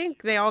 But I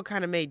think they all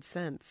kind of made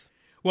sense.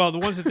 Well, the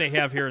ones that they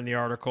have here in the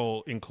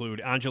article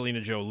include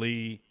Angelina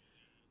Jolie,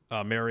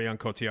 Marion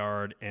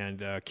Cotillard, and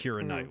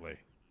Keira Knightley.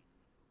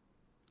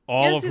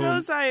 All of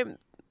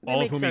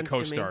whom he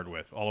co-starred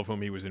with. All of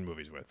whom he was in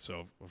movies with.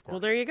 So of course. Well,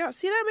 there you go.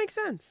 See, that makes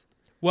sense.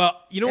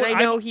 Well, what? I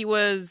know he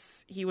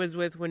was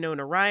with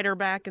Winona Ryder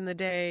back in the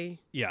day.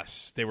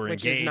 Yes, they were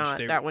which engaged. Is not,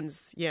 that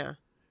one's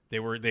They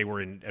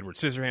were in Edward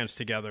Scissorhands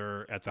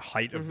together at the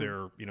height of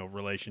their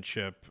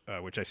relationship,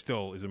 which is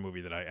a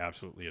movie that I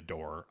absolutely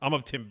adore. I'm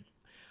a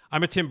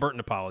Tim Burton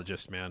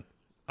apologist, man.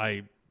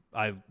 I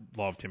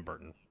love Tim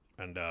Burton,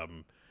 and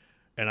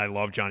I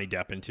love Johnny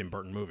Depp in Tim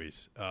Burton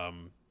movies.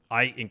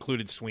 I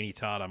included Sweeney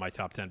Todd on my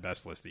top 10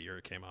 best list the year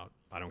it came out.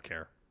 I don't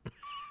care.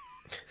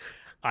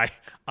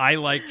 I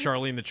like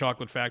Charlie and the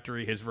Chocolate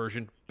Factory, his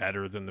version,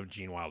 better than the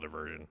Gene Wilder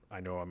version. I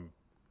know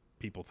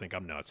people think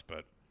I'm nuts,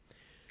 but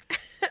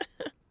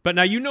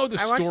now the story.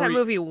 I watched that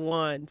movie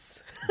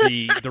once.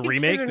 The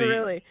remake,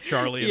 really.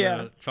 Charlie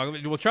and the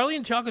Chocolate. Well, Charlie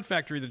and the Chocolate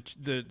Factory,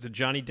 the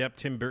Johnny Depp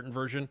Tim Burton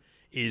version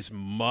is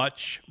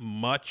much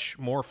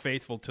more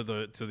faithful to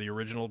the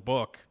original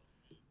book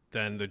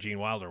than the Gene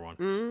Wilder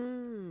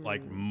one.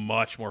 Like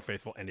much more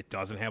faithful, and it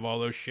doesn't have all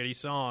those shitty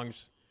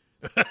songs.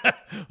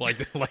 like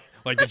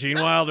the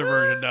Gene Wilder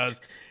version does.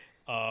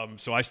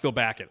 So I still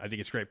back it. I think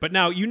it's great. But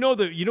now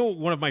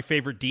one of my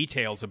favorite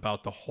details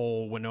about the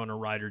whole Winona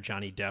Ryder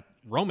Johnny Depp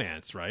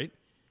romance, right?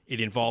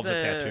 It involves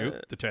a tattoo.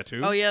 The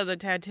tattoo. Oh yeah, the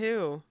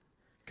tattoo.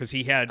 Because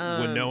he had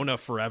Winona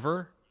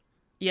forever.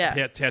 Yeah.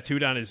 He had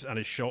tattooed on his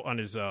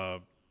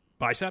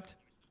bicep.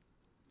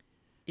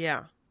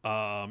 Yeah.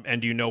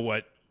 And do you know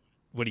what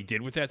he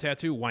did with that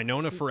tattoo?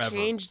 Winona forever.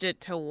 Changed it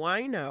to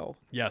Wino.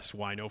 Yes,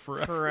 Wino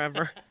forever.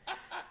 Forever.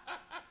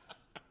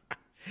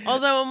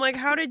 Although I'm like,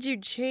 how did you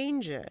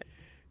change it?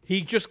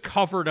 He just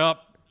covered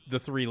up the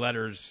three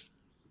letters.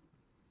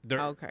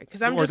 Okay,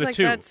 because I'm just the like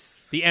two.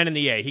 That's the N and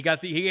the A. He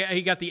got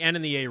the N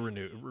and the A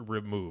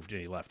removed,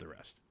 and he left the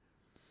rest.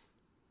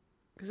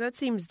 Because that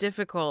seems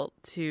difficult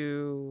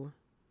to.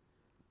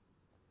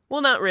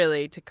 Well, not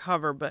really to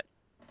cover, but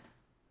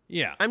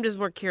yeah, I'm just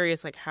more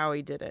curious, like how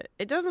he did it.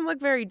 It doesn't look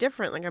very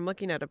different. Like I'm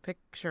looking at a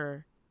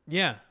picture.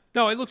 Yeah.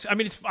 No, it looks. I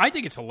mean, I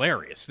think it's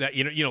hilarious that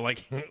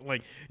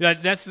like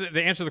that's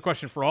the answer to the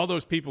question for all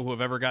those people who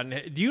have ever gotten.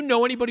 Do you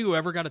know anybody who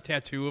ever got a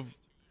tattoo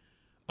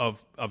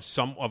of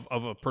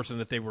a person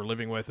that they were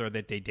living with or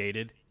that they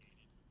dated?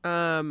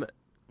 No.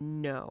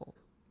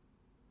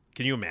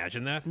 Can you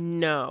imagine that?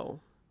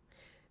 No.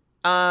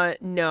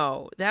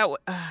 No. That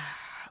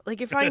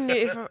like if I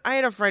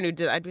had a friend who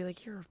did, I'd be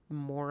like, you're a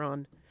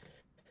moron.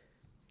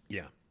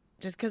 Yeah.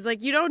 Just because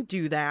like you don't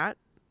do that.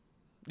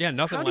 Yeah,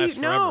 nothing lasts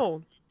forever.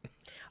 No.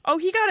 Oh,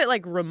 he got it,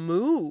 like,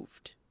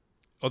 removed.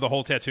 Oh, the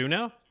whole tattoo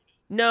now?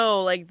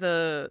 No, like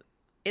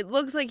it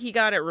looks like he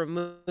got it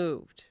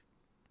removed.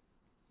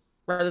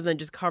 Rather than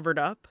just covered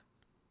up.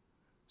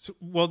 So,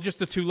 well, just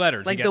the two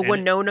letters. Like the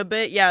Winona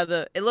bit?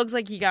 Yeah, it looks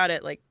like he got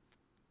it, like,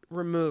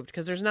 removed.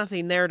 Because there's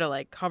nothing there to,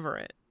 like, cover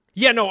it.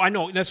 Yeah, no, I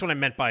know. That's what I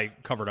meant by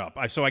covered up.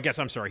 So I guess,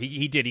 I'm sorry.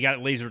 He did. He got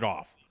it lasered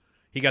off.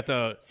 He got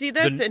the... See,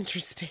 that's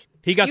interesting.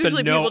 He got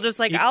Usually the no. People just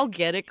like, I'll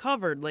get it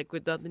covered, like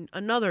with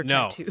another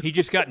tattoo. No, he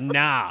just got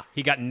nah.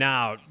 He got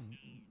nah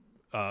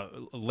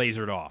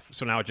lasered off.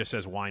 So now it just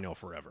says Wino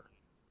forever.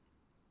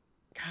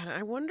 God,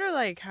 I wonder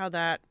like how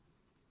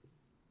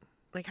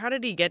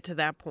did he get to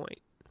that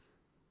point?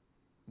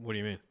 What do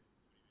you mean?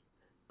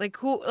 Like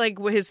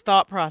his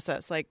thought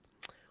process. Like,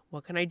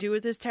 what can I do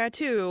with this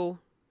tattoo?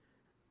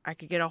 I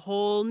could get a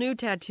whole new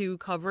tattoo,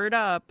 cover it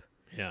up.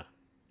 Yeah.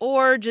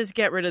 or just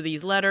get rid of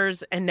these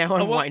letters and now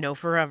I'm wino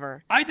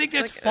forever. I think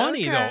that's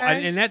funny, though.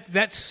 And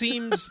that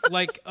seems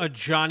like a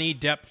Johnny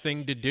Depp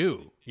thing to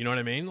do. You know what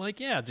I mean? Like,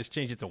 yeah, just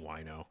change it to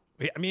wino.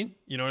 I mean,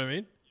 you know what I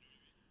mean?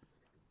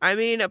 I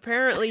mean,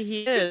 apparently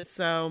he is,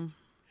 so...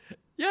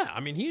 Yeah, I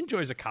mean, he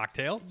enjoys a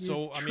cocktail. He's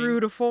so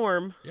true to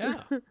form.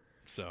 Yeah.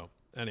 So,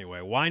 anyway,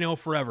 wino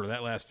forever.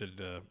 That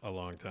lasted a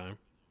long time.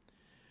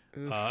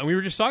 And we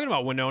were just talking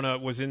about Winona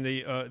was in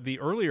the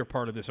earlier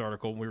part of this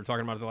article. We were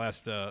talking about it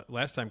the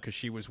last time because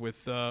she was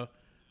with the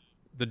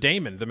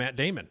Matt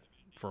Damon,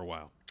 for a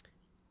while.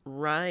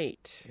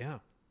 Right. Yeah.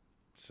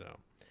 So,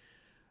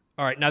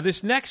 all right. Now,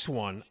 this next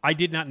one I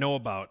did not know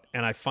about,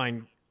 and I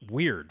find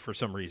weird for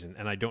some reason,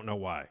 and I don't know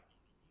why.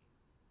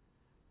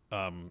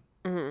 Go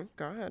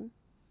ahead.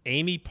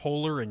 Amy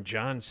Poehler and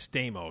John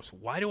Stamos.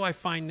 Why do I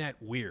find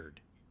that weird?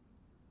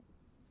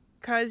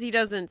 Because he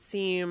doesn't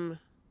seem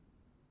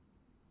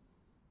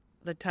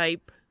the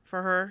type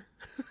for her.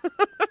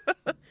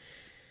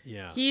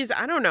 Yeah.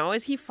 I don't know,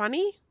 is he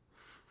funny?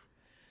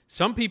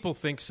 Some people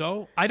think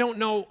so. I don't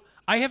know.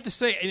 I have to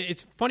say,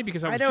 it's funny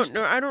because I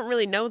don't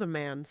really know the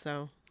man,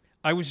 so.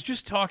 I was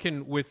just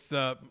talking with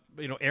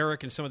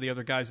Eric and some of the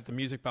other guys at the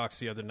Music Box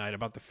the other night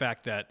about the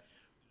fact that,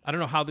 I don't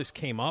know how this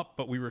came up,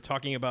 but we were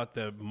talking about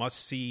the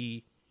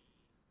must-see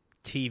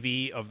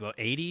TV of the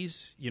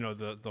 80s,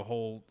 the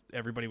whole,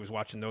 everybody was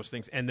watching those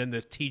things, and then the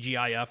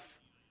TGIF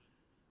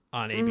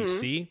on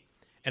ABC.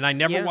 And I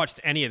never watched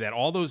any of that.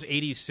 All those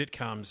 80s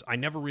sitcoms, I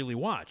never really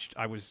watched.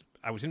 I was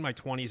in my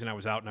 20s and I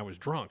was out and I was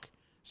drunk.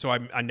 So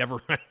I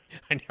never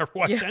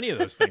watched any of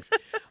those things.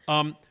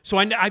 So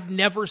I've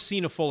never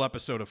seen a full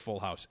episode of Full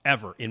House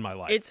ever in my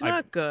life. It's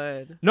not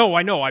good. No,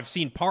 I know. I've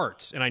seen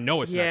parts and I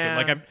know it's not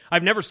good. Like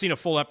I've never seen a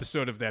full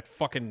episode of that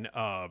fucking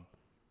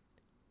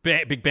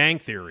Big Bang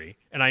Theory,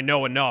 and I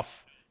know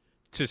enough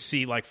to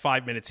see like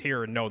 5 minutes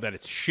here and know that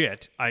it's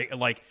shit.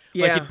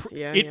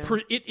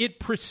 It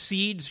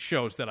precedes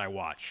shows that I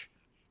watch.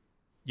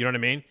 You know what I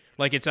mean?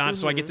 Like it's on,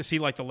 so I get to see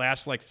like the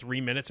last like 3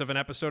 minutes of an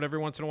episode every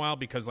once in a while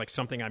because like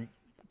something I'm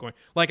going.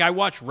 Like I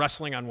watch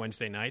wrestling on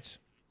Wednesday nights,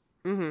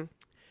 and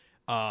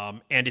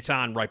it's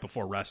on right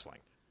before wrestling.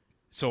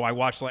 So I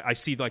watch I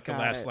see like the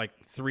last like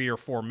 3 or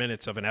 4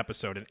 minutes of an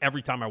episode, and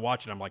every time I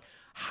watch it, I'm like,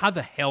 how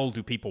the hell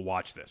do people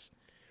watch this?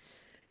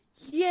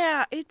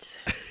 Yeah, it's.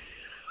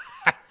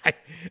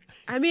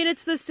 I mean,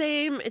 it's the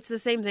same. It's the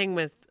same thing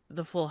with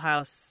the Full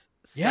House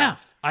stuff. Yeah,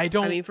 I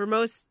mean, for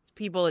most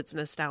people, it's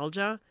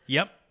nostalgia.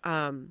 Yep.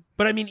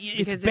 But I mean,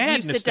 it's bad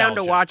if you sit down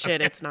to watch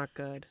it, it's not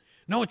good.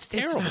 No, it's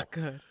terrible. It's not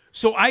good.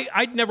 So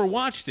I'd never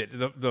watched it,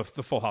 the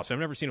Full House. I've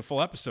never seen a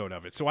full episode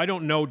of it. So I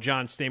don't know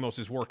John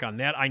Stamos' work on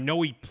that. I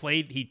know he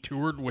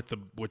toured with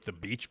the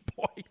Beach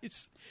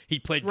Boys. He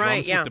played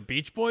drums with the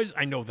Beach Boys.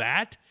 I know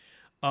that.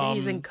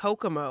 He's in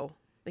Kokomo.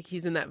 Like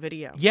he's in that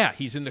video. Yeah,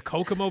 he's in the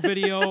Kokomo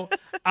video.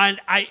 and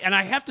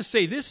I have to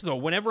say this though,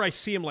 whenever I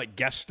see him like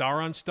guest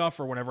star on stuff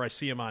or whenever I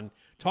see him on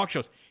talk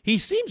shows, he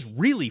seems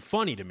really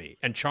funny to me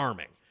and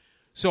charming.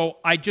 So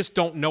I just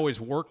don't know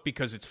his work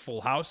because it's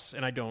Full House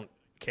and I don't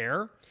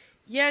care.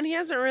 Yeah, and he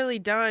hasn't really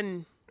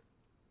done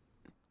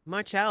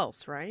much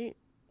else, right?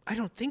 I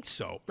don't think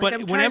so. Like, but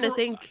I'm trying to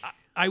think.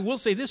 I will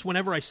say this,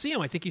 whenever I see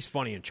him, I think he's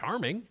funny and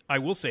charming. I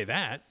will say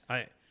that.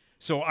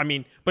 So, I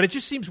mean, but it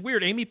just seems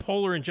weird. Amy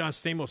Poehler and John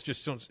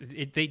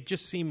Stamos they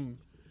just seem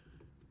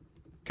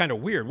kind of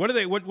weird.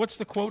 What's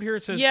the quote here?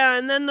 It says... Yeah,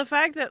 and then the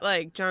fact that,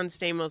 like, John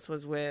Stamos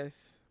was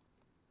with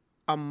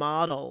a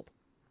model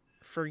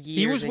for years.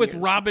 He was with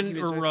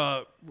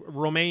Rebecca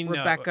Romaine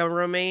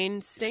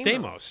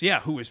Stamos. Yeah,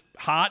 who is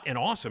hot and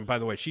awesome, by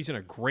the way. She's in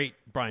a great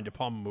Brian De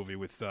Palma movie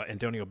with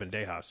Antonio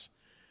Banderas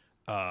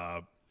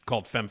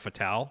called Femme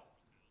Fatale.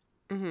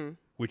 Mm-hmm.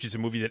 Which is a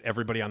movie that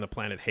everybody on the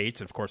planet hates.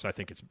 And of course, I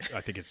think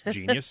it's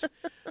genius.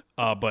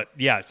 But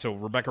yeah, so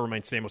Rebecca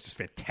Romaine Stamos is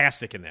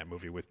fantastic in that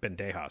movie with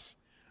Banderas,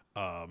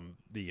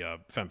 the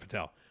Femme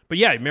Fatale. But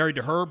yeah, married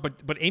to her.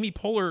 But Amy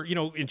Poehler,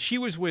 and she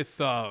was with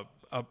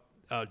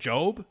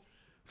Job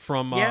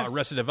from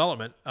Arrested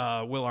Development,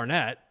 Will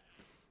Arnett,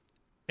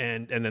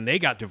 and then they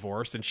got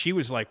divorced, and she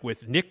was like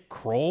with Nick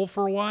Kroll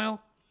for a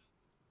while.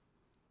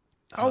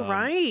 Oh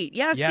right,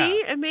 yeah. See,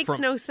 it makes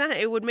no sense.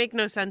 It would make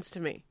no sense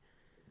to me.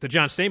 The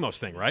John Stamos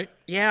thing, right?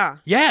 Yeah.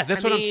 Yeah,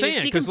 that's what I'm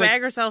saying. She can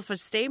bag herself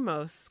as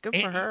Stamos. Good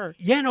for her.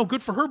 Yeah, no,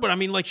 good for her. But I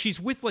mean, like,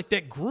 she's with like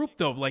that group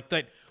though, like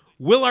that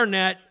Will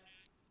Arnett,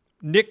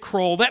 Nick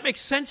Kroll. That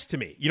makes sense to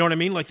me. You know what I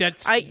mean? Like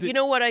that's. You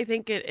know what I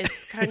think?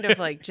 It's kind of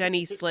like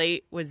Jenny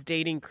Slate was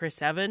dating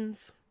Chris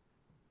Evans.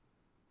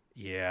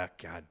 Yeah,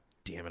 God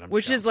damn it!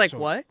 Which is like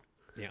what?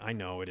 Yeah, I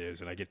know it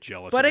is, and I get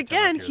jealous. But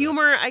again,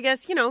 humor. I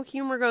guess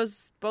humor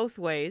goes both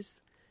ways.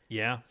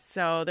 Yeah.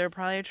 So they're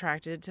probably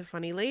attracted to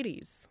funny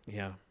ladies.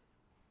 Yeah.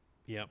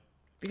 Yep.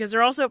 Because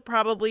they're also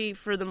probably,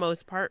 for the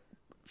most part,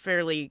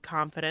 fairly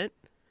confident.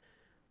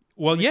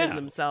 Well, yeah,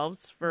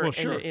 themselves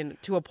sure.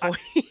 To a point.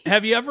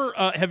 Have you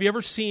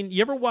ever seen?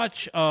 You ever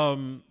watch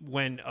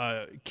when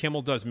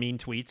Kimmel does mean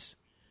tweets?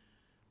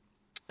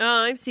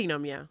 I've seen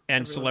them, yeah.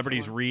 And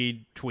celebrities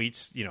read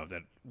tweets,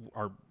 that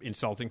are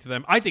insulting to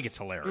them. I think it's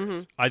hilarious.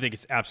 Mm-hmm. I think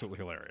it's absolutely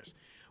hilarious.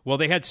 Well,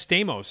 they had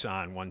Stamos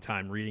on one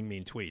time reading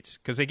mean tweets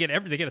because they get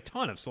a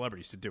ton of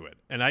celebrities to do it,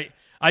 and I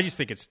just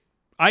think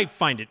I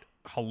find it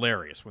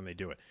hilarious when they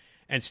do it.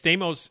 And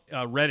Stamos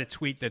read a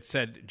tweet that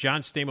said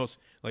John Stamos,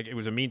 like it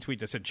was a mean tweet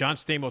that said John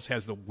Stamos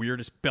has the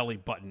weirdest belly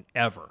button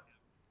ever.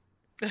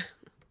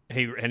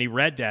 He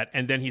read that,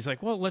 and then he's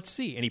like, well, let's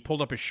see. And he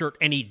pulled up his shirt,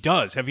 and he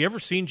does. Have you ever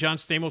seen John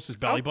Stamos'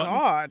 belly button? Oh,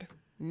 God.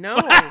 No.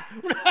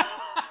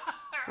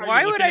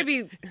 Why would I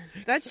be?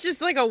 That's just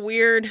like a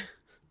weird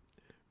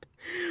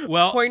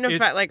point of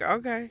fact. Like,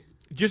 okay.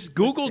 Just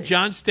Google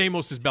John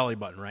Stamos' belly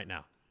button right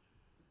now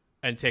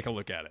and take a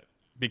look at it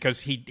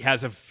because he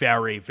has a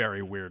very,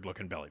 very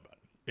weird-looking belly button.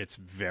 It's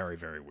very,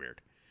 very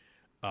weird.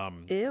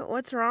 Ew,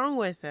 what's wrong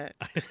with it?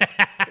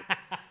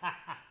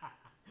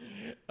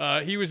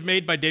 He was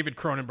made by David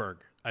Cronenberg.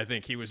 I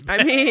think he was.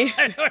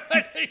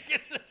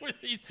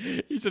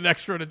 He's an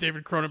extra to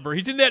David Cronenberg.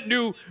 He's in that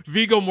new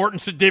Viggo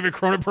Mortensen David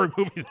Cronenberg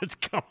movie that's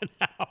coming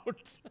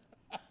out.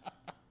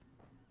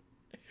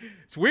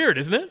 It's weird,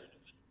 isn't it?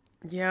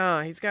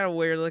 Yeah, he's got a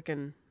weird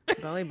looking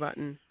belly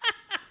button.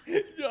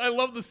 I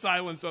love the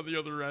silence on the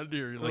other end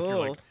here. You're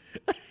like,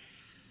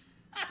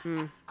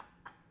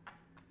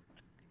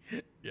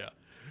 yeah.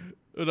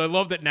 And I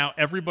love that now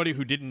everybody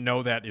who didn't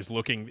know that is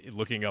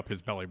looking up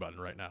his belly button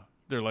right now.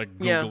 They're like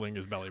Googling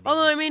his belly button.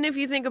 Although, I mean, if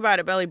you think about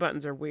it, belly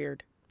buttons are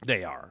weird.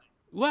 They are.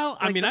 Well,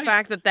 like the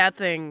fact that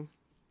thing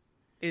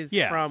is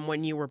from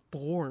when you were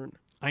born.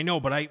 I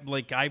know, but I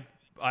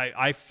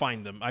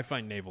find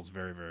navels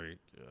very, very,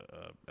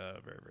 very,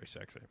 very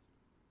sexy.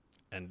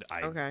 And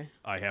I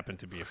happen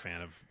to be a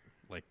fan of,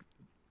 like,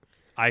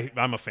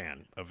 I'm a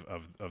fan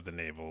of the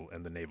navel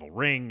and the navel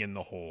ring and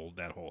that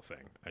whole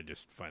thing. I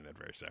just find that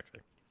very sexy.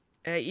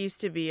 It used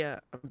to be a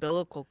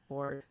umbilical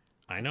cord.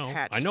 I know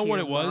what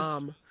it was.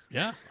 Mom.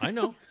 Yeah, I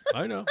know.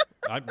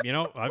 I've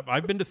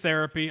been to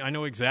therapy. I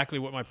know exactly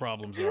what my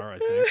problems are, I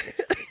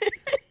think.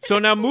 So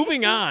now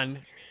moving on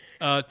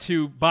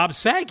to Bob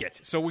Saget.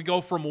 So we go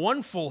from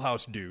one Full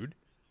House dude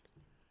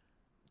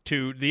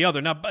to the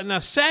other. Now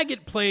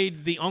Saget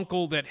played the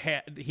uncle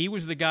he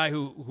was the guy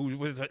who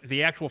was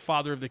the actual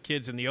father of the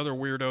kids, and the other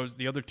weirdos,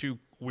 the other two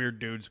weird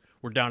dudes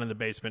were down in the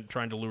basement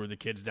trying to lure the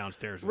kids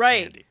downstairs with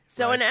candy.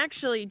 So, and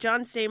actually,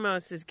 John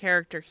Stamos'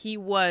 character, he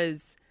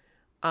was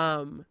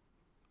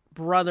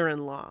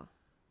brother-in-law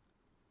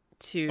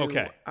to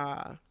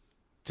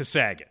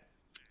Saget.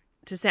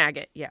 To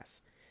Saget,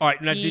 yes. All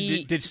right. Now,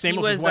 did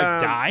Stamos'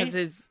 wife die?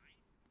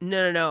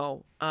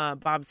 No.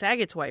 Bob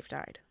Saget's wife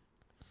died.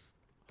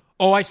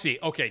 Oh, I see.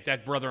 Okay,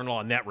 that brother-in-law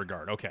in that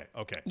regard. Okay.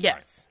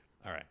 Yes.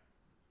 All right.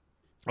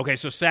 Okay,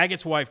 so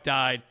Saget's wife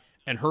died,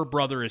 and her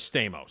brother is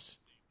Stamos.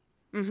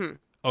 Mm-hmm.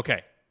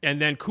 Okay. And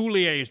then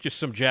Coulier is just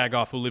some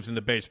jagoff who lives in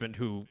the basement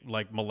who,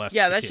 like, molests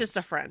the kids. just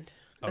a friend.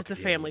 That's a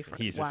family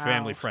friend. He's a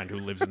family friend who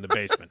lives in the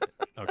basement.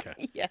 Okay.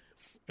 Yes.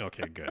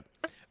 Okay, good.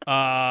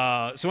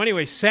 So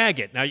anyway,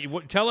 Saget. Now,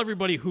 tell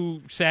everybody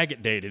who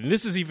Saget dated. And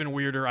this is even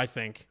weirder, I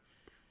think.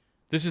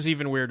 This is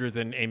even weirder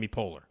than Amy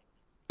Poehler.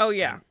 Oh,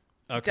 yeah.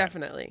 Okay.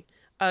 Definitely.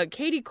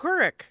 Katie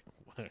Couric.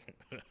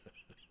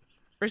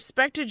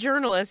 Respected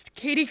journalist,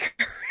 Katie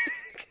Couric.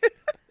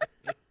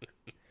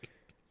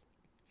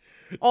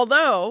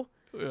 Although,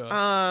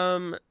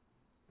 I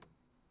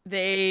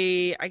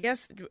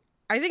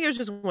think it was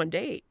just one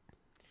date.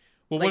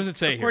 Well, what does it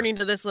say according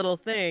to this little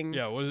thing?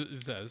 Yeah, what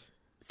it says.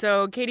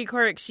 So, Katie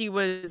Couric, she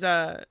was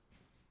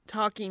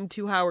talking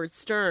to Howard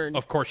Stern.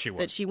 Of course she was.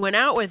 That she went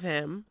out with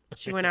him.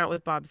 She went out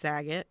with Bob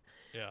Saget.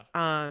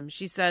 Yeah.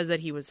 She says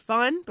that he was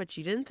fun, but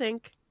she didn't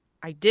think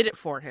I did it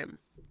for him.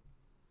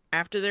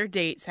 After their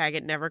date,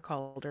 Saget never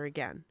called her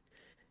again.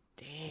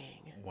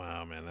 Dang.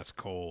 Wow, man, that's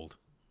cold.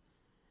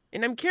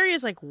 And I'm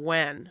curious, like,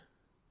 when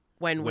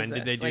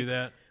did they do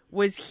that?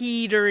 Was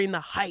he during the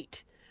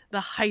height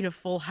of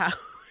Full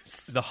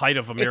House? The height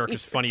of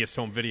America's Funniest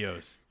Home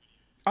Videos.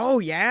 Oh,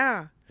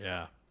 yeah.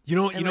 Yeah.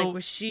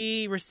 Was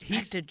she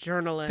respected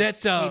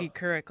journalist, Katie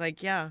Couric?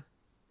 Like, yeah.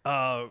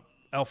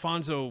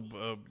 Alfonso,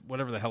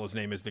 whatever the hell his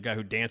name is, the guy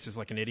who dances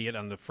like an idiot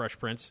on The Fresh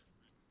Prince.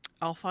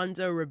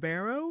 Alfonso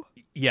Ribeiro?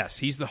 Yes,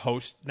 he's the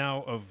host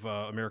now of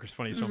America's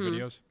Funniest Home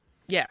Videos.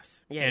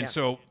 Yes. Yeah. And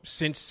so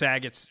since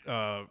Saget's,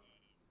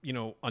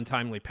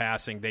 untimely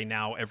passing, they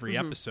now, every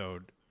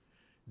episode,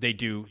 they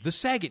do the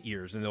Saget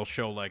years, and they'll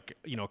show, like,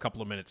 a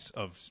couple of minutes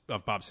of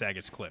Bob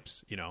Saget's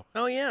clips,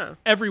 Oh, yeah.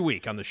 every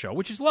week on the show,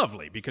 which is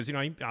lovely because,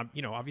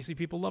 obviously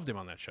people loved him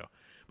on that show.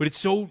 But it's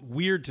so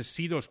weird to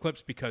see those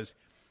clips because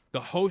the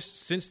hosts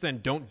since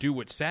then don't do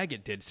what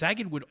Saget did.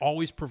 Saget would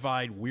always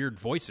provide weird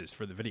voices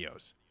for the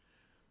videos.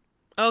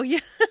 Oh, yeah.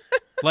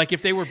 Like,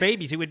 if they were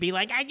babies, he would be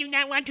like, I do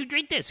not want to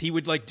drink this. He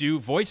would, like, do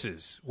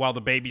voices while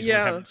the babies would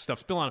have stuff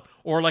spill on them.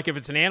 Or, like, if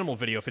it's an animal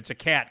video, if it's a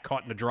cat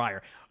caught in a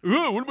dryer.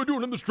 Oh, what am I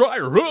doing in this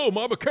dryer? Oh,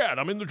 I'm a cat.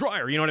 I'm in the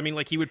dryer. You know what I mean?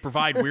 Like, he would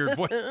provide weird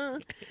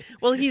voices.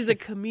 Well, he's a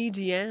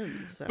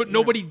comedian. So, but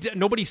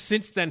nobody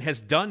since then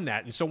has done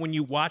that. And so when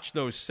you watch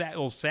those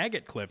old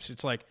Saget clips,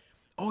 it's like,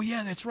 Oh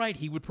yeah, that's right.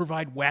 He would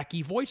provide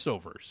wacky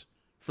voiceovers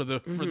for the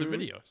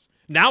videos.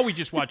 Now we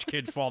just watch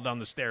kids fall down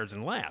the stairs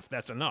and laugh.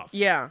 That's enough.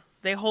 Yeah,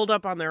 they hold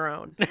up on their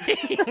own.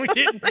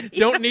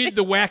 Don't need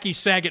the wacky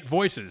Saget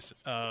voices.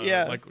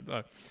 Yeah.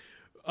 But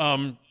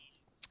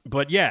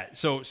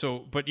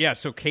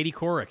Katie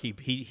Couric,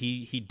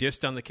 he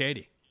dissed on the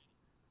Katie.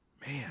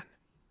 Man.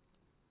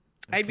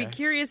 Okay. I'd be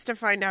curious to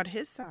find out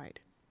his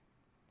side.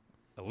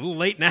 A little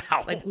late now.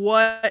 Like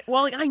what?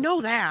 Well, I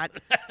know that.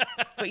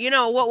 But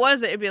what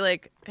was it? It'd be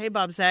like, hey,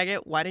 Bob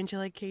Saget, why didn't you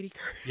like Katie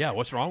Couric? Yeah,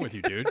 what's wrong with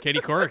you, dude? Katie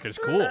Couric is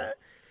cool.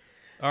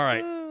 All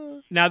right.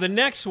 Now, the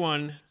next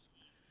one,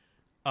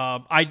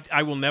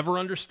 I will never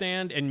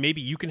understand, and maybe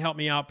you can help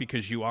me out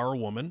because you are a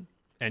woman,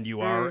 and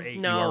you are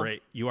a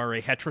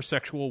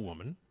heterosexual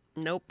woman.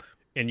 Nope.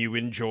 And you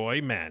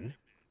enjoy men.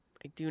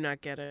 I do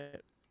not get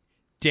it.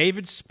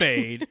 David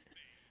Spade...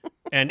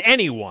 and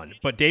anyone,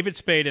 but David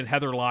Spade and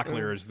Heather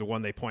Locklear is the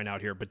one they point out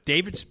here. But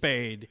David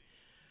Spade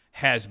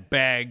has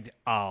bagged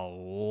a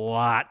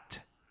lot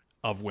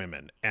of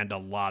women and a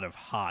lot of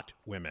hot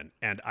women.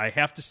 And I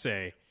have to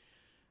say,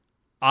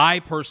 I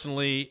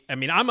personally,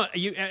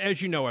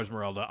 as you know,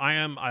 Esmeralda, I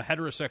am a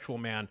heterosexual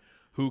man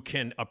who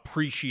can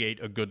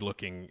appreciate a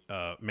good-looking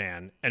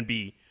man and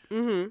be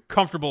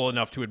comfortable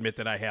enough to admit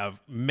that I have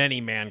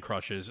many man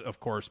crushes, of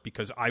course,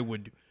 because I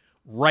would...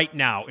 Right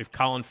now, if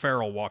Colin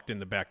Farrell walked in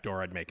the back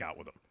door, I'd make out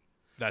with him.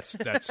 That's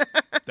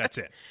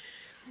it.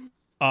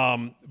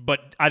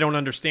 But I don't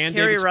understand.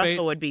 Carrie David Russell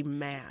Spade. would be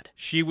mad.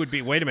 She would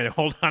be. Wait a minute.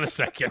 Hold on a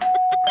second.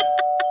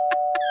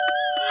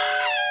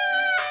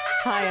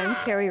 Hi, I'm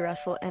Carrie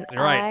Russell, and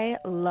right. I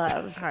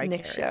love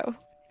Nick's show.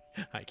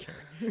 Hi,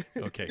 Carrie.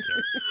 Okay,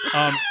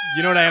 Carrie.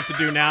 You know what I have to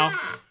do now?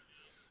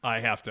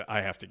 I have to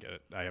get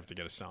it. I have to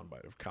get a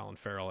soundbite of Colin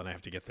Farrell, and I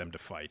have to get them to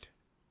fight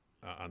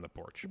on the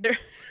porch.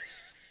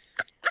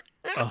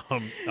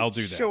 I'll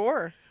do that.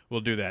 Sure.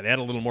 We'll do that. Add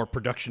a little more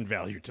production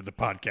value to the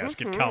podcast.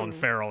 Get Colin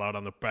Farrell out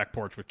on the back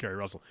porch with Carrie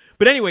Russell.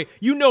 But anyway,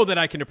 you know that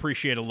I can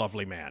appreciate a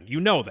lovely man.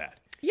 You know that.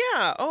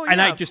 Yeah. Oh, yeah.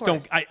 And I just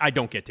don't. I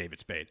don't get David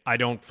Spade. I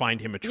don't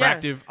find him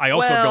attractive. Yes. I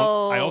also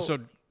don't. I also.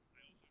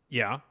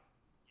 Yeah.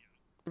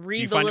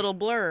 Read the little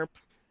blurb.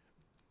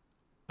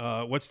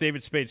 What's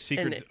David Spade's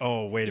secret?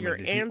 Oh, wait a minute.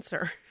 Your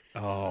answer.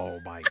 Oh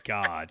my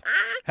God.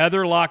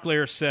 Heather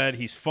Locklear said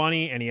he's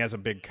funny and he has a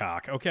big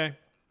cock. Okay.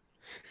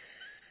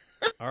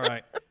 All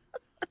right.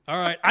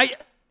 I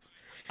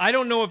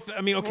don't know if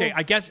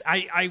I guess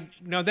I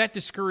now that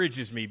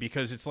discourages me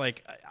because it's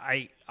like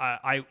I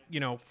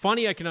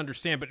funny I can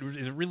understand, but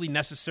is it really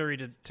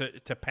necessary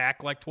to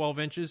pack like 12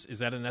 inches? Is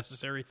that a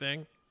necessary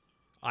thing?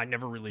 I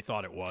never really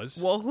thought it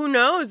was. Well, who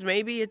knows?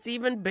 Maybe it's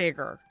even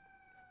bigger.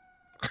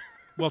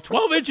 Well,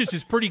 12 inches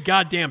is pretty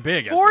goddamn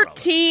big.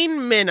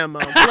 14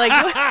 minimum. Like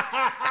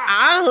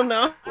I don't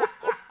know.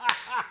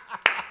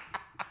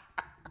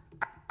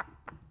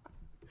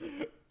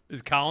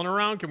 Is Colin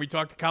around? Can we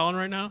talk to Colin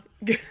right now?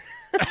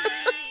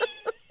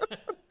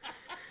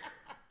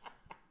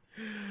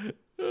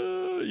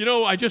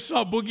 I just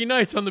saw Boogie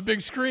Nights on the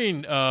big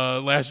screen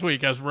last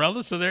week,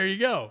 Esmeralda, so there you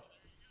go.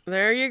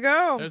 There you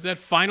go. There's that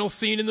final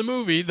scene in the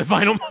movie, the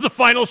final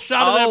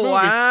shot of that movie. Oh,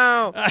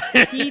 wow.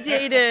 He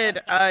dated,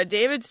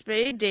 David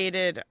Spade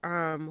dated,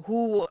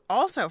 who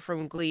also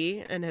from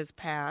Glee and has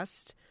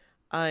passed,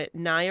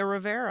 Naya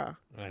Rivera.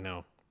 I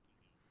know.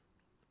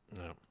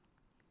 No.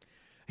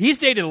 He's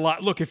dated a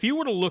lot. Look, if you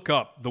were to look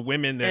up the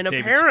women that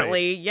David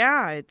apparently, Spade...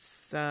 yeah,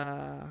 it's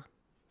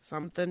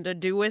something to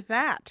do with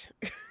that.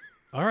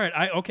 All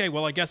right. Okay,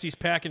 well, I guess he's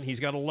packing. He's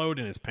got a load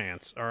in his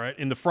pants, all right?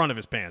 In the front of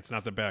his pants,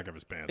 not the back of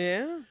his pants.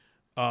 Yeah.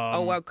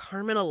 Wow,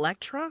 Carmen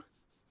Electra?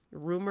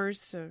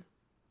 Rumors?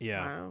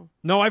 Yeah. Wow.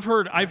 No, I've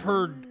heard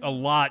a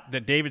lot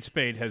that David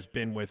Spade has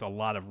been with a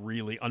lot of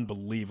really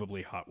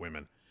unbelievably hot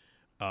women.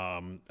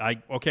 I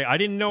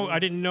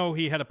didn't know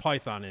he had a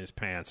python in his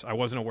pants. I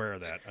wasn't aware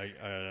of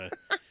that.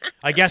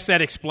 I guess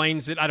that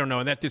explains it. I don't know,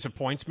 and that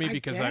disappoints me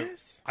because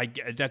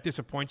that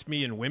disappoints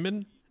me in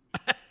women.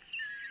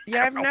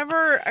 Yeah,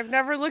 I've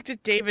never looked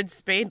at David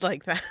Spade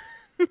like that.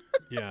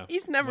 Yeah,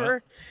 he's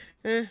never.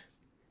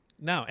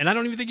 No, and I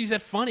don't even think he's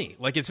that funny.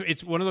 Like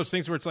it's one of those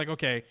things where it's like,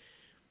 okay,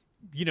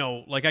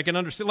 like I can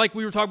understand. Like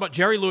we were talking about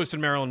Jerry Lewis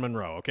and Marilyn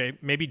Monroe. Okay,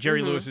 maybe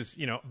Jerry Lewis is,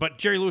 but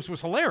Jerry Lewis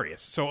was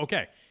hilarious. So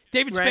okay.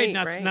 David Spade,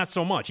 not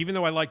so much, even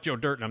though I like Joe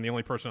Dirt, and I'm the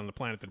only person on the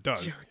planet that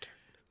does.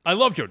 I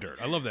love Joe Dirt.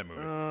 I love that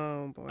movie.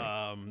 Oh, boy.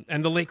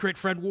 And the late, great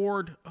Fred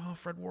Ward. Oh,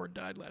 Fred Ward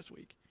died last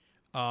week.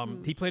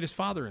 He played his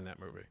father in that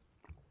movie,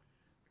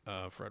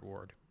 Fred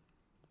Ward.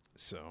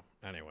 So,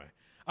 anyway.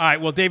 All right,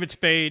 well, David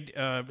Spade,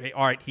 all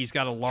right, he's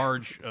got a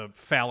large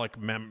phallic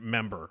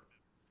member.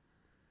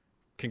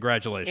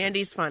 Congratulations. And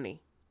he's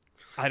funny.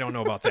 I don't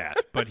know about that,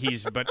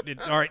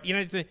 all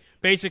right.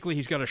 Basically,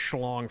 he's got a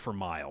schlong for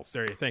miles.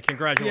 There you go.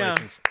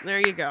 Congratulations. Yeah, there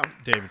you go,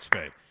 David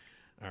Spade.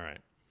 All right.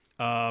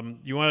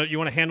 You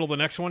want to handle the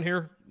next one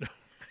here?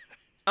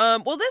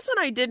 Well, this one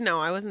I did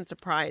know. I wasn't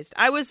surprised.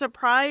 I was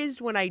surprised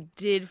when I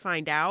did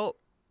find out,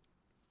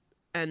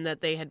 and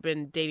that they had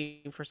been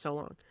dating for so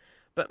long.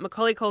 But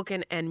Macaulay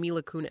Culkin and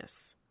Mila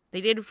Kunis.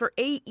 They dated for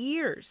 8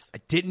 years. I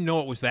didn't know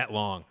it was that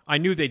long. I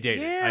knew they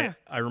dated. Yeah.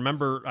 I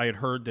remember I had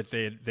heard that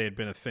they had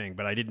been a thing,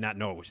 but I did not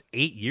know it was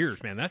 8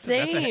 years, man. That's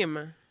that's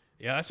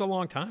a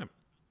long time.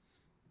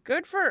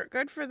 Good for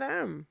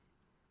them.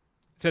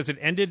 It says it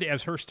ended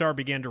as her star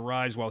began to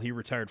rise while he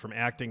retired from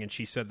acting, and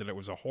she said that it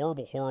was a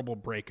horrible, horrible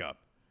breakup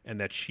and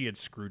that she had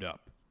screwed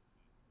up.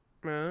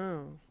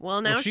 Oh.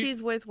 Well, now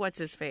she's with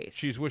what's-his-face.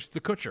 She's with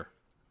the Kutcher.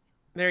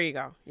 There you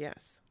go.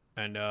 Yes.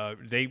 And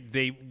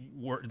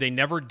they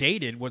never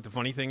dated. What the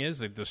funny thing is,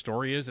 the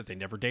story is that they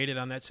never dated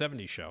on that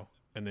 70s show.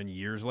 And then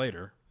years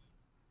later,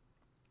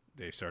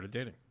 they started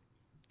dating.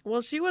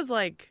 Well, she was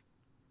like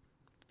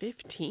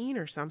 15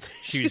 or something.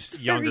 She's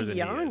younger than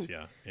he is.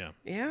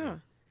 Yeah.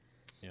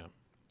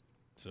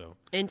 So.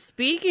 And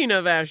speaking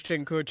of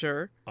Ashton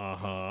Kutcher.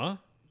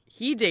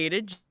 He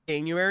dated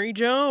January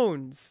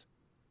Jones.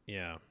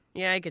 Yeah.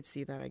 Yeah, I could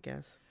see that, I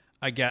guess.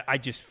 I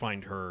just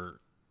find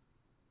her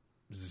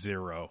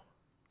zero.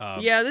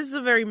 Yeah, this is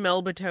a very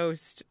Melba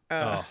Toast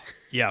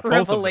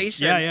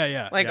revelation.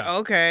 Yeah.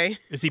 Okay.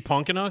 Is he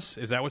punking us?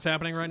 Is that what's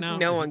happening right now?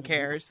 No one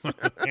cares.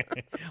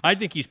 I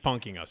think he's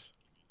punking us.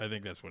 I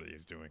think that's what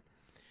he's doing.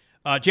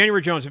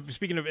 January Jones,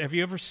 speaking of, have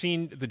you ever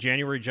seen the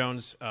January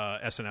Jones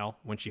SNL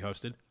when she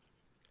hosted?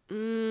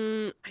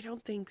 I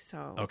don't think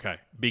so. Okay,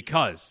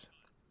 because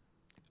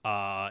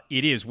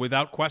it is,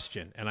 without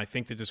question, and I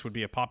think that this would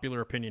be a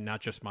popular opinion,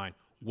 not just mine,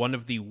 one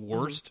of the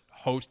worst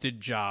hosted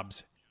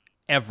jobs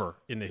ever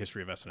in the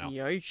history of SNL.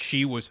 Yikes.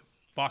 She was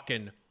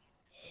fucking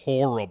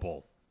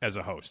horrible as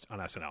a host on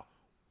SNL.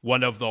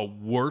 One of the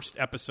worst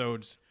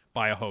episodes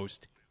by a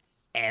host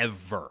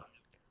ever.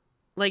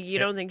 Like, you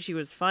don't think she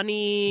was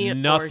funny?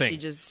 Nothing. Or she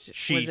just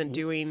wasn't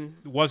doing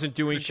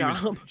her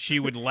job? She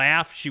would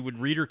laugh. She would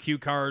read her cue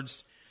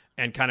cards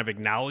and kind of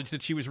acknowledge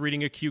that she was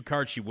reading a cue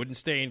card. She wouldn't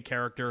stay in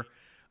character.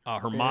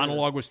 Her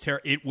monologue was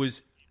terrible. It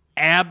was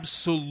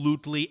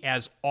absolutely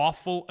as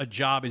awful a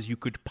job as you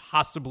could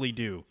possibly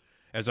do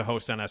as a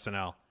host on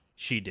SNL.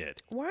 She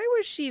did. Why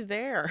was she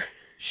there?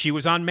 She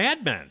was on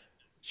Mad Men.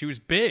 She was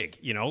big,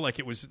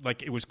 it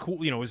was cool.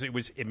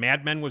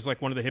 Mad Men was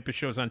like one of the hippest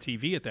shows on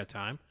TV at that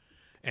time.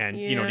 And,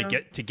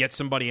 to get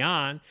somebody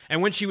on.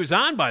 And when she was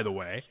on, by the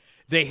way,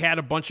 they had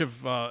a bunch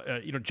of,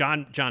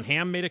 John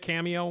Hamm made a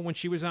cameo when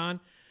she was on.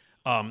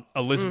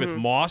 Elizabeth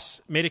Moss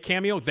made a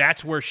cameo.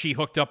 That's where she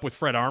hooked up with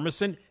Fred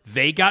Armisen.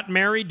 They got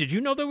married. Did you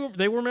know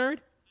they were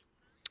married?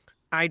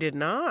 I did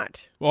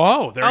not.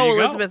 Oh, there you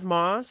go. Elizabeth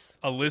Moss?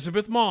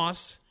 Elizabeth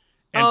Moss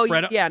and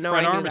Fred Armisen.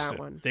 I knew that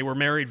one. They were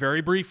married very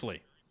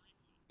briefly.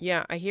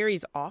 Yeah, I hear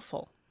he's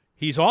awful.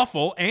 He's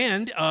awful.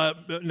 And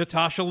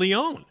Natasha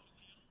Leon.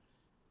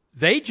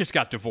 They just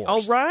got divorced.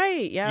 Oh,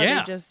 right.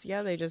 Yeah.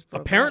 They just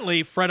broke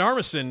apparently, up. Fred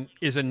Armisen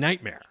is a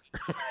nightmare.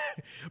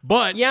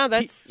 But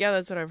that's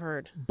what I've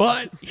heard.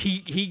 But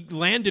he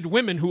landed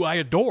women who I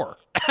adore.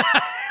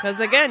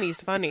 Because again,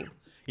 he's funny.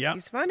 Yeah,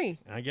 he's funny.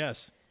 I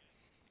guess.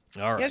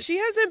 All right. Yeah, she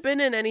hasn't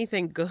been in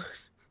anything good.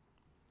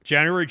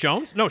 January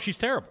Jones? No, she's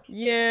terrible.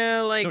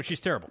 Yeah, no, she's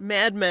terrible.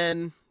 Mad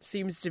Men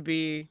seems to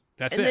be.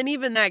 That's and then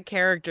even that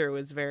character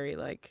was very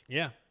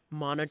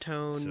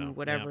monotone, so,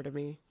 to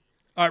me.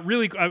 Let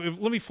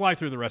me fly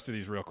through the rest of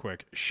these real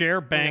quick. Cher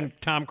banged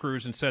Tom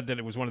Cruise and said that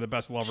it was one of the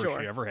best lovers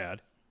she ever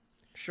had.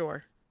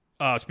 Sure.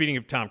 Speaking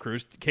of Tom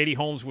Cruise, Katie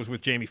Holmes was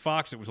with Jamie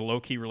Foxx. It was a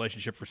low-key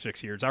relationship for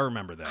 6 years. I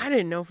remember that. I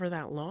didn't know for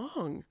that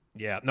long.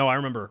 Yeah. No, I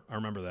remember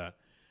that.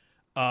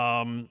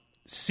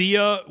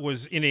 Sia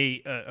was in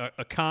a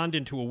conned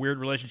into a weird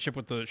relationship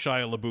with the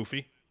Shia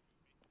LaBeouf.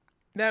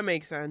 That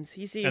makes sense.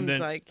 He seems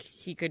like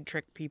he could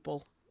trick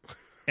people.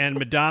 And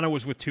Madonna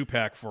was with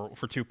Tupac for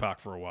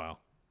Tupac for a while.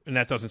 And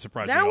that doesn't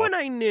surprise me at all. That one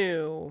I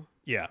knew.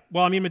 Yeah.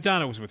 Well, I mean,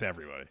 Madonna was with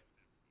everybody.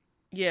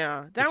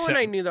 Yeah. That one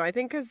I knew, though. I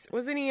think because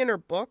wasn't he in her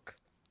book?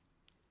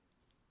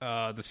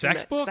 The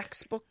sex book?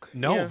 Sex book?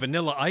 No, yeah.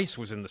 Vanilla Ice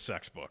was in the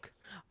sex book.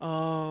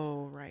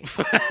 Oh, right.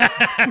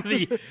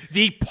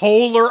 the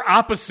polar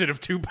opposite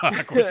of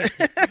Tupac was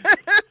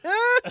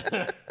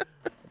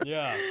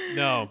Yeah.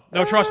 No,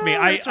 trust me.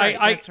 That's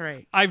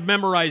right. I've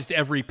memorized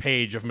every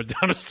page of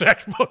Madonna's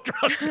sex book.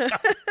 Trust me.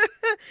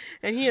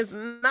 And he is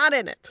not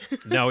in it.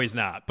 No, he's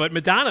not. But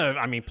Madonna,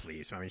 I mean,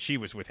 please. I mean,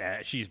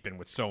 she's been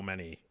with so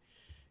many,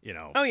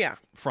 Oh, yeah.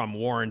 From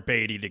Warren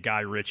Beatty to Guy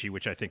Ritchie,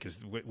 which I think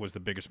was the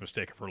biggest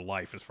mistake of her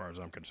life as far as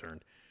I'm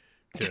concerned,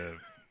 to,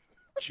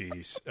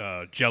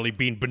 Jelly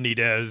Bean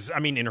Benitez. I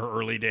mean, in her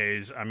early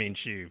days, I mean,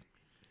 she...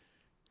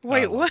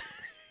 Wait, what?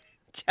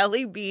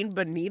 Jelly Bean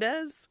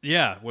Benitez?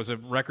 Yeah, was a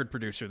record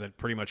producer that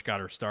pretty much got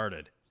her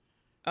started.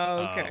 Oh,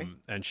 okay.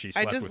 And she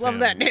slept with him. I just love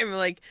that name.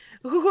 Like,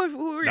 who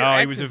were your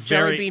exes? He was a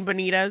Jelly Bean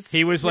Benitez?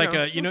 He was like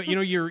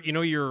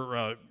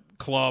your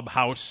club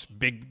house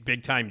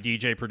big time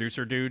DJ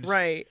producer dudes,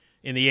 right?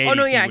 In the 80s. Oh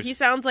no, yeah, he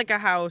sounds like a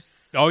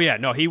house. Oh yeah,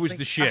 no, he was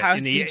the shit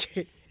in the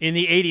DJ. In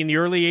the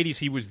early 80s,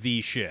 he was the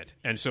shit,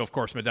 and so of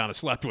course Madonna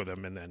slept with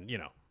him, and then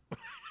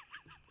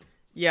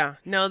Yeah,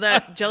 no,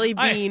 that Jelly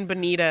Bean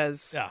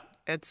Benitez. Yeah.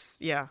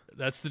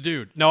 That's the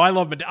dude. No, I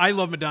love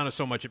Madonna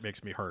so much it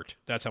makes me hurt.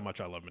 That's how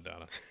much I love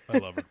Madonna. I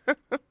love her.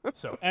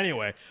 So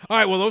anyway, all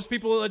right. Well, those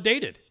people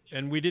dated,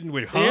 and we didn't.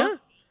 Huh? Yeah.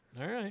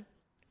 All right.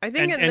 I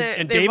think and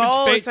they've David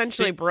all Spade,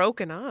 essentially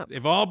broken up.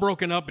 They've all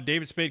broken up, but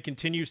David Spade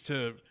continues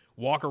to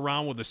walk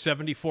around with a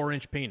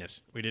 74-inch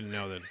penis. We didn't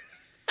know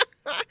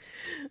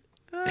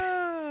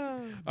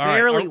that.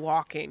 Barely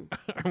walking.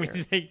 I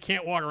mean, they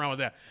can't walk around with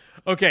that.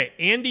 Okay,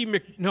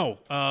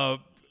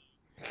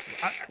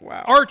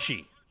 wow.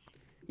 Archie.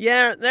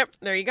 Yeah,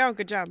 there you go.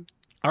 Good job.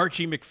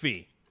 Archie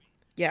McPhee.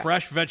 Yes.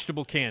 Fresh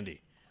vegetable candy.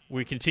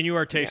 We continue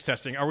our taste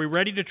testing. Are we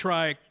ready to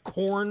try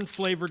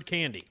corn-flavored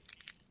candy?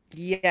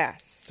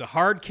 Yes. It's a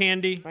hard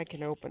candy. I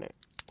can open it.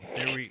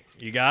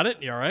 You got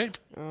it? You all right?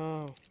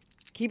 Oh.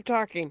 Keep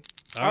talking.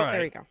 All right.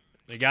 There you go.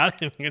 You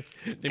got it?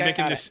 They're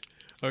making this.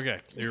 Okay.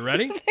 Are you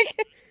ready?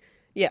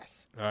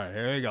 Yes. All right.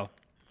 Here you go.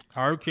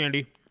 Hard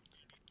candy.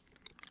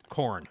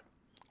 Corn.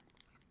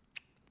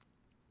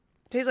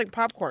 Tastes like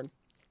popcorn.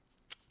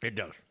 It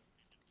does.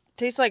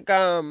 Tastes like,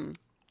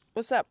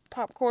 what's that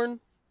popcorn?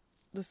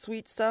 The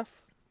sweet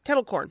stuff?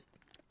 Kettle corn.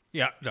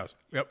 Yeah, it does.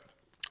 Yep.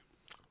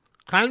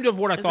 Kind of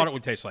what I thought it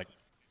would taste like.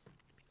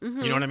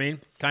 Mm-hmm. You know what I mean?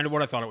 Kind of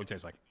what I thought it would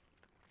taste like.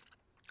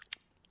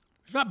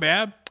 It's not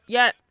bad.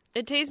 Yeah,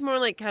 it tastes more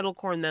like kettle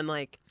corn than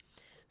like,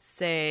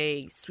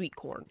 say, sweet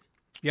corn.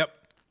 Yep.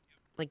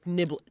 Like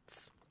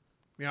niblets.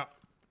 Yeah.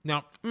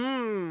 No.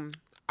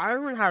 I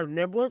haven't had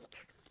niblets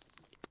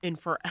in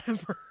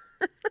forever.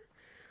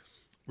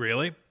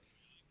 Really?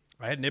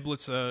 I had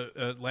niblets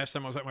last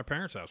time I was at my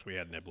parents' house. We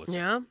had niblets.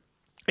 Yeah.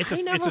 I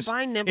never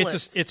buy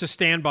niblets. It's a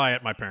standby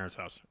at my parents'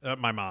 house.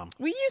 My mom.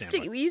 We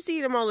used to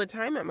eat them all the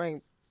time at my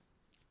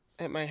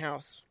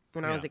house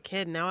when I was a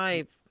kid. Now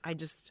I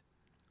just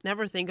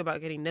never think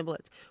about getting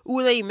niblets.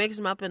 Ooh, they mix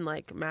them up in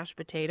like mashed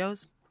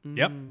potatoes.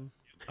 Yep.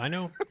 I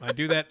know. I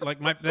do that. Like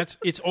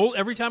it's old.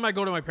 Every time I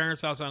go to my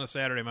parents' house on a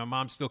Saturday, my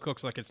mom still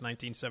cooks like it's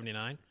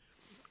 1979.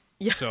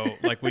 Yeah. So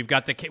like we've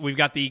got the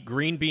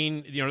green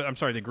bean.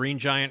 The Green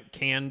Giant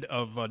canned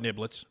of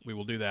niblets. We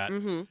will do that.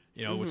 Mm-hmm.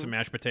 With some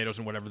mashed potatoes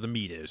and whatever the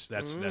meat is.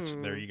 That's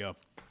there you go.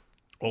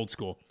 Old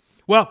school.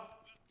 Well,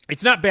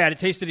 it's not bad. It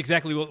tasted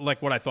exactly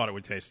like what I thought it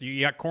would taste. You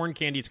got corn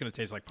candy. It's going to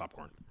taste like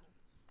popcorn.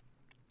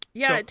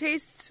 Yeah, so, it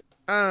tastes.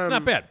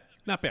 Not bad.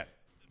 Not bad.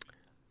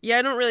 Yeah,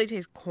 I don't really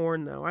taste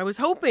corn though. I was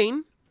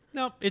hoping.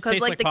 No, it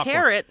tastes like the popcorn.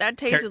 carrot. That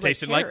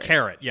tasted like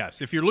carrot.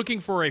 Yes, if you're looking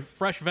for a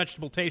fresh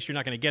vegetable taste, you're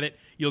not going to get it.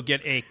 You'll get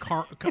a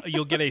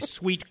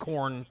sweet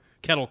corn,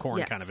 kettle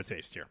corn kind of a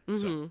taste here. Mm-hmm.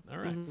 So, all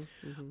right,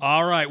 mm-hmm.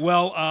 All right.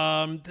 Well,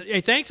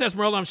 hey, thanks,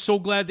 Esmeralda. I'm so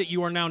glad that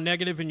you are now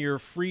negative and you're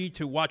free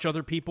to watch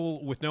other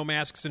people with no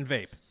masks and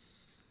vape.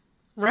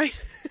 Right.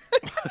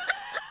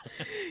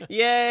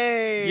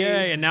 Yay!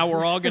 Yay! And now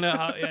we're all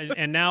gonna.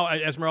 And now,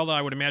 Esmeralda,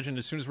 I would imagine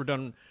as soon as we're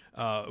done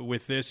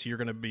with this, you're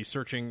going to be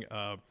searching.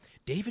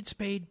 David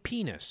Spade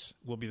penis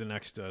will be the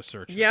next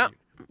search. Yep.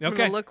 Okay. I'm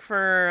gonna look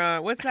for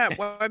what's that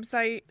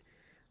website?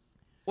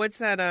 What's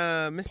that?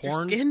 Mr.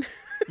 Porn? Skin.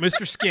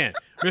 Mr. Skin.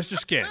 Mr.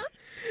 Skin.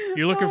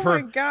 You're looking for.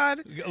 Oh my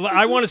God!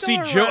 I want to see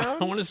Joe.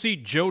 I want to see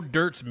Joe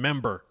Dirt's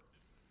member.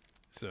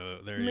 So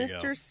there you go.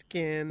 Mr.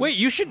 Skin. Wait,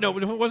 you should know.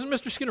 Wasn't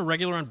Mr. Skin a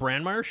regular on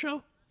Brandmeier's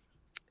show?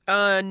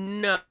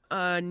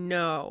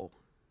 No.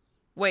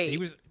 Wait. He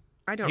was.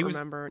 I don't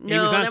remember. He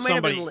was on that might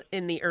somebody. have been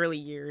in the early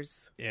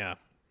years. Yeah.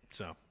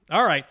 So,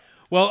 all right.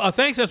 Well,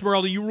 thanks,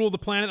 Esmeralda. You rule the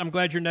planet. I'm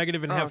glad you're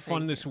negative and have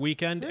fun this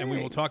weekend. Thanks. And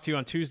we will talk to you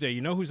on Tuesday. You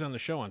know who's on the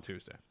show on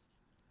Tuesday?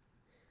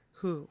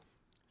 Who?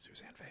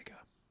 Suzanne Vega.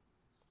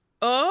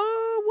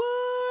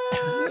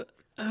 Oh,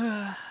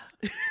 what?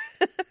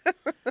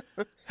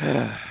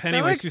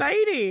 Anyway, so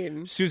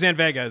exciting. Suzanne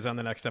Vega is on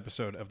the next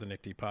episode of the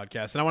Nick D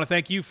Podcast. And I want to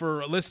thank you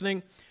for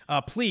listening.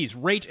 Please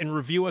rate and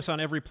review us on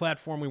every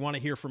platform. We want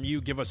to hear from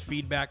you. Give us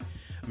feedback.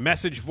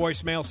 Message,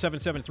 voicemail,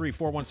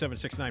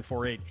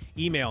 773-417-6948.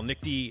 Email,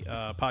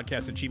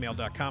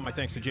 nickdpodcast@gmail.com. My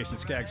thanks to Jason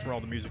Skaggs for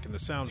all the music and the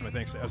sounds. My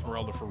thanks to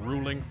Esmeralda for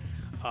ruling.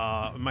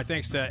 My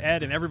thanks to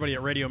Ed and everybody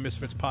at Radio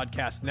Misfits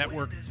Podcast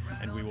Network.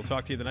 And we will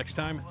talk to you the next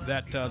time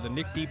that the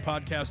Nick D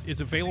Podcast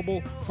is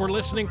available for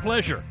listening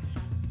pleasure.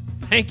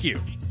 Thank you.